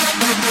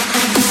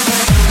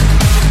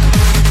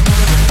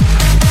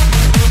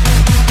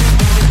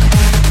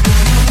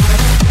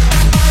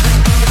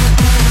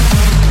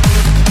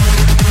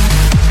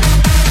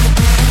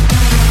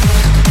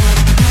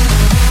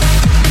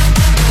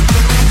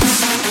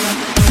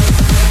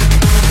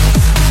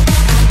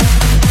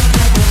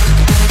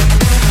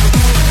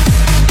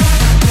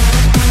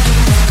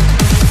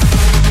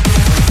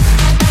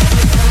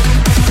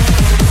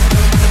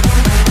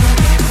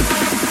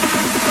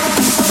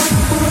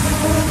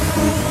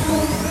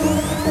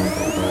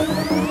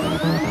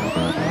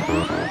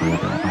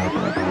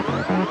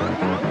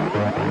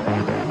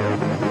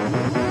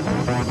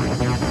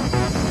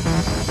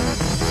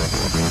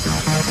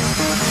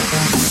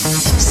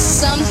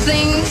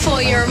 Something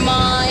for your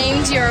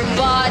mind, your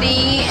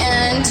body,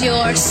 and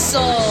your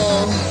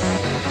soul.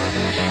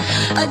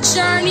 A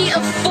journey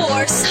of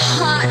force,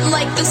 hot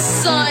like the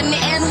sun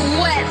and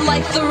wet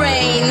like the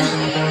rain.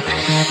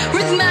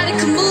 Rhythmic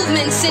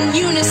movements in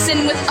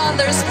unison with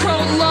others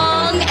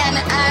prolong an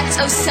act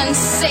of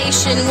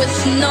sensation with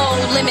no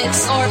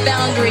limits or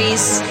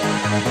boundaries.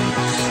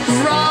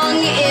 Wrong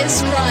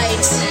is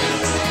right.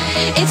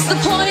 It's the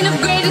point of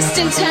greatest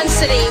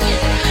intensity.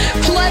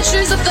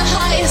 Pleasures of the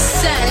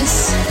highest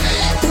sense.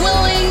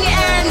 Willing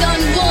and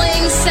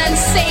unwilling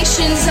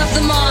sensations of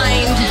the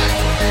mind.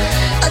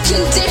 A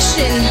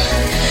condition.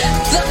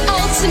 The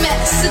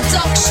ultimate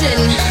seduction.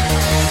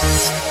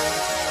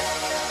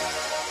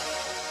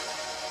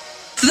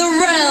 The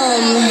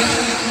realm.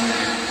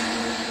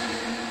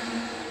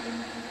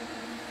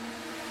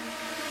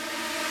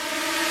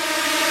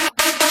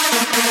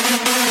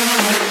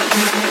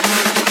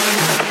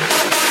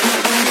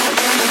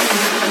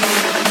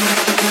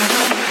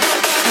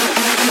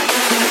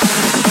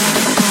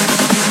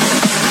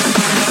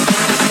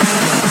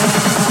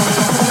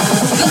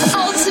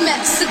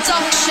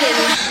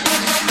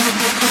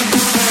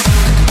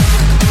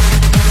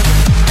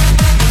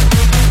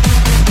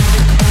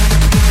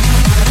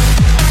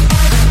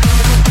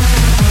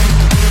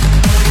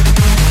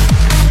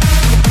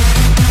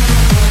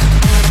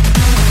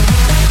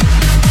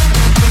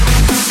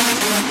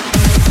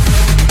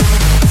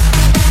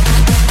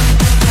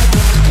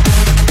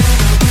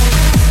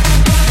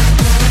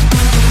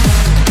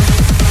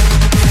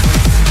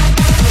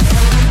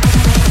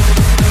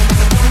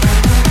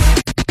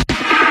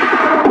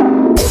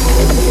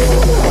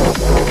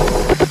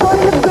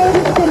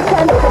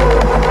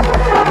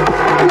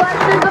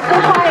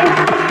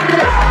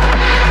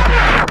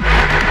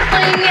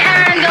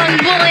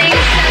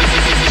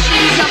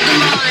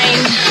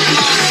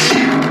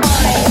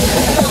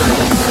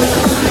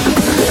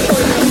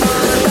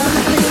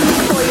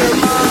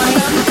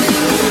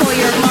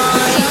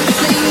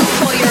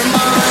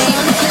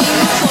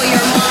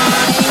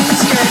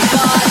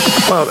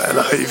 Well then,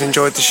 I hope you've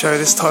enjoyed the show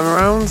this time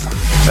around.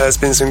 There's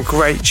been some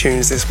great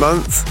tunes this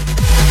month.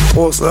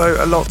 Also,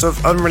 a lot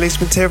of unreleased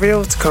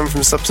material to come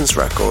from Substance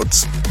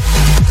Records.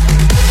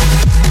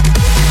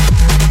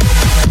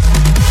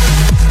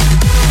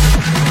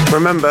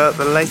 Remember,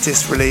 the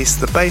latest release,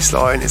 The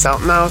Bassline, is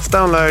out now to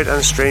download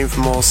and stream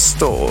from all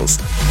stores,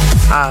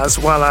 as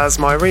well as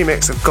my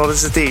remix of God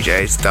is a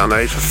DJ to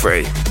download for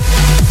free.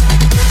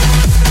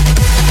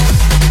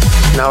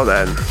 Now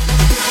then,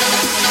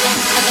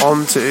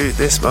 on to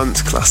this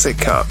month's Classic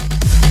Cut.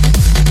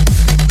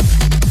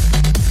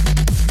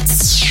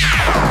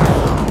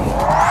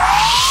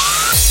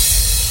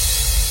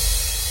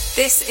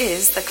 This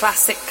is the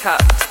Classic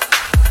Cut.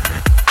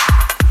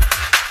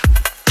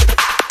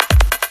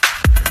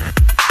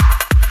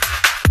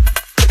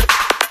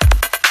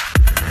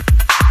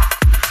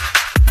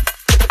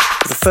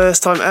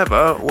 first time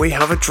ever we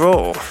have a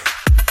draw.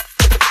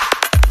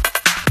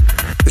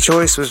 The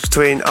choice was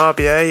between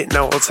RBA,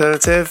 No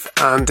Alternative,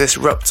 and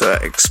Disruptor,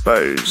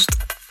 Exposed.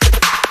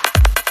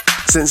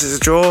 Since it's a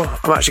draw,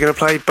 I'm actually going to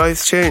play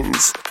both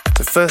tunes.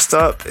 So first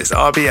up is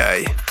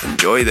RBA.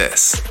 Enjoy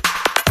this.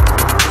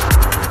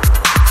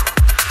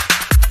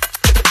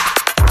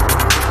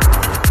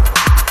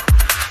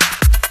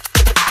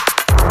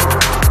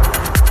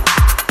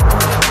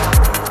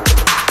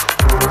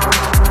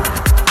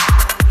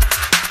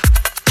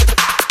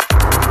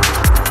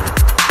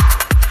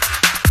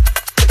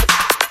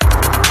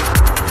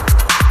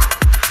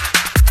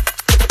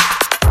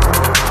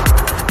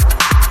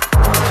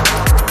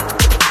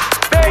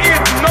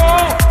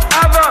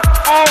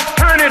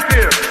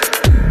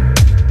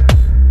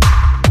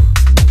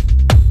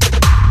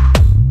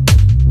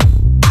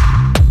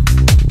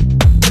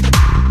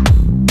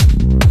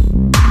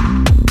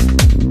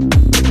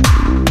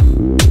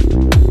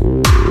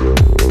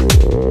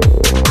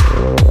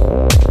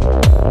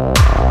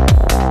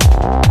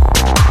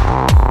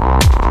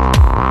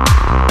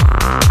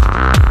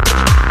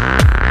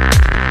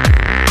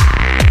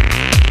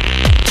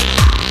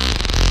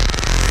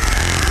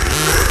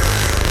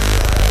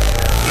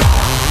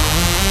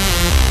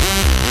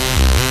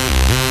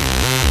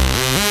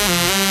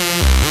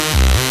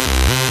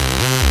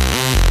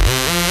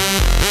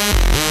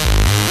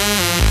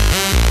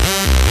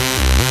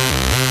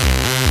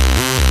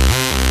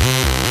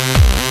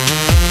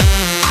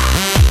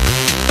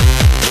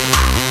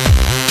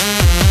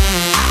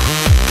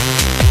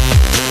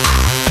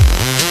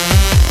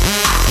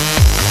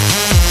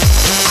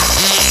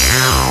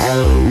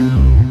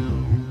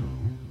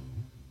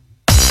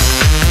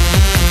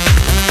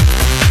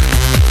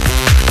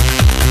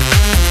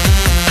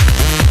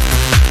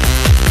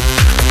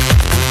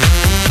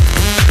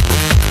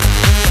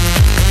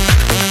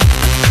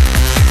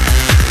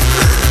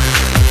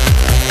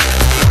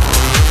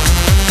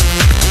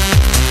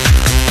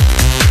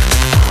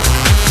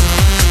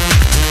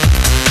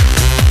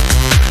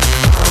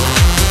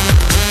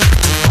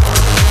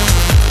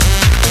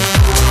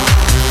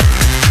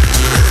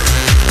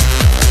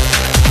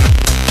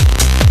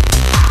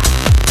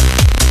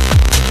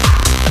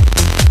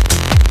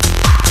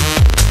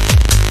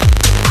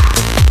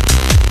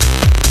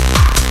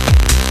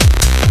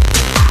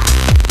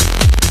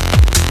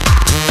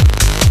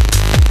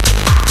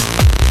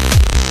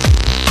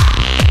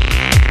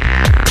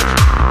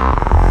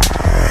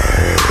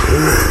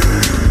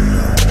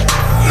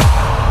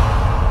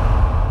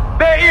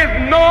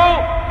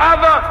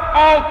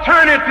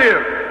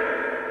 Alternative.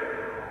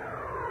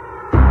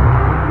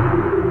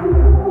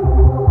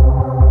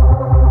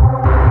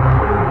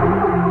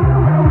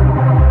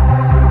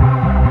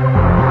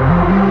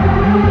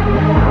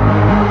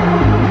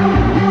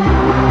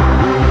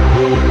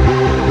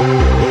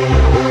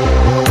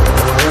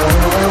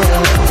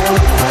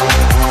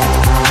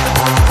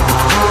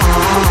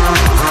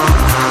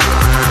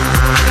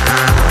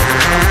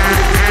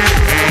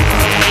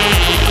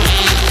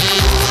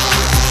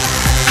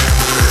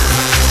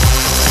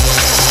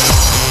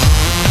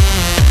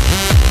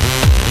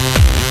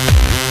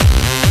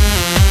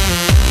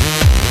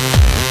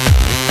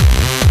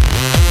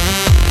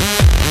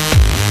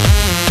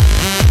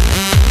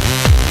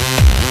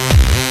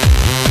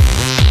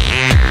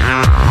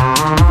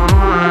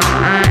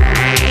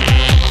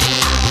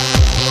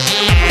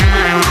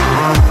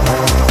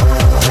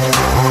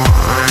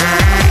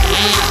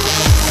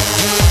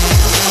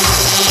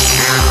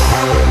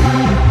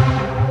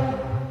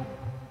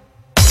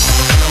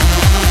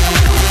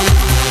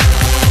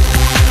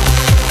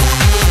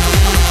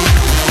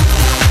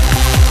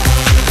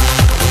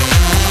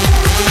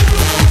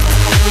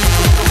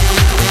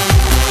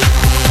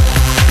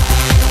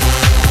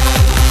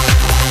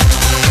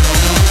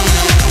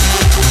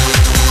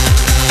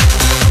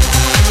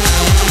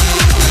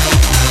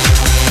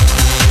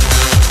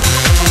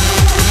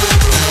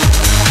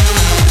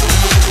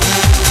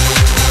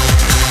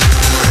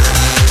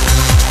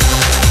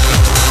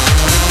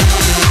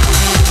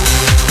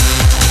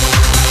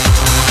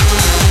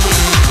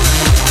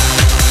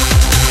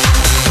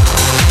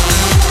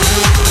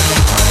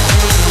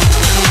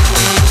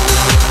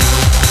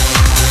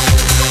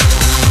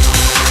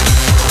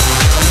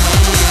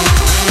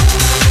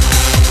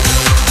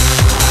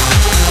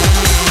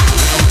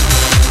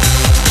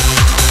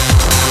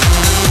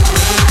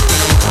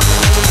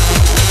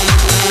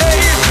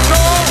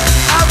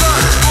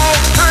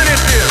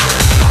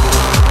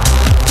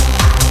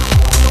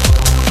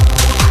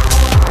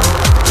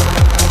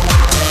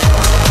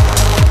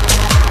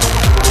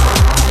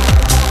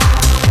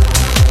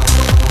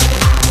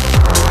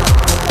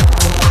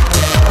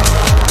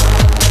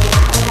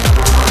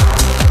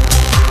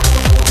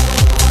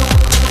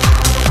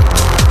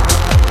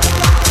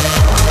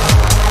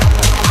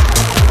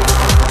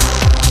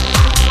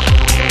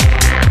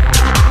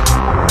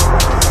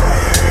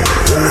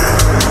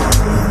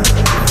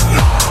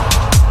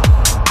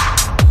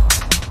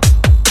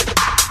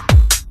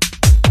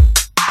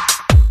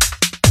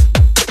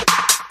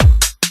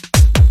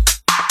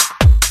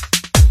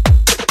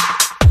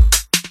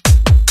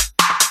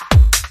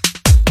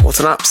 What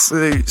an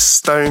absolute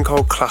stone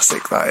cold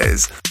classic that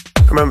is.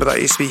 I remember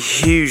that used to be a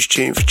huge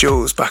tune for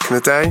Jules back in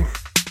the day.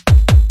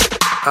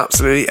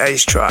 Absolutely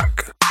ace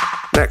track.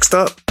 Next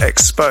up,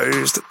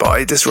 Exposed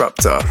by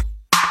Disruptor.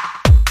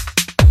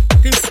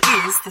 This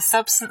is the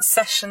Substance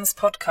Sessions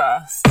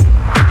podcast.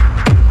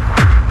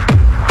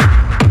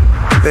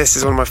 This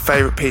is one of my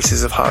favourite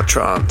pieces of hard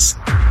trance.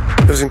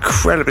 It was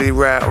incredibly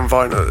rare on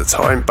vinyl at the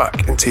time,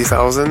 back in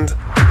 2000,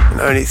 and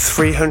only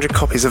 300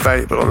 copies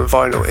available on the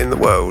vinyl in the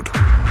world.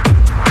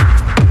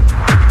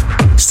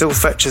 Still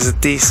fetches a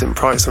decent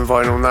price on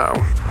vinyl now.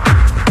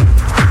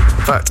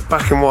 In fact,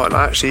 back in one,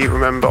 I actually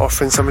remember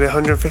offering somebody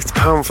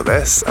 £150 for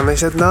this, and they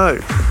said no.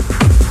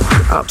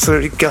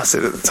 Absolutely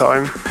gutted at the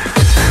time.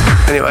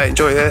 Anyway,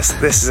 enjoy this.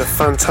 This is a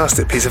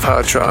fantastic piece of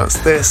hard trance.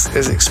 This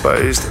is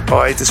Exposed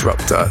by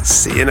Disruptor.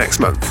 See you next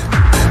month.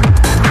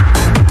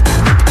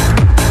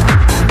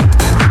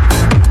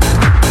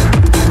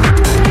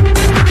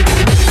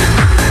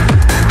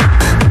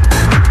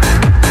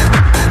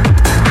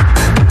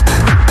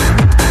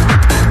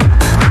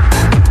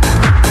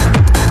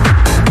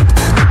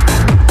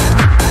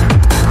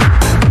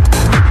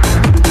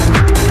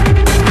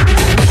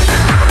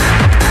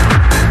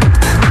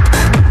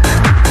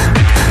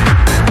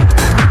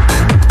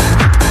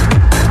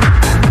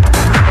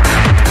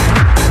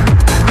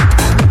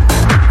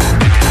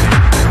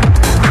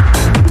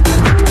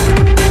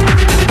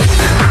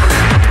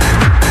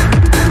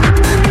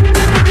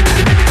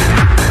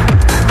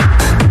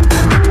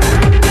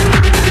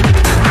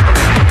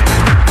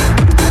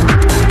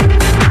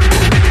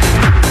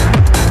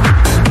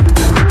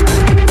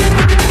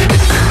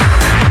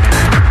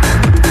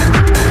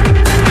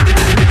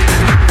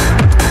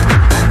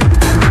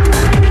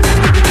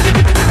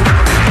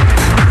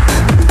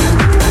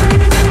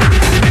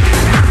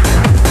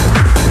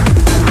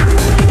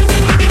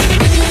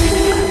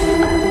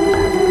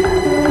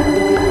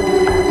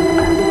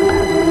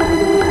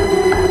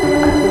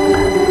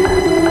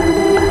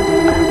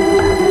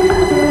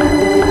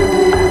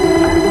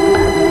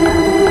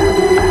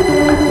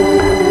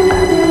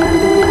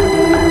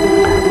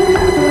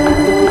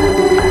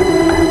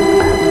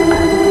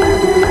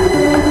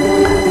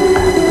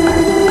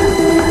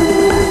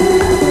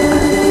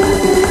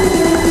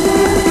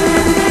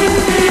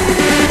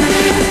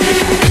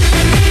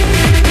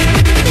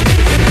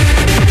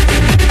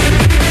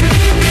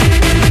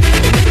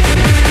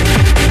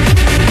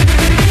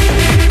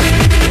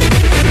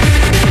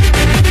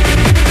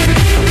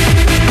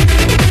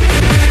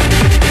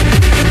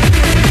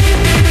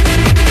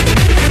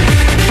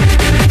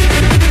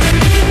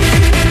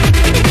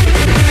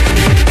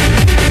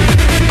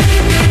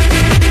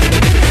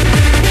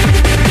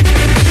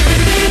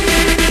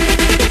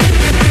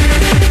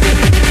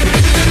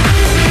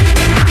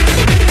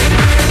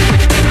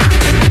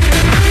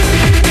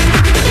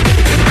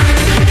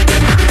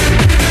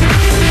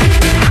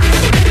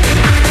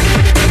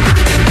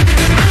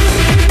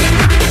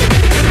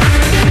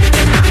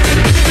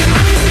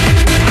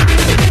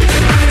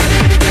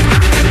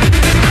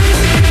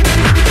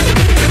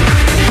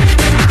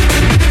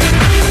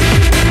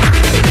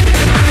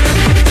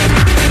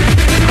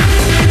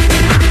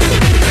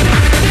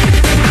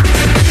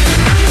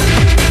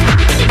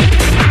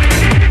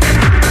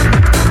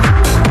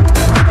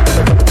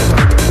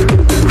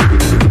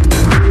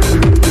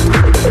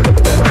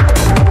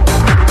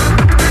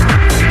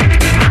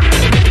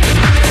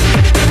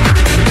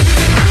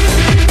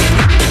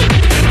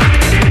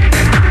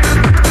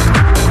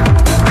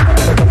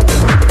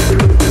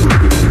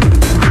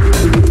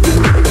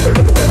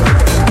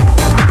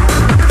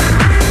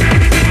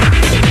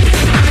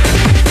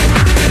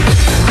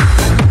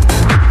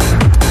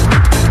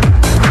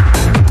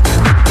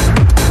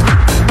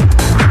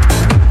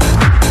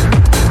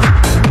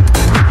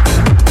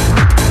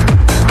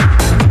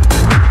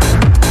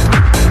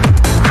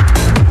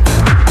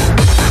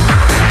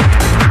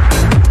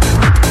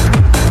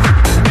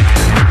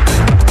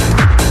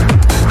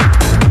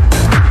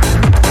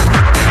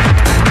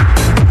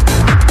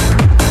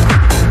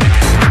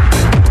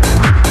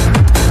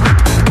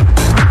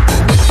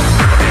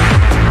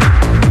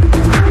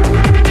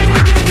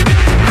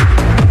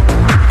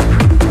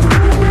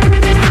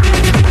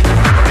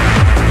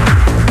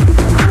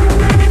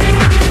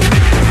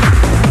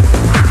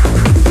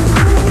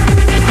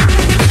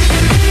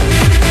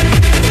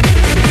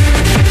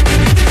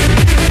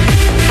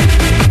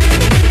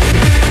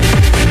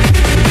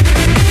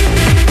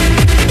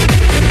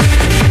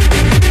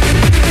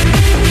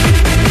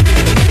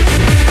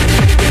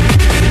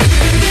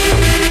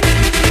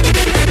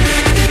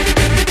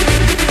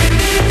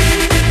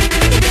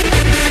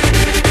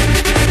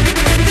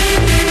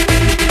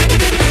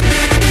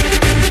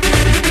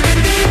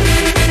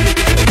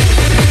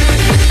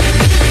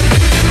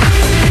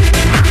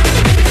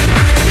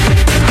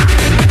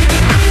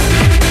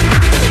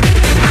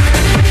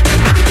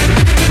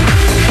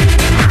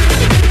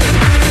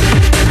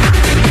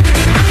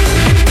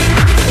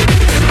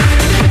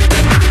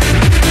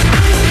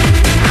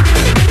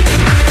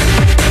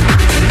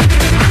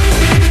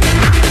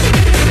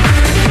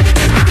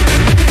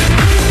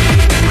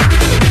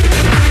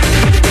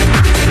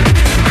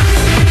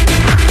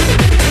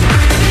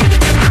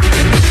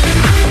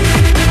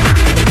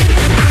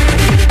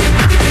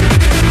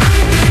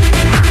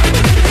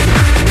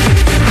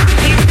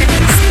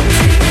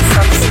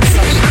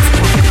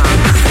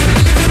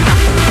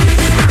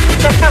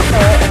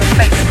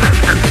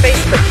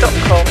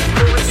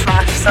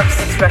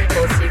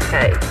 Records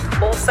UK.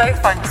 Also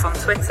find us on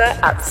Twitter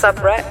at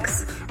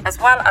Subrex, as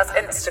well as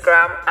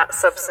Instagram at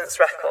Substance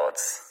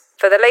Records.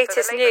 For the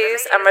latest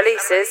news and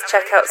releases,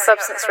 check out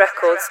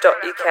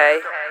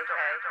substancerecords.uk.